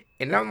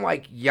 And I'm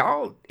like,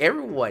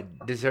 everyone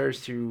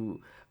deserves to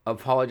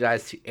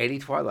apologize to any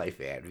Twilight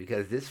fan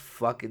because this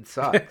fucking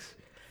sucks.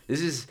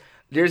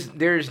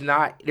 There's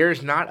not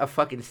a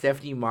fucking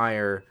Stephenie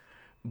Meyer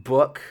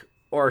book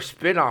or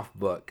spin-off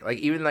book. Like,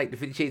 even like the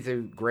 50 Shades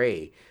of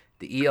Grey,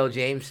 the E.L.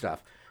 James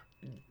stuff.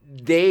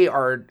 They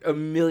are a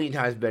million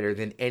times better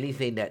than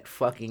anything that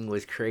fucking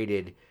was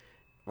created,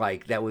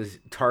 like, that was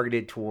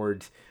targeted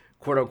towards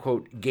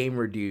quote-unquote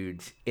gamer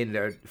dudes in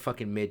the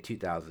fucking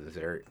mid-2000s.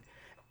 Or,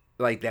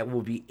 like, that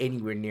will be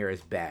anywhere near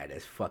as bad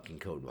as fucking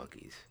Code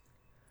Monkeys.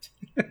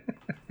 It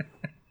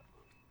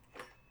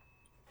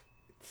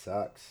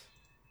sucks.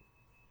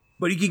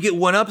 But you could get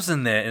one-ups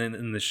in that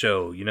in the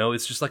show, you know?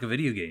 It's just like a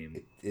video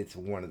game. It's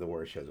one of the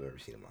worst shows I've ever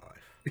seen in my life.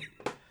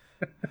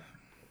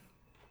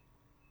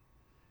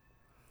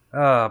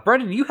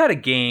 Brendan, you had a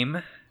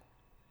game.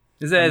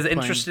 Is that as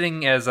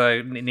interesting as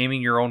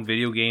naming your own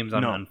video games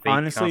on fake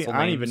honestly, console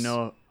I names?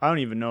 don't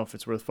even know if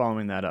it's worth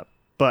following that up.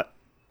 But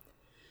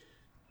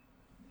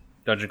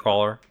Dungeon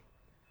Crawler?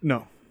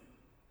 No.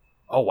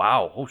 Oh,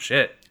 wow. Oh,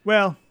 shit.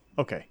 Well,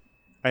 okay.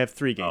 I have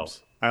 3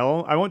 games.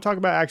 Oh. I won't talk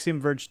about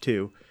Axiom Verge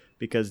 2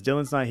 because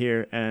Dylan's not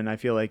here, and I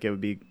feel like it would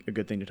be a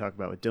good thing to talk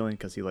about with Dylan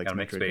because he likes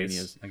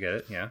Metroidvanias. I get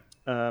it, yeah.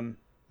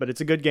 But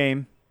it's a good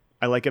game.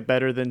 I like it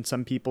better than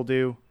some people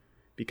do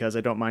because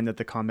I don't mind that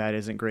the combat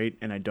isn't great,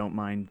 and I don't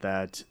mind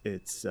that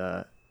it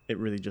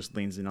really just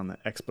leans in on the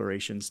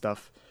exploration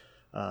stuff.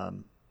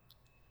 I'll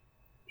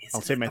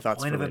save my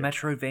thoughts for later. Point of a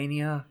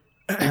Metroidvania?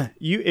 I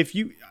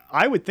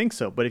would think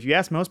so, but if you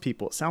ask most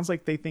people, it sounds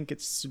like they think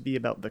it's to be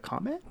about the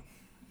combat.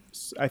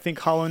 I think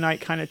Hollow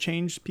Knight kind of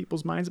changed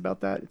people's minds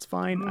about that. It's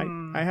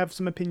fine. I have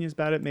some opinions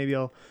about it. Maybe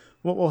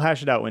we'll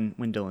hash it out when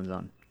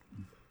Dylan's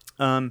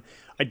on.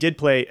 I did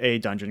play a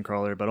dungeon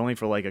crawler, but only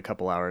for like a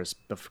couple hours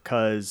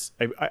because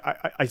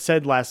I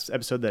said last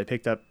episode that I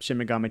picked up Shin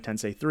Megami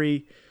Tensei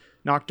 3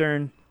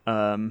 Nocturne,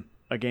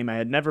 a game I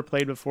had never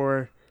played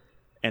before,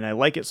 and I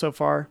like it so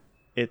far.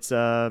 It's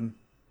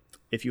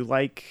if you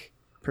like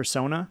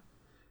Persona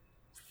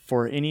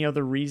for any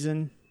other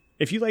reason,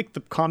 if you like the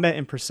combat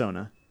in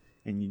Persona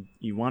and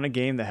you want a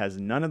game that has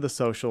none of the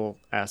social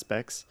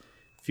aspects,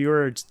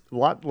 a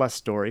lot less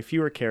story,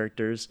 fewer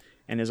characters,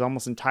 and is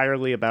almost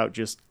entirely about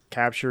just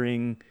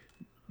capturing,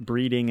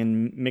 breeding,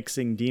 and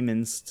mixing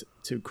demons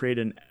to create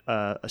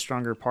a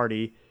stronger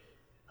party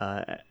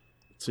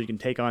so you can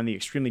take on the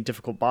extremely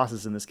difficult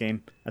bosses in this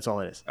game. That's all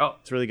it is. Oh,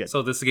 it's really good.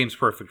 So this game's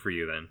perfect for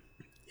you then.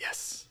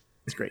 Yes.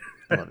 It's great.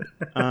 I love it.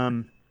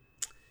 And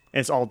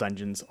it's all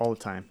dungeons all the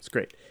time. It's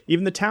great.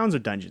 Even the towns are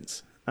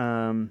dungeons.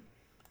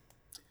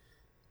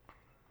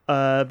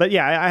 But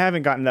yeah, I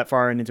haven't gotten that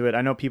far into it.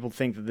 I know people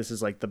think that this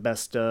is like the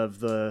best of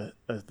the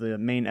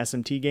main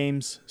SMT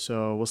games,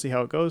 so we'll see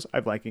how it goes.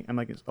 I'm liking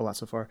it a lot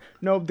so far.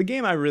 No, the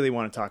game I really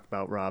want to talk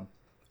about, Rob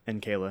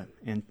and Kayla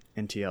and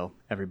TL,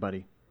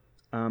 everybody.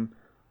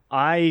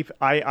 I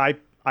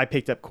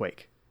picked up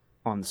Quake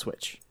on the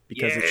Switch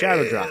because it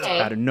shadow dropped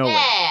out of nowhere.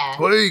 Yeah.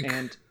 Quake.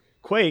 And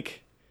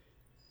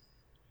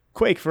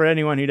Quake, for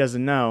anyone who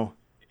doesn't know,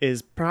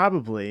 is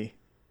probably.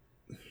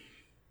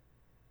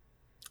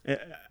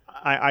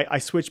 I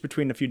switched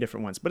between a few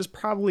different ones, but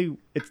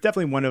it's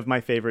definitely one of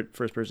my favorite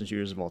first-person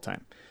shooters of all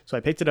time. So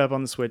I picked it up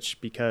on the Switch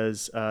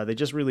because they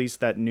just released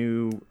that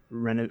new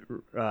renovated,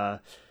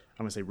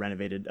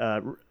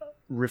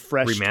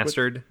 refreshed,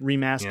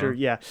 remastered.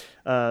 Yeah.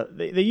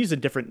 They use a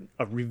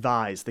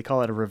revised. They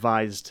call it a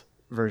revised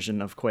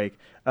version of Quake.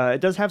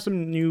 It does have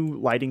some new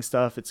lighting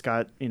stuff. It's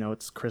got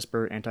it's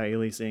crisper,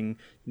 anti-aliasing,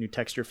 new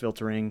texture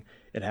filtering.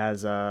 It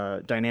has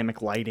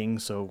dynamic lighting,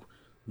 so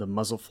the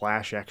muzzle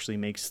flash actually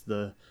makes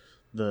the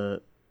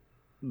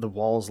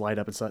walls light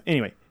up and stuff.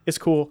 Anyway, it's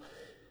cool.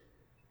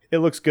 It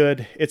looks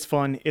good. It's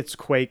fun. It's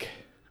Quake.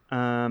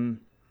 But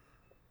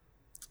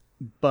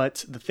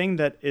the thing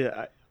that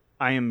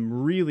I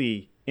am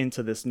really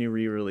into this new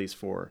re-release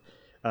for,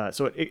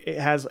 so it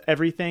has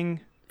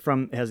everything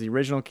it has the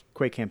original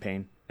Quake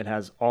campaign. It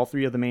has all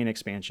 3 of the main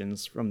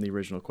expansions from the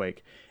original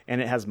Quake,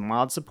 and it has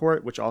mod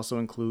support, which also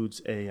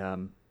includes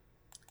you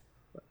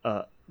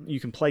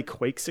can play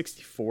Quake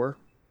 64.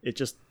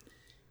 It's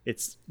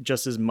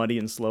just as muddy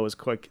and slow as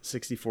Quake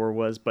 64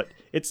 was, but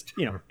it's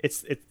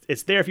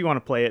it's there if you want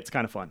to play it. It's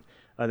kind of fun.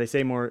 They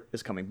say more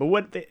is coming, but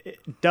what it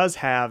does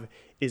have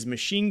is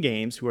Machine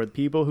Games, who are the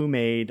people who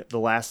made the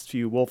last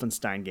few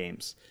Wolfenstein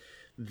games.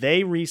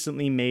 They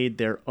recently made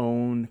their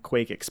own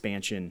Quake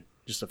expansion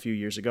just a few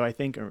years ago, I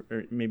think, or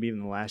maybe even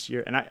the last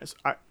year. And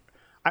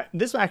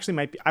this actually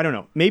might be, I don't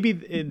know, maybe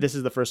this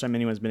is the first time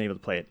anyone's been able to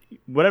play it.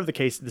 Whatever the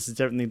case, this is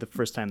definitely the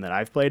first time that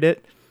I've played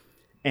it,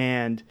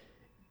 and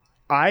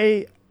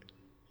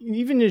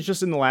even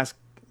just in the last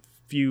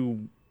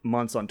few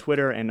months on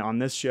Twitter and on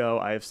this show,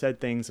 I have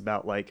said things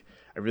about like,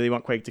 I really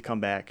want Quake to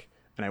come back,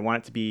 and I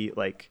want it to be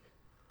like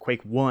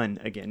Quake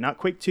 1 again, not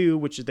Quake 2,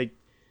 which is they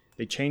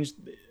changed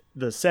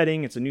the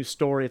setting. It's a new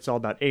story. It's all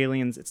about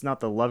aliens. It's not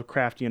the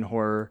Lovecraftian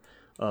horror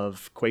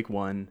of Quake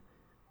 1,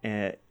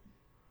 and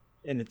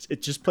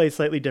it just plays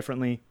slightly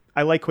differently.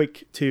 I like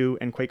Quake 2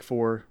 and Quake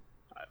 4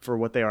 for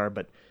what they are,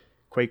 but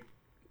Quake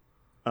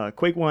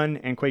 1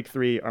 and Quake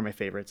 3 are my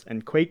favorites,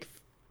 and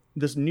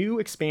this new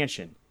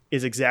expansion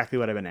is exactly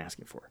what I've been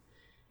asking for.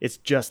 It's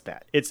just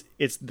that. It's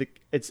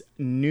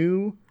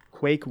new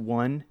Quake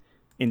 1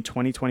 in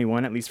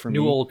 2021, at least for me.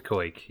 New old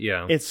Quake,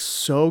 yeah. It's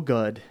so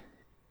good.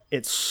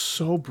 It's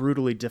so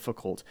brutally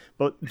difficult.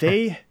 But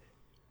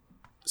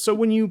so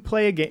when you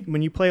play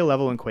a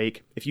level in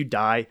Quake, if you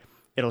die,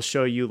 it'll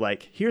show you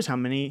like here's how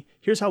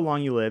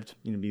long you lived.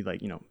 Be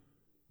like, you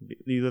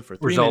live for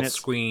 3 results minutes.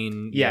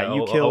 Screen,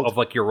 you killed of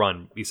like your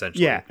run,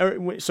 essentially. Yeah.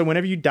 So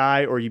whenever you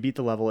die or you beat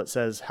the level, it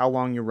says how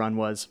long your run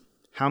was,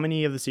 how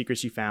many of the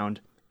secrets you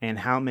found, and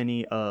how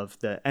many of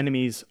the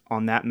enemies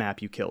on that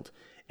map you killed.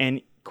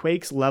 And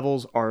Quake's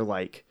levels are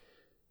like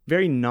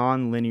very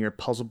non-linear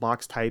puzzle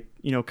box type,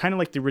 kind of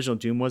like the original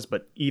Doom was,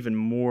 but even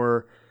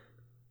more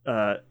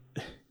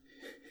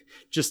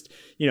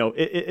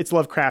it's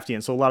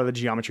Lovecraftian, so a lot of the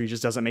geometry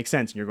just doesn't make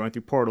sense, and you're going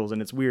through portals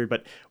and it's weird,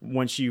 but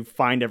once you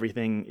find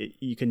everything,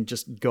 you can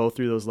just go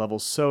through those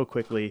levels so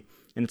quickly,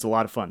 and it's a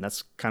lot of fun.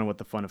 That's kind of what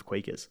the fun of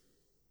Quake is.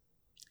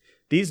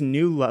 These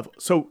new levels,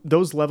 so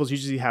those levels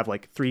usually have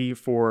like 3,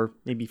 4,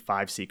 maybe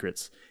 5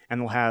 secrets,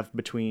 and they'll have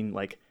between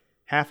like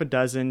half a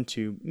dozen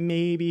to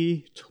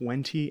maybe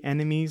 20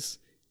 enemies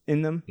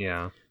in them.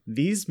 Yeah.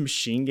 These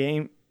machine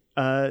game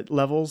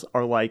levels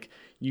are like,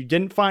 you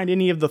didn't find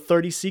any of the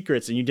 30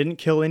 secrets and you didn't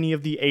kill any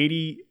of the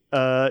 80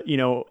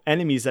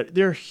 enemies.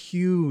 They're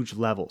huge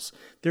levels.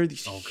 They're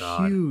these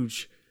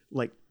huge,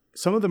 like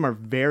some of them are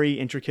very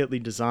intricately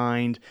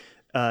designed.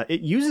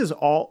 It uses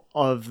all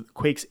of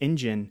Quake's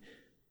engine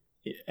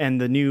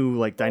and the new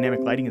like dynamic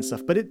lighting and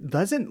stuff, but it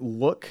doesn't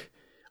look,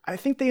 I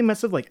think they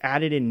must have like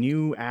added in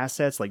new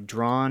assets, like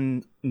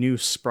drawn new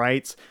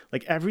sprites,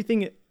 like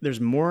everything. There's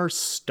more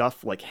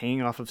stuff like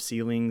hanging off of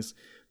ceilings.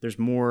 There's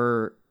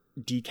more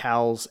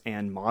decals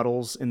and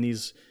models in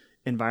these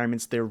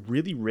environments. They're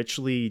really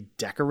richly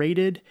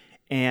decorated,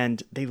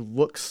 and they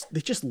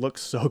just look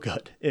so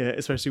good,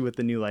 especially with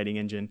the new lighting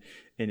engine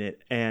in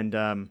it. And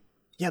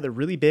they're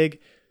really big.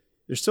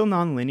 They're still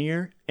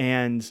non-linear,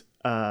 and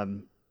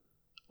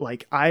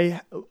like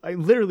I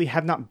literally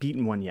have not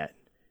beaten one yet.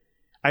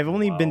 I've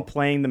only been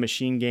playing the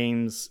Machine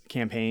Games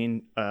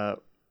campaign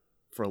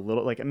for a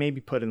little, like I maybe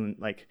put in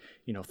like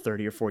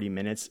 30 or 40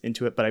 minutes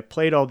into it, but I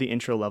played all the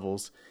intro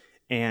levels,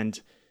 and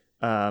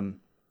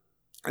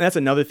that's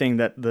another thing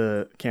that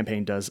the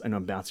campaign does. I know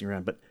I'm bouncing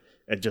around, but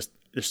there's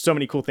so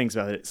many cool things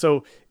about it.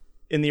 So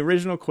in the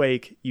original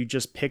Quake, you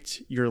just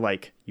picked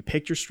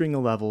your string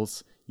of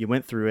levels, you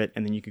went through it,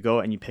 and then you could go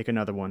and you pick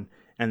another one,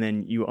 and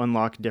then you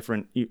unlock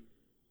different.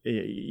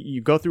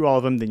 You go through all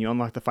of them, then you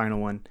unlock the final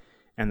one,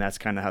 and that's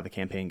kind of how the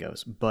campaign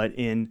goes. But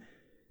in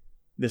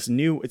this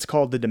new, it's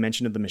called the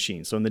Dimension of the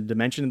Machine. So in the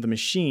Dimension of the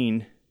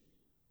Machine,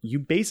 you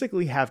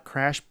basically have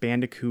Crash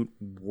Bandicoot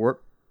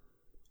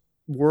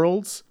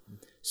worlds.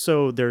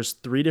 So there's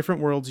 3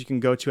 different worlds you can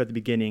go to at the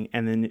beginning,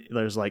 and then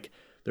there's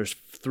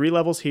 3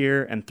 levels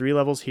here and 3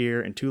 levels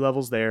here and 2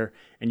 levels there,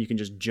 and you can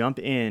just jump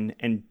in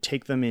and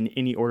take them in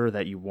any order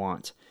that you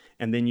want.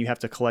 And then you have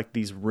to collect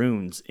these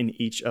runes in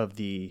each of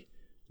the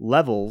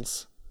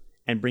levels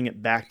and bring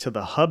it back to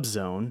the hub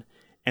zone,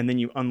 and then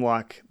you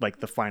unlock like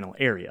the final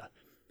area.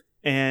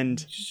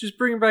 And just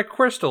bringing back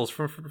crystals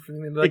from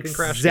like in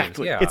Crash games.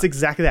 Yeah. It's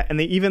exactly that. And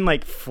they even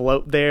like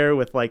float there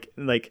with like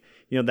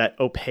that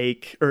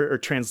opaque or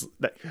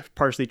that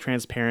partially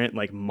transparent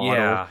like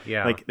model.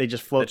 Yeah. Like they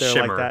just float that there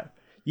shimmer. like that.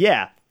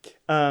 Yeah.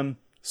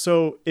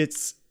 So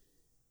it's,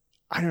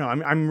 I don't know.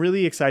 I'm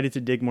really excited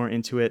to dig more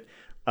into it.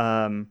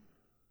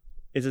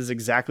 It is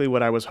exactly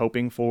what I was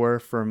hoping for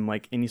from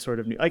like any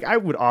sort of new, like I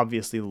would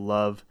obviously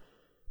love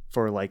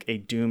for like a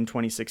Doom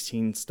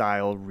 2016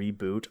 style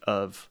reboot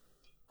of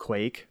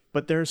Quake,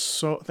 but there's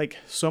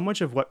so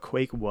much of what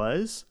Quake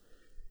was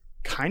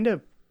kind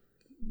of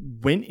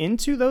went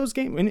into those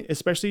games,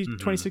 especially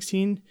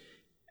 2016,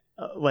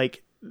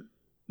 like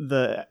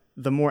the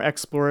more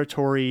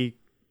exploratory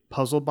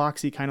puzzle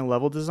boxy kind of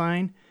level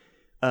design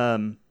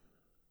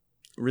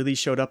really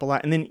showed up a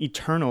lot. And then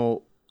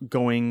Eternal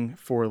going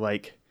for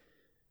like,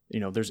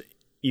 there's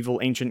evil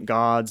ancient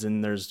gods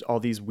and there's all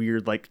these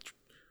weird like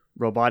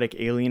robotic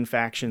alien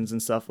factions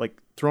and stuff,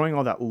 like throwing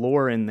all that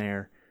lore in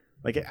there.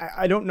 Like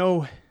I don't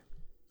know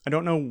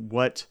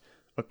what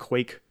a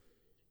Quake,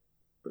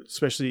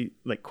 especially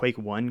like Quake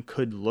 1,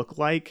 could look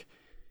like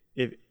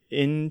if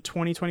in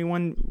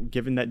 2021,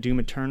 given that Doom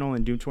Eternal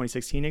and Doom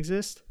 2016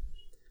 exist.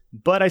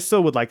 But I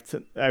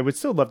would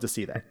still love to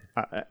see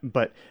that.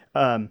 But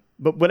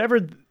whatever,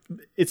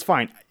 it's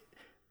fine.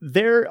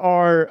 There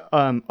are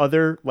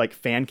other like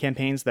fan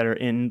campaigns that are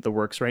in the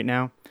works right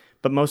now,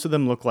 but most of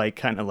them look like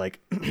kind of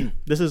like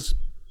this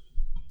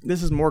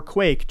is more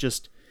Quake,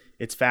 just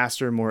it's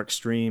faster, more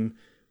extreme.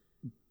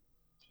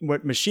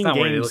 What Machine Games,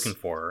 what you're looking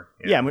for.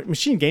 Yeah, what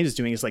Machine Games is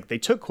doing is like they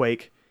took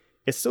Quake,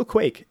 it's still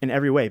Quake in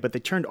every way, but they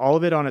turned all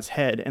of it on its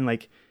head, and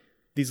like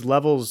these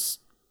levels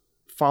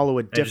follow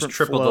a different just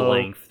triple flow. the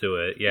length to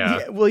it.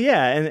 Yeah. Well,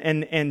 yeah,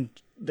 and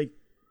like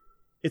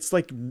it's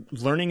like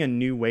learning a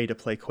new way to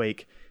play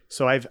Quake.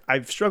 So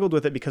I've struggled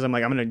with it because I'm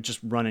like, I'm gonna just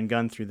run and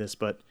gun through this,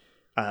 but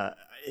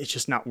it's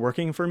just not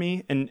working for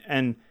me.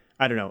 And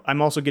I don't know.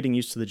 I'm also getting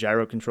used to the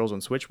gyro controls on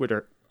Switch, which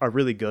are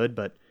really good,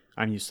 but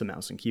I'm used to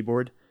mouse and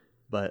keyboard.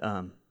 But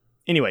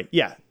anyway,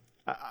 yeah,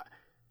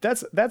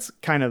 that's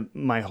kind of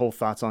my whole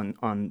thoughts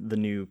on the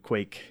new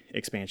Quake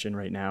expansion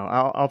right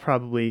now. I'll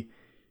probably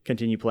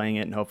continue playing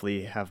it and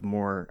hopefully have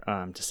more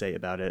to say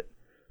about it.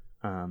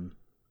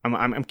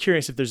 I'm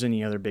curious if there's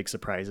any other big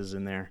surprises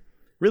in there.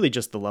 Really,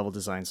 just the level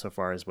design so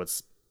far is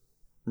what's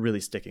really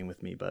sticking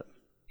with me. But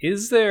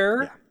is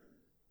there?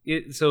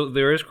 Yeah. So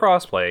there is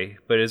crossplay,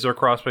 but is there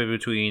crossplay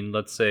between,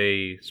 let's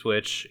say,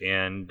 Switch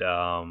and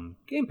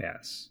Game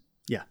Pass?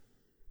 Yeah,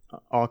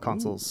 all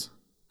consoles.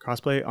 Ooh.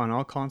 Crossplay on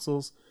all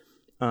consoles,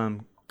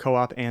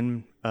 co-op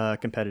and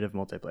competitive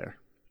multiplayer.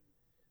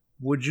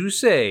 Would you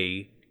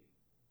say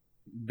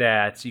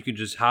that you could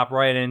just hop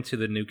right into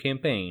the new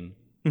campaign,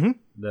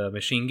 the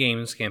Machine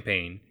Games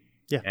campaign,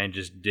 and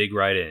just dig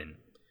right in?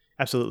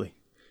 Absolutely.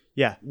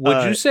 Yeah.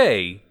 Would you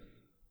say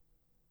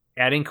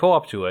adding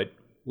co-op to it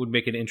would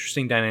make it an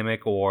interesting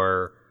dynamic,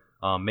 or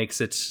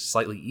makes it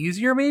slightly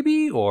easier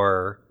maybe,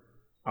 or...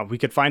 we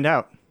could find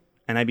out,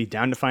 and I'd be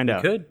down to find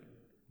out.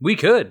 We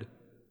could.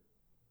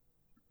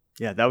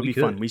 Yeah, that would be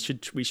fun. We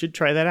should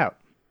try that out.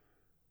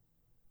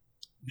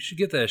 We should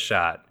get that a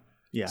shot.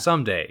 Yeah.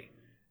 Someday.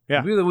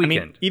 Yeah. Maybe the weekend.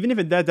 I mean, even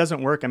if that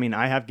doesn't work, I mean,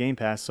 I have Game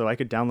Pass, so I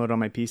could download on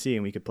my PC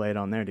and we could play it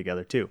on there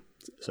together too.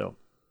 So...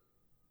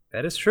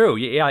 That is true.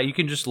 Yeah, you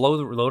can just load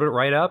it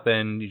right up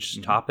and you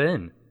just hop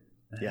in.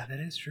 Yeah, that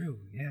is true.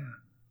 Yeah.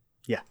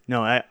 Yeah.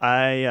 No,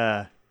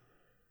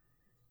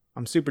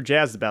 I'm super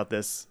jazzed about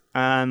this.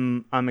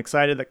 I'm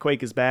excited that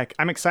Quake is back.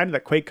 I'm excited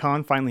that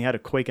QuakeCon finally had a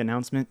Quake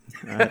announcement.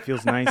 It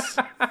feels nice.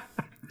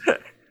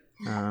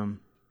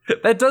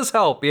 That does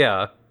help.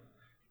 Yeah.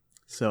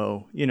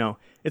 So,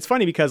 it's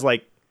funny because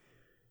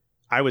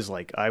I was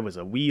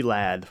a wee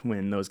lad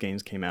when those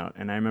games came out,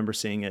 and I remember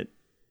seeing it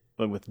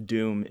with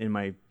Doom in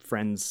my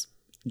friend's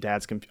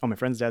dad's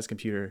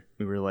computer.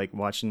 We were like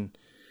watching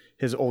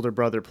his older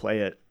brother play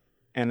it,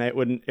 and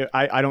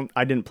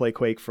I didn't play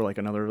Quake for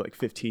another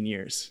 15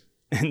 years.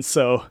 And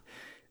so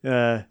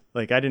I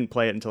didn't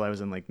play it until I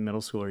was in middle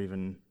school or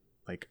even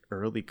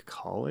early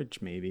college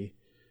maybe.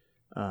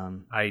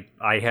 I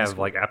have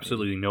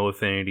absolutely no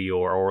affinity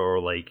or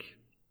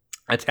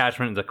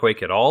attachment to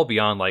Quake at all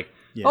beyond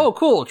oh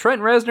cool,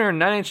 Trent Reznor and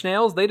Nine Inch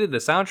Nails, they did the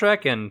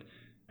soundtrack, and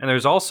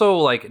there's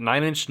also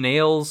Nine Inch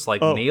Nails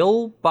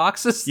nail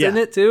boxes in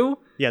it too.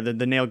 Yeah, the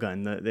nail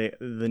gun,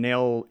 the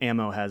nail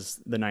ammo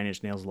has the Nine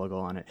Inch Nails logo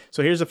on it.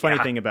 So here's the funny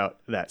thing about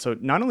that. So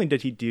not only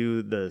did he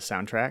do the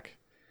soundtrack,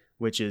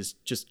 which is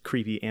just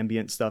creepy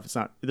ambient stuff. It's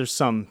not. There's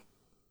some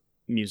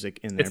music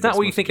in there. It's not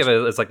what you think of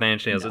it as like Nine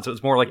Inch Nails. No.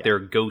 It's more like their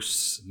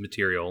Ghosts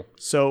material.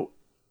 So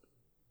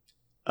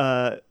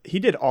he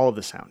did all of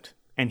the sound,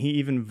 and he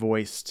even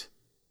voiced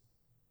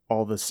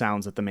all the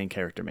sounds that the main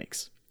character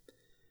makes.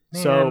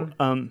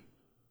 Man.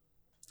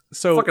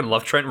 So Fucking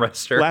love Trent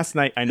Reznor. last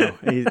night, I know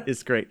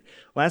it's great.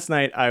 Last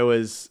night I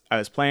was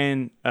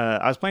playing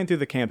through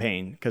the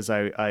campaign because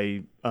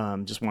I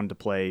just wanted to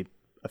play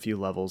a few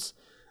levels,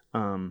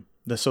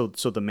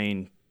 the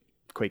main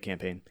Quake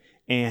campaign,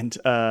 and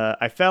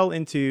I fell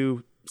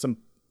into some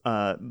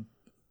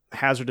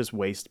hazardous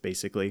waste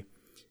basically,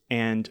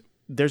 and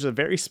there's a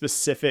very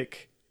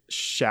specific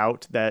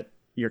shout that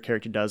your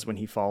character does when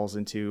he falls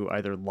into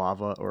either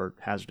lava or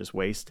hazardous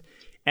waste.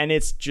 And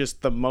it's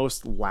just the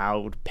most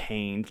loud,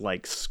 pained,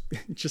 like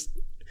just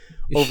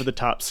over the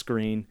top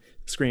scream.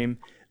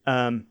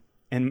 And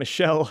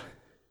Michelle's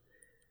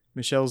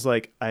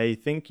like, I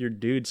think your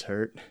dude's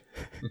hurt,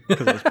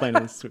 because I was playing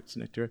on the Switch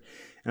next to her,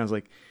 and I was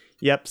like,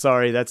 "Yep,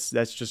 sorry, that's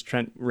just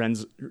Trent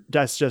Reznor.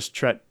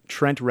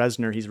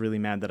 He's really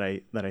mad that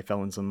I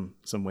fell in some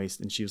waste."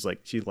 And she was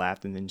like, she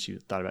laughed, and then she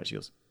thought about it. She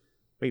goes,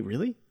 "Wait,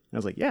 really?" And I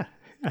was like, "Yeah,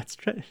 it's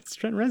Trent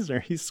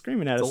Reznor. He's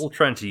screaming at us." It's old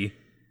Trenty.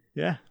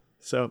 Yeah.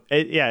 So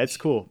it's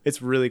cool.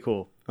 It's really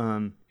cool.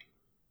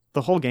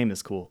 The whole game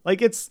is cool.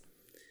 Like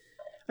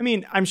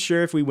I'm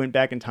sure if we went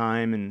back in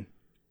time and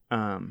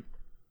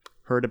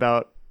heard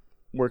about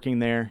working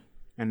there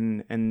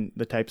and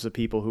the types of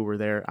people who were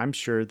there, I'm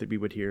sure that we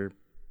would hear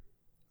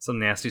Some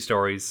nasty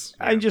stories.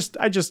 I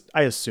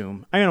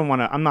assume.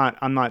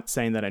 I'm not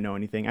saying that I know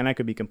anything, and I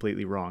could be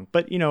completely wrong.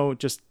 But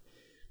just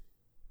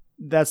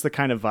that's the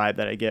kind of vibe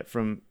that I get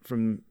from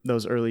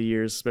those early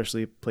years,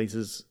 especially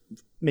places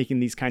making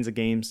these kinds of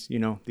games,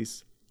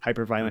 these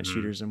hyper violent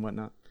shooters and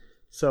whatnot.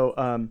 So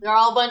they're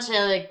all a bunch of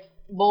like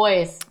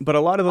boys. But a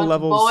lot of the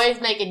levels,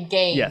 boys making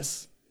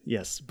games.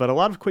 Yes. But a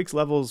lot of Quake's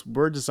levels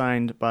were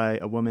designed by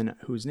a woman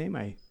whose name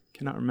I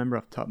cannot remember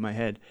off the top of my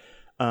head.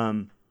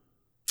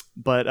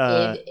 But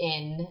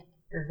in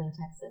Irving,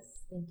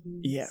 Texas. Thank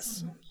you.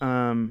 Yes.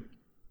 So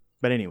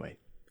but anyway,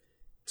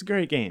 it's a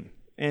great game.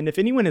 And if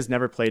anyone has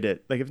never played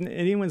it, like if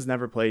anyone's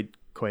never played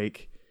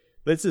Quake,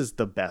 this is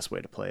the best way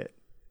to play it.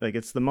 Like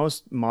it's the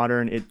most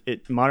modern.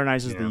 It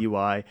modernizes the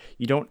UI.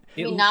 You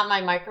mean not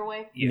my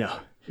microwave? No.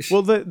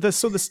 Well,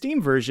 the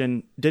Steam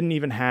version didn't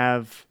even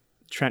have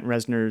Trent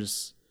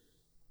Reznor's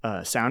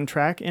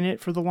soundtrack in it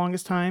for the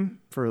longest time.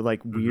 For like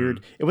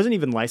weird, it wasn't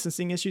even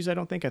licensing issues. I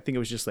don't think. I think it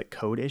was just like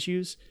code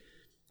issues,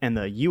 and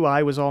the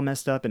UI was all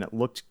messed up and it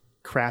looked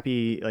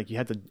crappy. Like you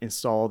had to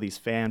install these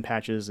fan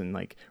patches and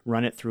like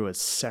run it through a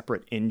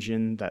separate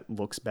engine that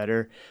looks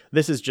better.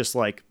 This is just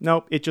like,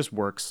 nope, it just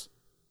works.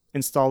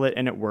 Install it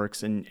and it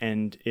works,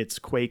 and it's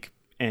Quake,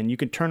 and you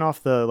can turn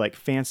off the like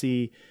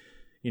fancy,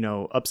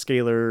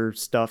 upscaler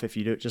stuff if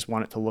you just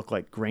want it to look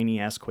like grainy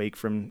ass Quake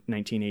from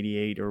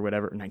 1988 or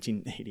whatever,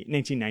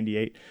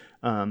 1998.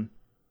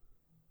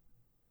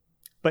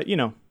 But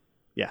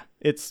yeah,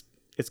 it's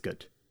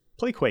good.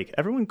 Play Quake.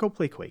 Everyone go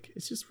play Quake.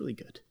 It's just really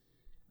good.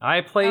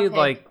 I played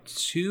like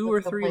 2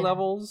 or 3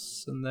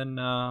 levels, and then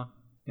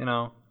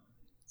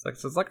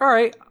it's like all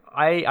right,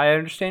 I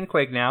understand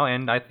Quake now,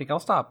 and I think I'll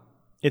stop.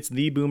 It's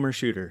the boomer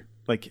shooter.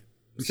 Like,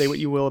 say what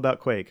you will about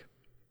Quake,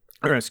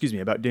 or excuse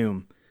me, about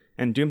Doom,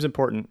 and Doom's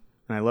important,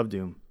 and I love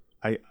Doom.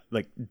 I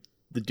like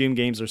the Doom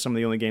games are some of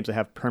the only games I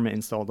have perma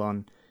installed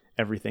on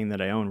everything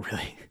that I own,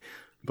 really.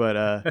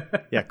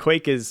 But yeah,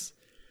 Quake is.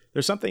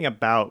 There's something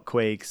about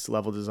Quake's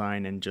level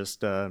design and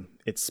just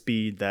its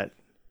speed that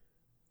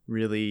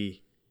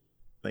really,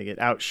 like, it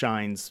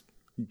outshines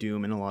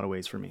Doom in a lot of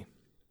ways for me.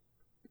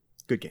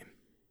 Good game.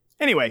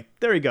 Anyway,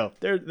 there we go.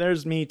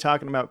 There's me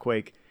talking about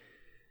Quake.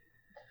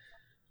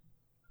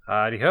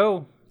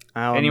 Howdy-ho.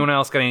 Anyone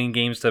else got any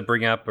games to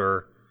bring up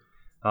or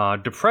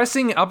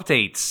depressing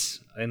updates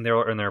in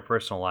their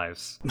personal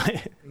lives?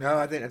 No,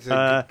 I think that's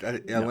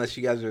unless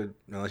you guys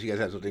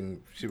have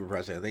something super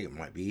pressing, I think it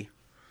might be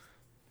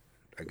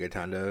a good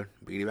time to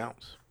beat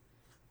bounce.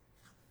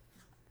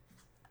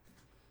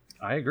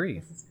 I agree.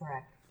 This is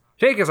correct.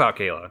 Take us out,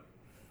 Kayla.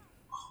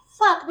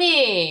 Fuck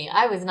me.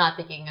 I was not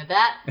thinking of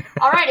that.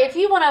 All right, if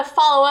you want to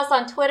follow us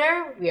on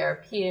Twitter, we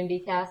are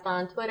PNBcast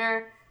on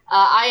Twitter.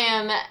 I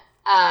am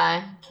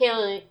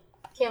Kayla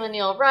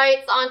Neal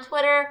Wrights on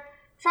Twitter.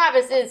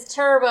 Travis is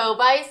Turbo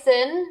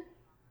Bison.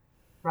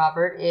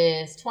 Robert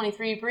is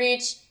 23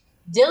 Breach.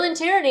 Dylan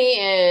Tierney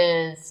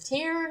is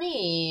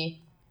Tierney.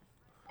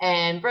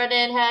 And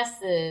Brendan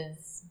Hess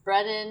is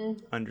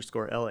Brendan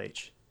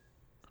 _LH.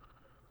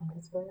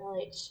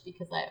 _LH,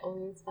 because I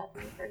always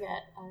fucking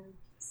forget. I'm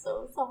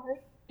so sorry.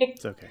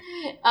 It's okay.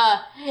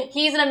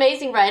 He's an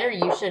amazing writer.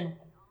 You should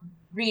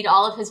read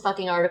all of his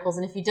fucking articles,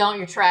 and if you don't,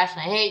 you're trash and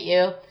I hate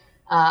you.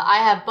 I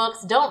have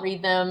books. Don't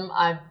read them.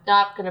 I'm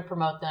not going to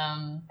promote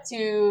them.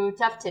 Too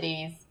tough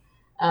titties.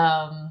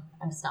 I'm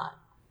just not.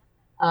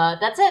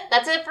 That's it.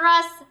 That's it for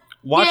us.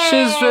 Watch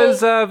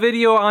his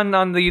video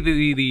on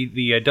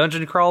the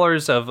dungeon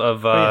crawlers of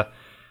the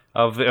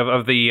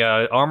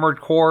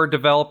Armored Core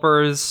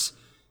developers.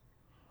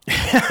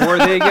 Who are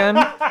they again?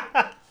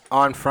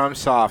 on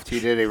FromSoft, he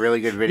did a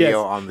really good video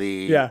Yes. on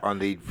the Yeah. on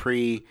the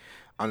free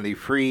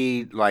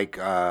like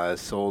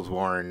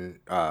Soulsborne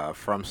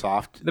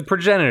FromSoft. The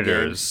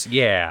progenitors.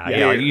 Yeah.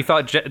 Yeah. You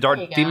thought There you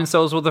go. Demon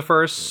Souls were the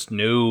first?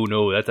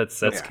 No,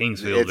 that's Yeah.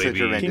 Kingsfield, It's a baby.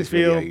 tremendous Kingsfield.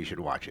 video. You should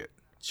watch it.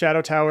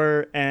 Shadow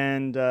Tower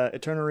and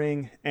Eternal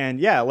Ring, and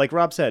yeah, like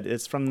Rob said,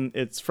 it's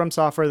from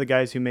Software, the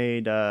guys who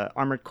made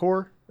Armored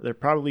Core. They're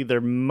probably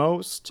their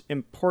most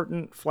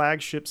important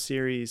flagship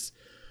series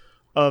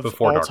of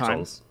Before all Dark time.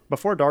 Souls.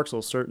 Before Dark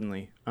Souls,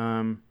 certainly.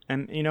 And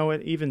you know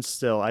what? Even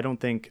still, I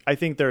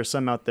think there are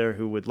some out there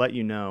who would let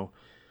you know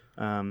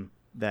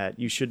that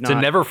you should not To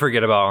never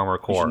forget about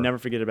Armored you Core. should never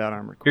forget about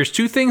Armored Core There's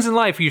two things in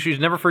life you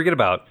should never forget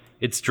about.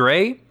 It's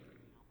Dre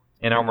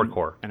and Armored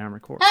Core. and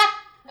Armored Core.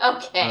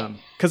 Okay.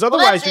 Because Well,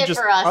 otherwise that's you're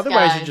it for us,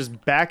 otherwise guys. you're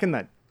just backing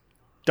that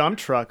dump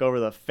truck over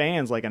the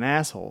fans like an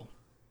asshole.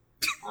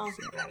 Oh,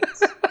 great.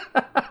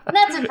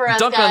 That's it for us,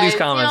 Dunk guys. on these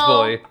comments,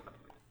 boy.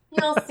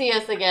 You'll see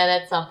us again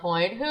at some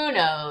point. Who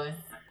knows?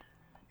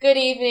 Good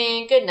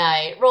evening. Good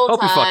night. Roll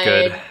Hope you Tide. fuck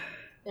good.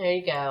 There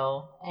you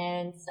go.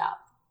 And stop.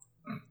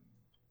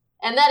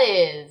 And that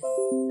is...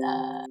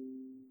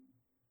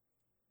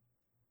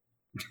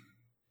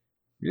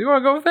 You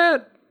want to go with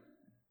that?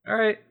 All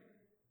right.